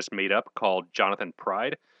character they just made up called Jonathan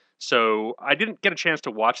Pryde. So I didn't get a chance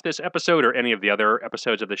to watch this episode or any of the other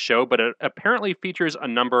episodes of the show, but it apparently features a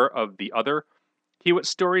number of the other Hewitt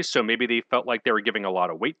stories, so maybe they felt like they were giving a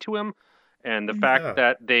lot of weight to him. And the fact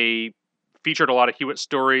that they featured a lot of Hewitt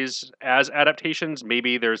stories as adaptations,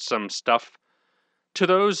 maybe there's some stuff to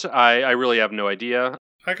those. I really have no idea.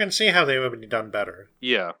 I can see how they would be done better.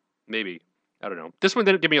 Yeah, maybe. I don't know. This one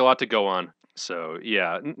didn't give me a lot to go on. So,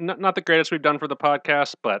 yeah, not the greatest we've done for the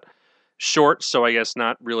podcast, but short, so I guess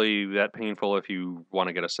not really that painful if you want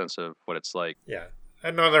to get a sense of what it's like. Yeah.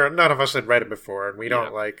 And none of us had read it before, and we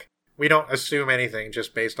don't assume anything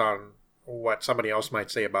just based on what somebody else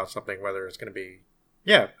might say about something, whether it's going to be...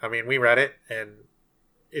 Yeah, I mean, we read it, and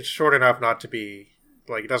it's short enough not to be...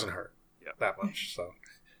 Like, it doesn't hurt that much, so...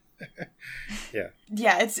 Yeah.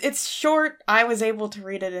 Yeah, it's short. I was able to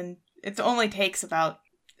read it, and it only takes about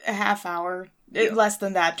a half hour, less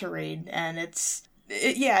than that to read, and it's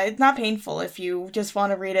not painful if you just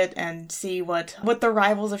want to read it and see what the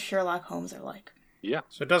rivals of Sherlock Holmes are like. Yeah.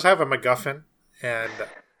 So it does have a MacGuffin, and...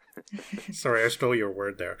 Sorry, I stole your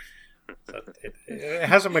word there. So it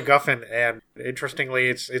has a MacGuffin, and interestingly,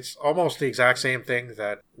 it's almost the exact same thing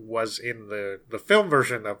that was in the film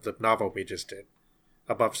version of the novel we just did,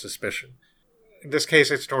 Above Suspicion. In this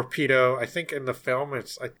case, it's Torpedo. I think in the film,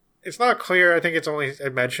 it's not clear. I think it's only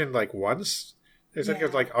mentioned like once. I think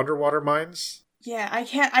it's like underwater mines. Yeah,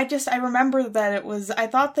 I remember that it was, I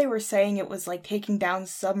thought they were saying it was like taking down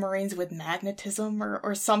submarines with magnetism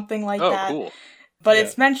or something like that. Oh, cool. But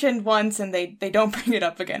it's mentioned once, and they don't bring it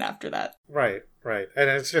up again after that. Right. And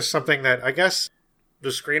it's just something that I guess the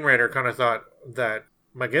screenwriter kind of thought that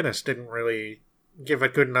McGinnis didn't really give a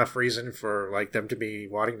good enough reason for like them to be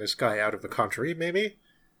wanting this guy out of the country, maybe.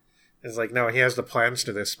 It's like, no, he has the plans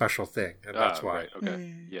to this special thing, and that's why. Right,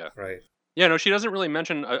 okay. Yeah. Right. Yeah, no, she doesn't really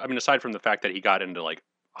mention, I mean, aside from the fact that he got into like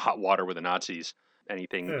hot water with the Nazis,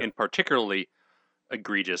 anything in particularly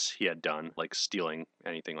egregious he had done, like stealing,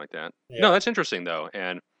 anything like that. Yeah. No, that's interesting though,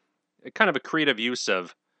 and kind of a creative use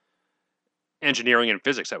of engineering and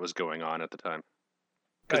physics that was going on at the time.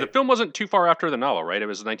 Because the film wasn't too far after the novel, right? It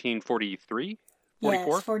was 1943? 44?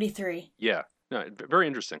 Yes, 43. Yeah, no, very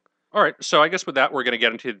interesting. All right, so I guess with that, we're going to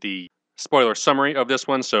get into the spoiler summary of this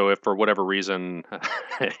one. So if for whatever reason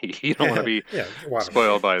you don't want to be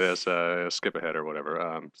spoiled by this, skip ahead or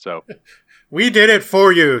whatever. So we did it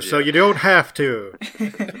for you, so you don't have to.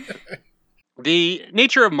 The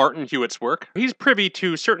nature of Martin Hewitt's work, he's privy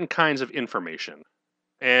to certain kinds of information,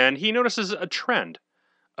 and he notices a trend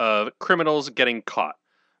of criminals getting caught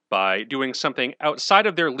by doing something outside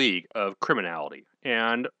of their league of criminality.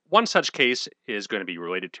 And one such case is going to be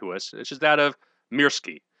related to us, which is that of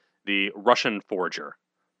Mirsky, the Russian forger.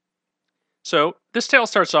 So this tale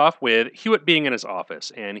starts off with Hewitt being in his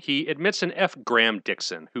office, and he admits an F. Graham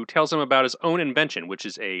Dixon, who tells him about his own invention, which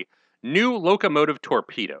is a new locomotive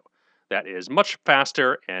torpedo that is much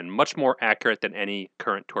faster and much more accurate than any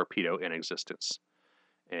current torpedo in existence.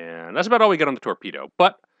 And that's about all we get on the torpedo.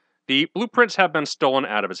 But the blueprints have been stolen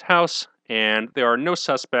out of his house, and there are no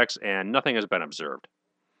suspects, and nothing has been observed.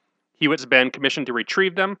 Hewitt's been commissioned to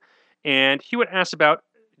retrieve them, and Hewitt asks about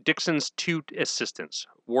Dixon's two assistants,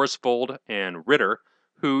 Worsfold and Ritter,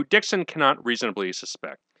 who Dixon cannot reasonably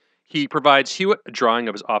suspect. He provides Hewitt a drawing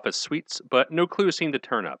of his office suites, but no clues seem to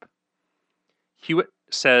turn up. Hewitt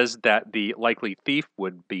says that the likely thief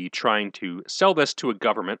would be trying to sell this to a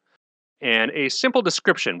government, and a simple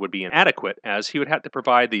description would be inadequate, as he would have to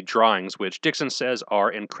provide the drawings, which Dixon says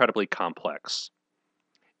are incredibly complex.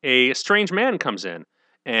 A strange man comes in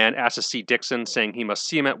and asks to see Dixon, saying he must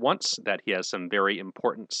see him at once, that he has some very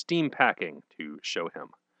important steam packing to show him.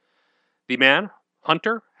 The man,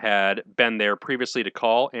 Hunter, had been there previously to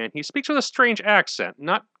call, and he speaks with a strange accent,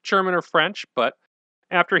 not German or French, but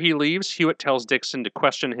after he leaves, Hewitt tells Dixon to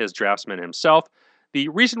question his draftsman himself. The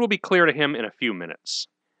reason will be clear to him in a few minutes.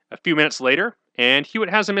 A few minutes later, and Hewitt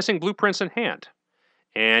has the missing blueprints in hand.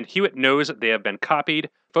 And Hewitt knows that they have been copied,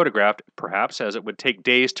 photographed, perhaps, as it would take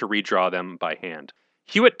days to redraw them by hand.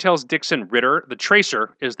 Hewitt tells Dixon Ritter the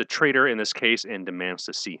tracer is the traitor in this case and demands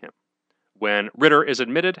to see him. When Ritter is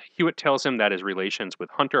admitted, Hewitt tells him that his relations with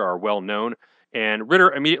Hunter are well known, and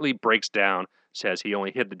Ritter immediately breaks down, says he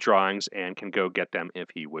only hid the drawings and can go get them if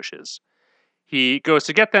he wishes. He goes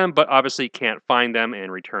to get them, but obviously can't find them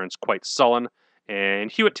and returns quite sullen,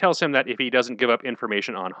 and Hewitt tells him that if he doesn't give up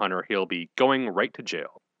information on Hunter, he'll be going right to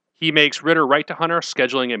jail. He makes Ritter write to Hunter,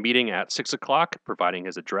 scheduling a meeting at 6 o'clock, providing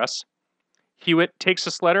his address. Hewitt takes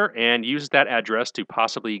this letter and uses that address to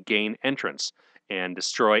possibly gain entrance and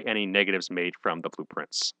destroy any negatives made from the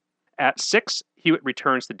blueprints. At 6, Hewitt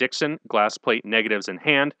returns to Dixon, glass plate negatives in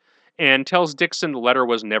hand, and tells Dixon the letter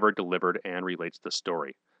was never delivered and relates the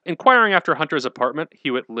story. Inquiring after Hunter's apartment,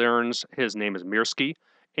 Hewitt learns his name is Mirsky,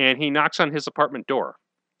 and he knocks on his apartment door.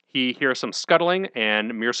 He hears some scuttling,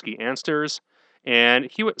 and Mirsky answers, and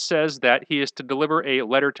Hewitt says that he is to deliver a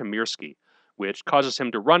letter to Mirsky, which causes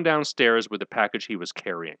him to run downstairs with the package he was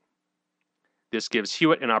carrying. This gives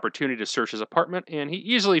Hewitt an opportunity to search his apartment, and he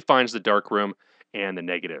easily finds the dark room and the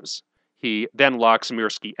negatives. He then locks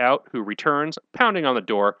Mirsky out, who returns, pounding on the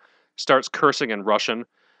door, starts cursing in Russian.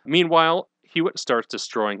 Meanwhile, Hewitt starts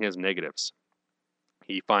destroying his negatives.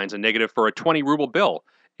 He finds a negative for a 20-ruble bill,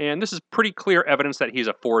 and this is pretty clear evidence that he's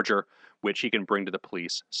a forger, which he can bring to the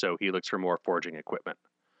police, so he looks for more forging equipment.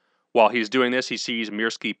 While he's doing this, he sees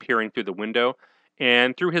Mirsky peering through the window,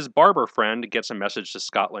 and through his barber friend gets a message to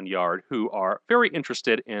Scotland Yard, who are very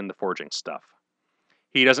interested in the forging stuff.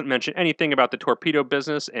 He doesn't mention anything about the torpedo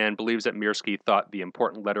business and believes that Mirsky thought the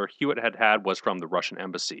important letter Hewitt had was from the Russian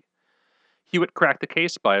embassy. Hewitt cracked the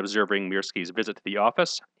case by observing Mirsky's visit to the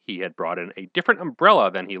office. He had brought in a different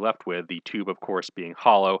umbrella than he left with, the tube, of course, being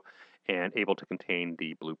hollow and able to contain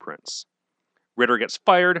the blueprints. Ritter gets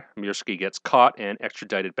fired, Mirsky gets caught and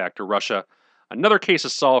extradited back to Russia. Another case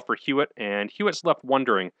is solved for Hewitt, and Hewitt's left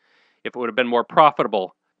wondering if it would have been more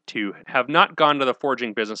profitable to have not gone to the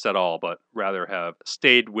forging business at all, but rather have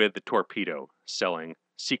stayed with the torpedo, selling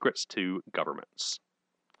secrets to governments.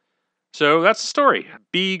 So that's the story.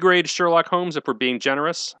 B-grade Sherlock Holmes, if we're being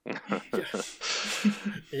generous.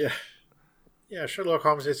 Yeah. Yeah, Sherlock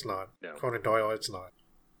Holmes, it's not. No. Conan Doyle, it's not.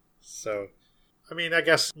 So, I mean, I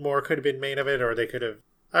guess more could have been made of it, or they could have,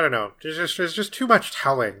 I don't know. There's just too much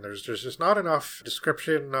telling. There's just not enough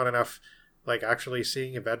description, not enough, like, actually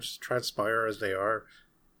seeing events transpire as they are.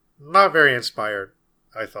 Not very inspired,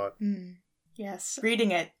 I thought. Yes.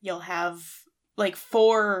 Reading it, you'll have, like,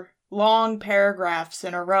 4 long paragraphs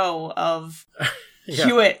in a row of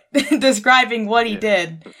Hewitt describing what he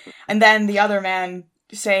did, and then the other man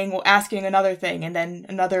asking another thing, and then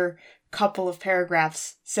another couple of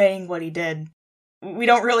paragraphs saying what he did. We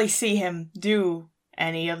don't really see him do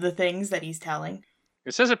any of the things that he's telling.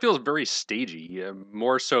 It says it feels very stagey,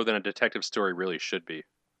 more so than a detective story really should be.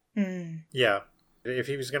 Yeah. If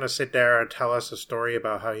he was going to sit there and tell us a story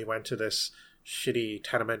about how he went to this shitty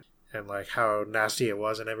tenement and like how nasty it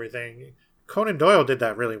was and everything, Conan Doyle did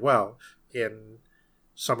that really well in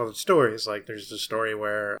some of the stories. Like there's the story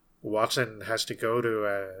where Watson has to go to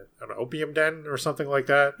an opium den or something like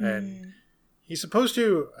that, and he's supposed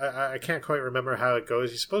to, I can't quite remember how it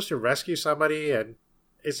goes, he's supposed to rescue somebody, and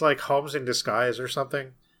it's like Holmes in disguise or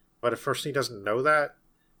something, but at first he doesn't know that.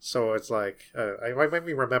 So it's like, I might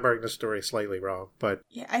be remembering the story slightly wrong, but...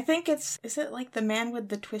 Yeah, I think is it like The Man with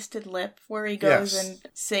the Twisted Lip, where he goes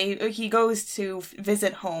he goes to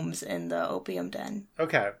visit Holmes in the opium den.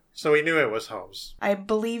 Okay, so he knew it was Holmes. I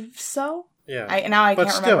believe so. Yeah. I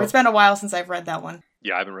can't remember. It's been a while since I've read that one.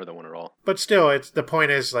 Yeah, I haven't read that one at all. But still, the point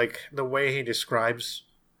is, like, the way he describes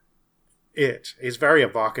it is very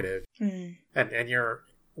evocative. And you're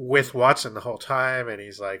with Watson the whole time, and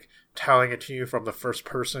he's, like, telling it to you from the first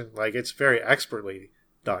person. Like, it's very expertly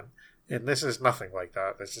done. And this is nothing like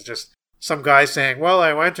that. This is just some guy saying, well,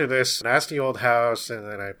 I went to this nasty old house, and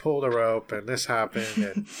then I pulled a rope, and this happened,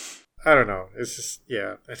 and I don't know. It's just,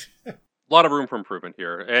 yeah. A lot of room for improvement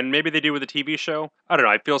here. And maybe they do with a TV show. I don't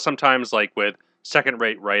know. I feel sometimes like with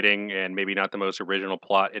second-rate writing and maybe not the most original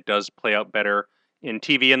plot, it does play out better in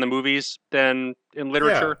TV and the movies than in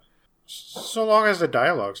literature. Yeah. So long as the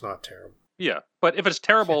dialogue's not terrible. Yeah. But if it's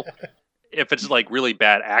terrible, if it's like really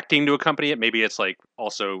bad acting to accompany it, maybe it's like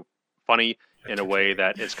also funny in a way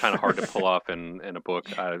that it's kind of hard to pull off in a book.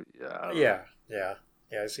 Yeah,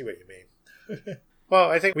 I see what you mean. Well,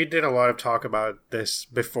 I think we did a lot of talk about this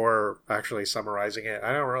before actually summarizing it.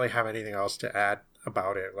 I don't really have anything else to add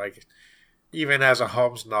about it. Like, even as a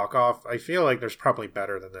Holmes knockoff, I feel like there's probably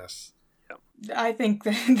better than this. Yeah. I think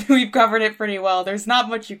that we've covered it pretty well. There's not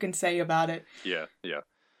much you can say about it. Yeah.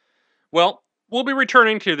 Well, we'll be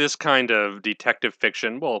returning to this kind of detective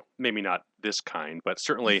fiction. Well, maybe not this kind, but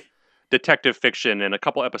certainly detective fiction in a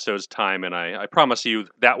couple episodes' time. And I promise you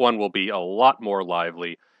that one will be a lot more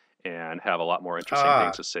lively and have a lot more interesting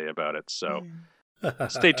things to say about it. So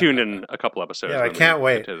stay tuned in a couple episodes. Yeah, I can't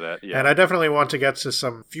wait. To that. Yeah. And I definitely want to get to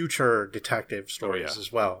some future detective stories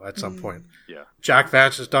as well at some point. Yeah. Jack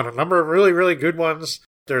Vance has done a number of really, really good ones.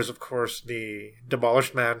 There's, of course, The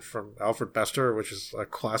Demolished Man from Alfred Bester, which is a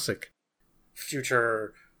classic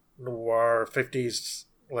future noir 50s,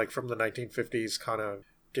 like from the 1950s kind of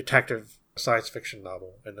detective science fiction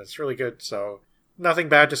novel. And it's really good, so... Nothing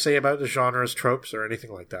bad to say about the genre's tropes or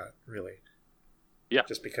anything like that, really. Yeah.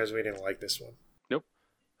 Just because we didn't like this one. Nope.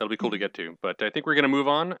 That'll be cool to get to. But I think we're going to move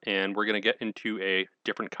on, and we're going to get into a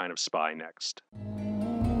different kind of spy next.